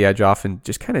takes the edge off and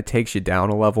just kind of takes you down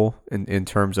a level in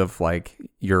terms of like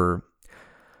your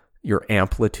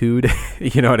amplitude.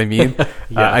 You know what I mean?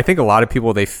 Yeah. I think a lot of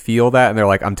people, they feel that and they're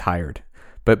like, I'm tired.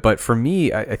 But for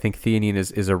me, I think theanine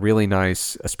is a really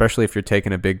nice, especially if you're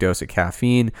taking a big dose of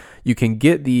caffeine, you can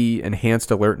get the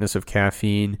enhanced alertness of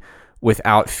caffeine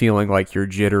without feeling like you're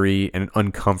jittery and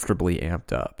uncomfortably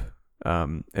amped up.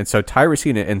 And so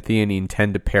tyrosine and theanine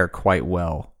tend to pair quite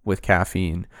well with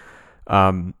caffeine.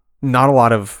 Not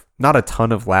a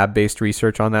ton of lab-based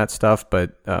research on that stuff,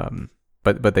 but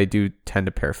they do tend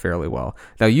to pair fairly well.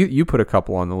 Now you put a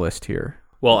couple on the list here.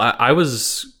 Well, I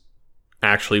was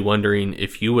actually wondering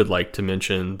if you would like to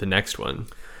mention the next one.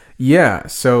 Yeah,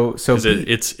 so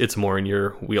it's more in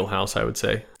your wheelhouse, I would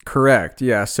say. Correct.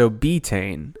 Yeah. So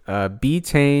betaine.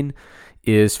 Betaine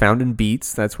is found in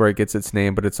beets. That's where it gets its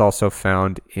name, but it's also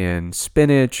found in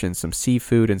spinach and some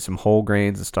seafood and some whole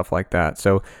grains and stuff like that.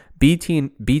 So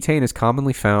betaine is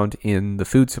commonly found in the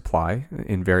food supply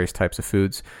in various types of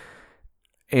foods.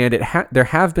 And there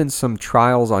have been some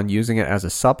trials on using it as a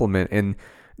supplement, and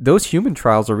those human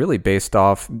trials are really based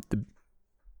off,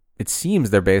 it seems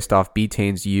they're based off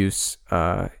betaine's use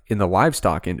in the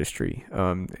livestock industry.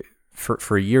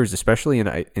 For years, especially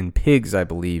in pigs, I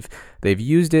believe, they've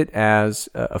used it as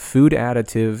a food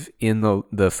additive in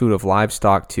the food of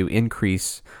livestock to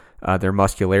increase their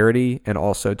muscularity and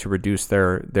also to reduce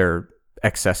their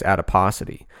excess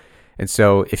adiposity. And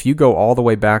so if you go all the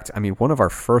way back to, one of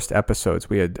our first episodes,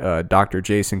 we had Dr.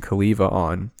 Jason Kaliva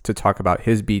on to talk about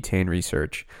his betaine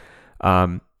research.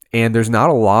 And there's not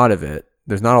a lot of it.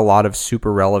 There's not a lot of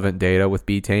super relevant data with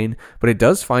betaine, but it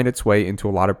does find its way into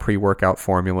a lot of pre-workout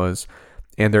formulas.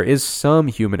 And there is some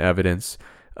human evidence.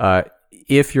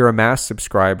 If you're a Mass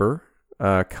subscriber,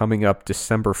 coming up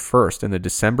December 1st, in the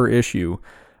December issue,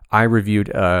 I reviewed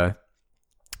a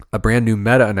brand new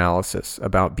meta-analysis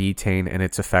about betaine and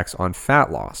its effects on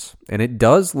fat loss. And it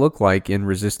does look like in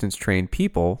resistance-trained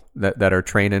people that are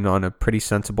training on a pretty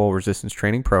sensible resistance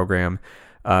training program,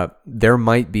 there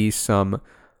might be some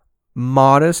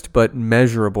modest but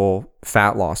measurable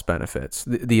fat loss benefits.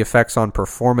 The effects on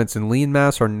performance and lean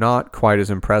mass are not quite as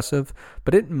impressive,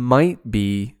 but it might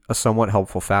be a somewhat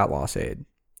helpful fat loss aid.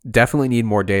 Definitely need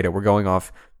more data. We're going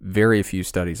off very few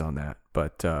studies on that,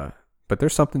 but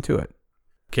there's something to it.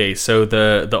 Okay, so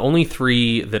the only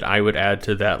 3 that I would add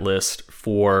to that list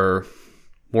for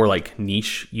more like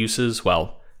niche uses,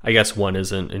 well, I guess one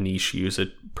isn't a niche use.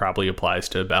 It probably applies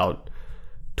to about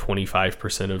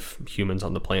 25% of humans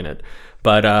on the planet.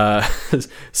 But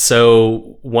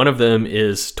so one of them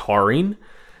is taurine.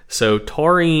 So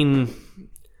taurine,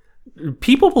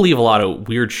 people believe a lot of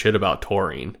weird shit about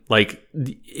taurine. Like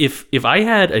if I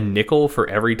had a nickel for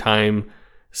every time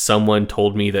someone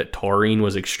told me that taurine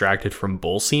was extracted from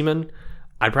bull semen,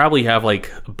 I'd probably have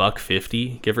like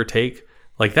 $1.50, give or take.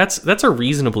 Like that's a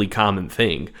reasonably common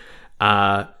thing.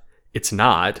 It's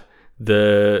not.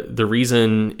 The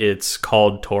reason it's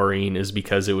called taurine is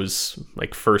because it was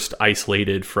like first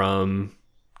isolated from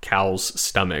cows'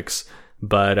 stomachs,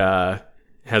 but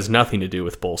has nothing to do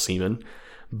with bull semen.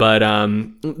 But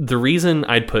the reason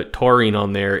I'd put taurine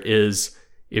on there is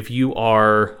if you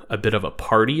are a bit of a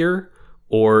partier,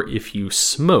 or if you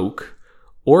smoke,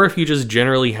 or if you just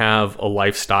generally have a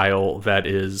lifestyle that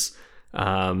is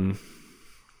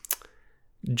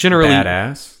generally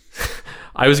badass.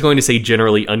 I was going to say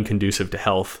generally unconducive to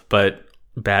health, but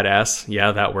badass,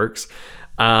 yeah, that works.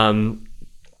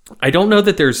 I don't know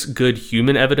that there's good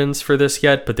human evidence for this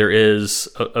yet, but there is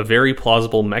a very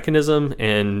plausible mechanism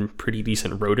and pretty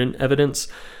decent rodent evidence.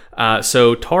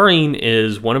 So taurine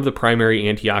is one of the primary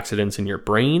antioxidants in your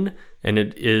brain, and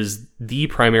it is the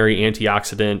primary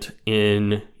antioxidant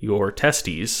in your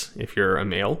testes if you're a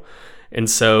male. And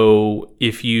so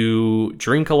if you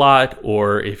drink a lot,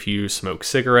 or if you smoke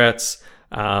cigarettes,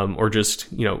 or just,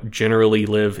 generally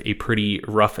live a pretty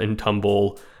rough and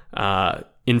tumble,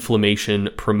 inflammation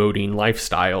promoting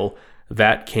lifestyle,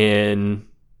 that can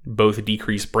both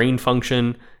decrease brain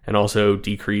function and also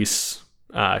decrease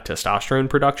testosterone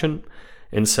production.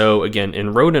 And so again,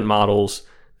 in rodent models,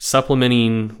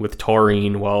 supplementing with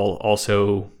taurine while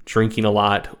also drinking a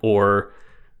lot, or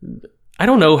I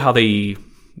don't know how they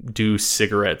do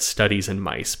cigarette studies in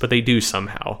mice, but they do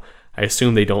somehow. I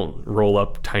assume they don't roll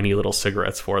up tiny little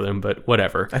cigarettes for them, but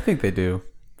whatever. I think they do.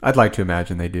 I'd like to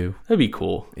imagine they do. That'd be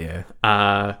cool.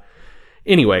 Yeah.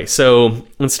 Anyway, so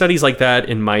in studies like that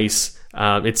in mice,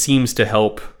 it seems to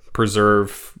help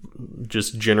preserve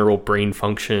just general brain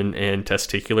function and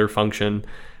testicular function.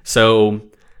 So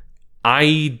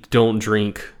I don't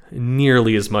drink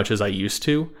nearly as much as I used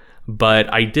to,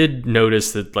 but I did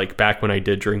notice that like back when I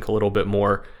did drink a little bit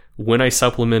more, when I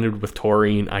supplemented with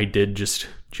taurine, I did just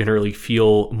generally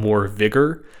feel more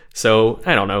vigor. So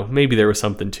I don't know, maybe there was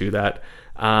something to that.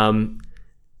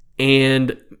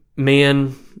 And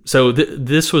man, so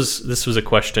this was a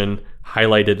question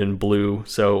highlighted in blue.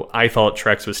 So I thought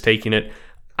Trex was taking it.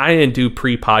 I didn't do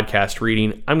pre-podcast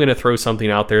reading. I'm going to throw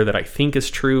something out there that I think is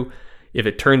true. If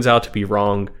it turns out to be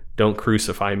wrong, don't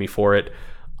crucify me for it.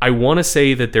 I want to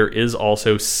say that there is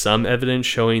also some evidence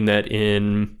showing that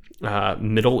in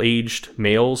middle-aged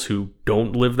males who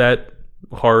don't live that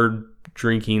hard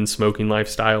drinking, smoking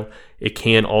lifestyle, it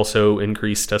can also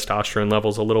increase testosterone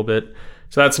levels a little bit.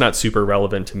 So that's not super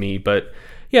relevant to me. But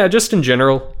yeah, just in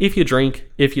general, if you drink,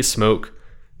 if you smoke,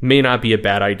 may not be a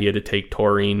bad idea to take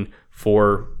taurine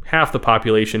for half the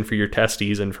population for your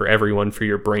testes and for everyone for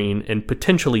your brain and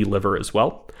potentially liver as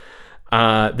well.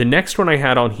 The next one I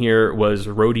had on here was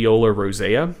Rhodiola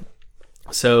rosea.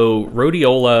 So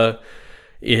Rhodiola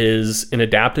is an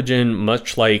adaptogen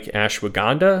much like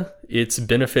ashwagandha. Its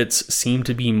benefits seem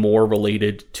to be more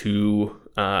related to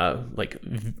like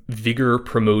vigor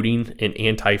promoting and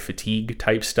anti-fatigue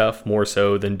type stuff more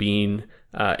so than being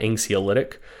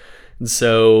anxiolytic.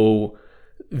 So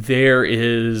there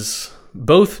is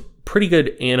both pretty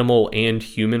good animal and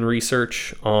human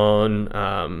research on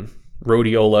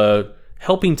rhodiola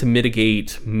helping to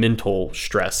mitigate mental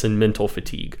stress and mental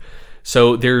fatigue.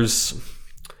 So there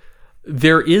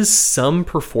is some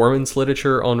performance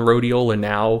literature on rhodiola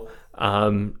now.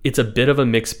 It's a bit of a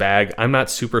mixed bag. I'm not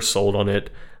super sold on it,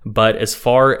 but as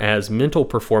far as mental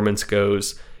performance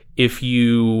goes, if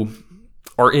you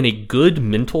are in a good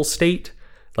mental state,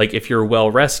 like if you're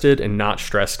well rested and not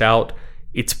stressed out,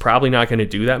 it's probably not going to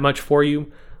do that much for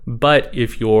you. But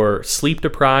if you're sleep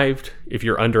deprived, if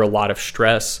you're under a lot of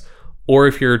stress, or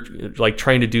if you're like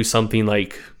trying to do something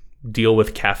like deal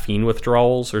with caffeine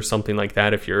withdrawals or something like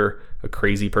that, if you're a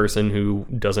crazy person who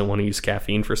doesn't want to use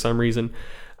caffeine for some reason,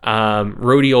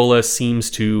 rhodiola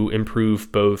seems to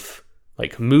improve both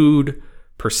like mood,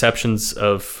 perceptions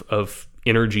of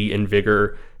energy and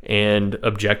vigor, and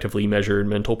objectively measured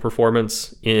mental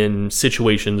performance in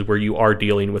situations where you are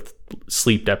dealing with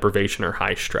sleep deprivation or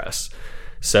high stress.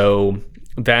 So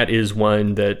that is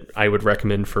one that I would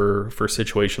recommend for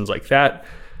situations like that.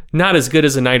 Not as good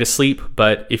as a night of sleep,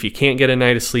 but if you can't get a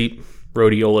night of sleep,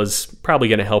 rhodiola is probably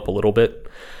going to help a little bit.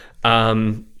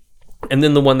 And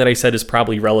then the one that I said is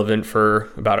probably relevant for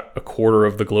about a quarter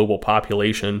of the global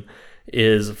population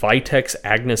is Vitex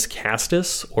agnus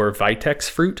castus, or Vitex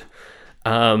fruit.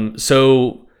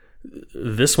 So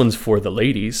this one's for the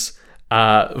ladies.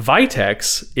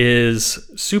 Vitex is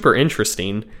super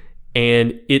interesting,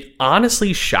 and it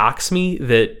honestly shocks me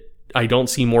that I don't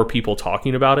see more people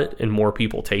talking about it and more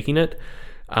people taking it.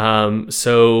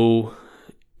 So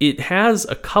it has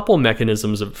a couple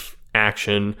mechanisms of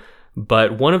action,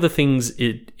 but one of the things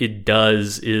it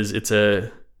does is it's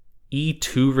a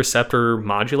E2 receptor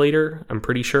modulator, I'm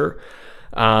pretty sure.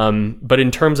 But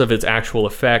in terms of its actual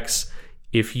effects,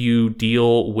 if you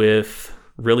deal with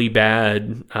really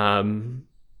bad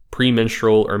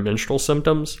premenstrual or menstrual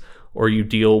symptoms, or you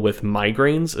deal with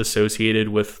migraines associated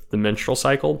with the menstrual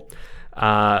cycle,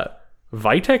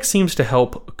 Vitex seems to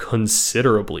help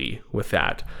considerably with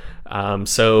that.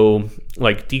 So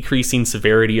like decreasing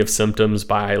severity of symptoms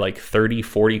by like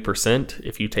 30-40%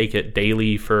 if you take it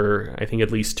daily for I think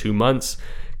at least 2 months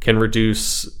can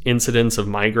reduce incidence of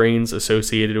migraines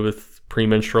associated with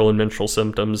premenstrual and menstrual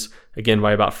symptoms, again,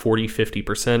 by about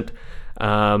 40-50%.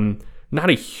 Not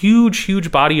a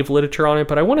huge body of literature on it,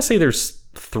 but I want to say there's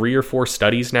 3 or 4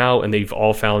 studies now, and they've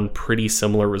all found pretty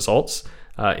similar results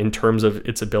in terms of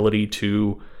its ability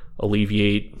to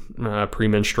alleviate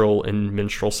premenstrual and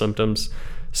menstrual symptoms.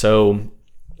 So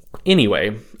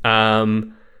anyway,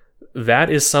 that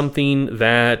is something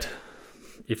that,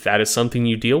 if that is something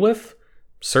you deal with,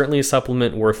 certainly a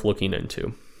supplement worth looking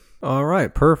into. All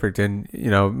right, perfect. And,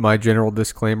 my general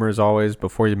disclaimer is always,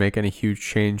 before you make any huge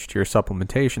change to your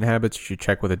supplementation habits, you should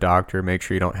check with a doctor, make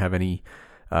sure you don't have any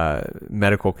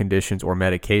medical conditions or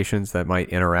medications that might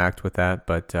interact with that.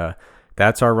 But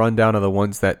that's our rundown of the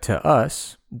ones that, to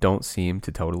us, don't seem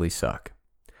to totally suck.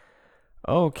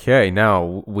 Okay,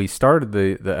 now we started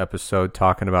the episode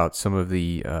talking about some of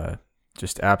the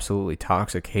just absolutely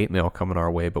toxic hate mail coming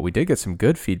our way, but we did get some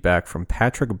good feedback from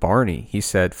Patrick Barney. He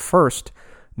said, first,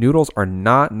 noodles are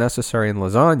not necessary in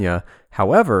lasagna.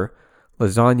 However,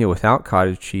 lasagna without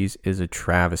cottage cheese is a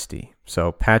travesty.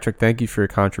 So, Patrick, thank you for your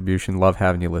contribution. Love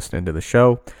having you listening to the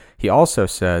show. He also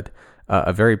said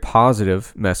a very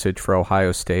positive message for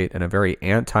Ohio State and a very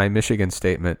anti-Michigan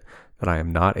statement that I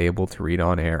am not able to read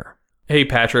on air. Hey,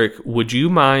 Patrick, would you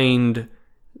mind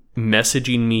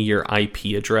messaging me your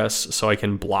IP address so I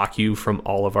can block you from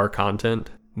all of our content?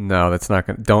 No, that's not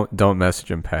going to... Don't message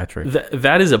him, Patrick.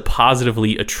 That is a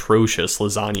positively atrocious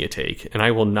lasagna take, and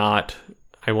I will not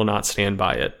stand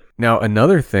by it. Now,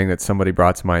 another thing that somebody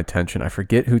brought to my attention, I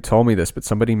forget who told me this, but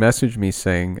somebody messaged me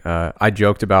saying, I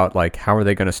joked about, like, how are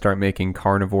they going to start making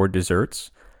carnivore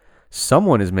desserts?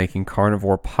 Someone is making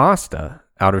carnivore pasta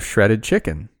out of shredded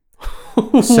chicken.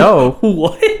 So,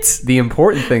 what? The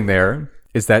important thing there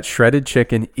is that shredded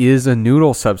chicken is a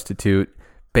noodle substitute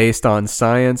based on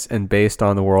science and based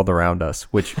on the world around us,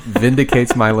 which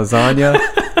vindicates my lasagna,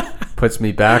 puts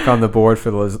me back on the board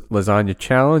for the lasagna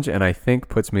challenge, and I think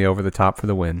puts me over the top for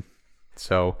the win.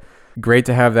 So great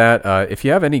to have that. If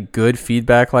you have any good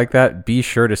feedback like that, be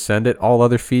sure to send it. All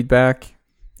other feedback,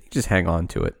 just hang on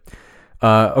to it.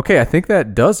 Okay, I think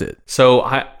that does it. So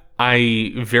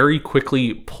I very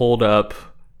quickly pulled up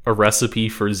a recipe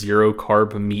for zero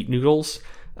carb meat noodles.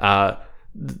 I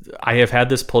have had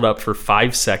this pulled up for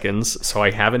 5 seconds, so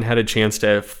I haven't had a chance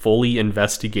to fully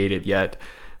investigate it yet.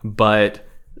 But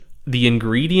the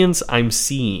ingredients I'm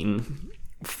seeing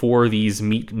for these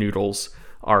meat noodles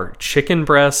are chicken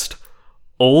breast,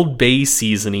 Old Bay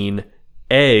seasoning,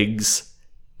 eggs,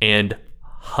 and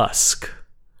husk.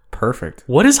 Perfect.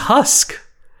 What is husk?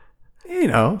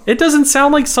 It doesn't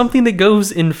sound like something that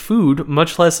goes in food,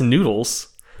 much less noodles.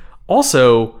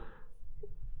 Also,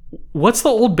 what's the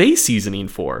Old Bay seasoning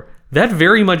for? That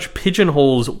very much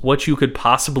pigeonholes what you could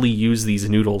possibly use these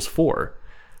noodles for.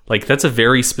 Like, that's a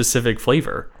very specific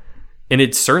flavor. And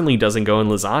it certainly doesn't go in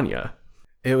lasagna.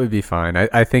 It would be fine.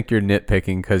 I think you're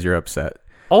nitpicking because you're upset.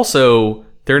 Also,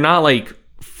 they're not like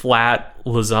flat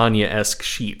lasagna-esque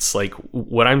sheets. Like,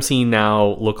 what I'm seeing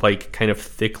now look like kind of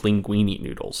thick linguine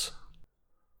noodles.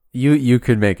 You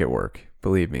could make it work,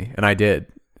 believe me. And I did.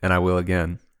 And I will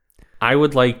again. I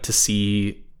would like to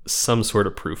see some sort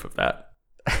of proof of that.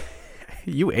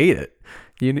 You ate it.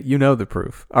 You know the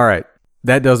proof. All right.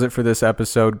 That does it for this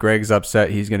episode. Greg's upset.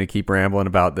 He's going to keep rambling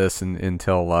about this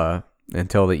until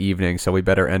the evening, so we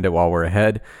better end it while we're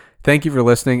ahead. Thank you for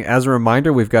listening. As a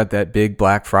reminder, we've got that big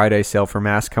Black Friday sale for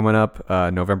masks coming up.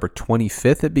 November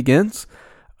 25th it begins.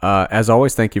 As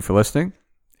always, thank you for listening,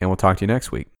 and we'll talk to you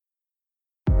next week.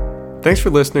 Thanks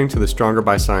for listening to the Stronger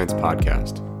by Science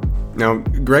podcast. Now,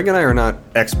 Greg and I are not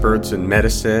experts in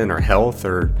medicine or health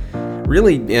or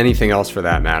really anything else for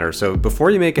that matter. So before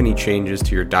you make any changes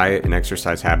to your diet and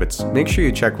exercise habits, make sure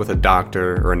you check with a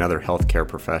doctor or another healthcare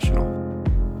professional.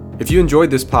 If you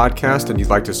enjoyed this podcast and you'd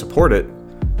like to support it,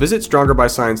 visit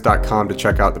strongerbyscience.com to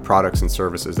check out the products and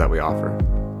services that we offer.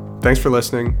 Thanks for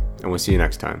listening, and we'll see you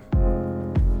next time.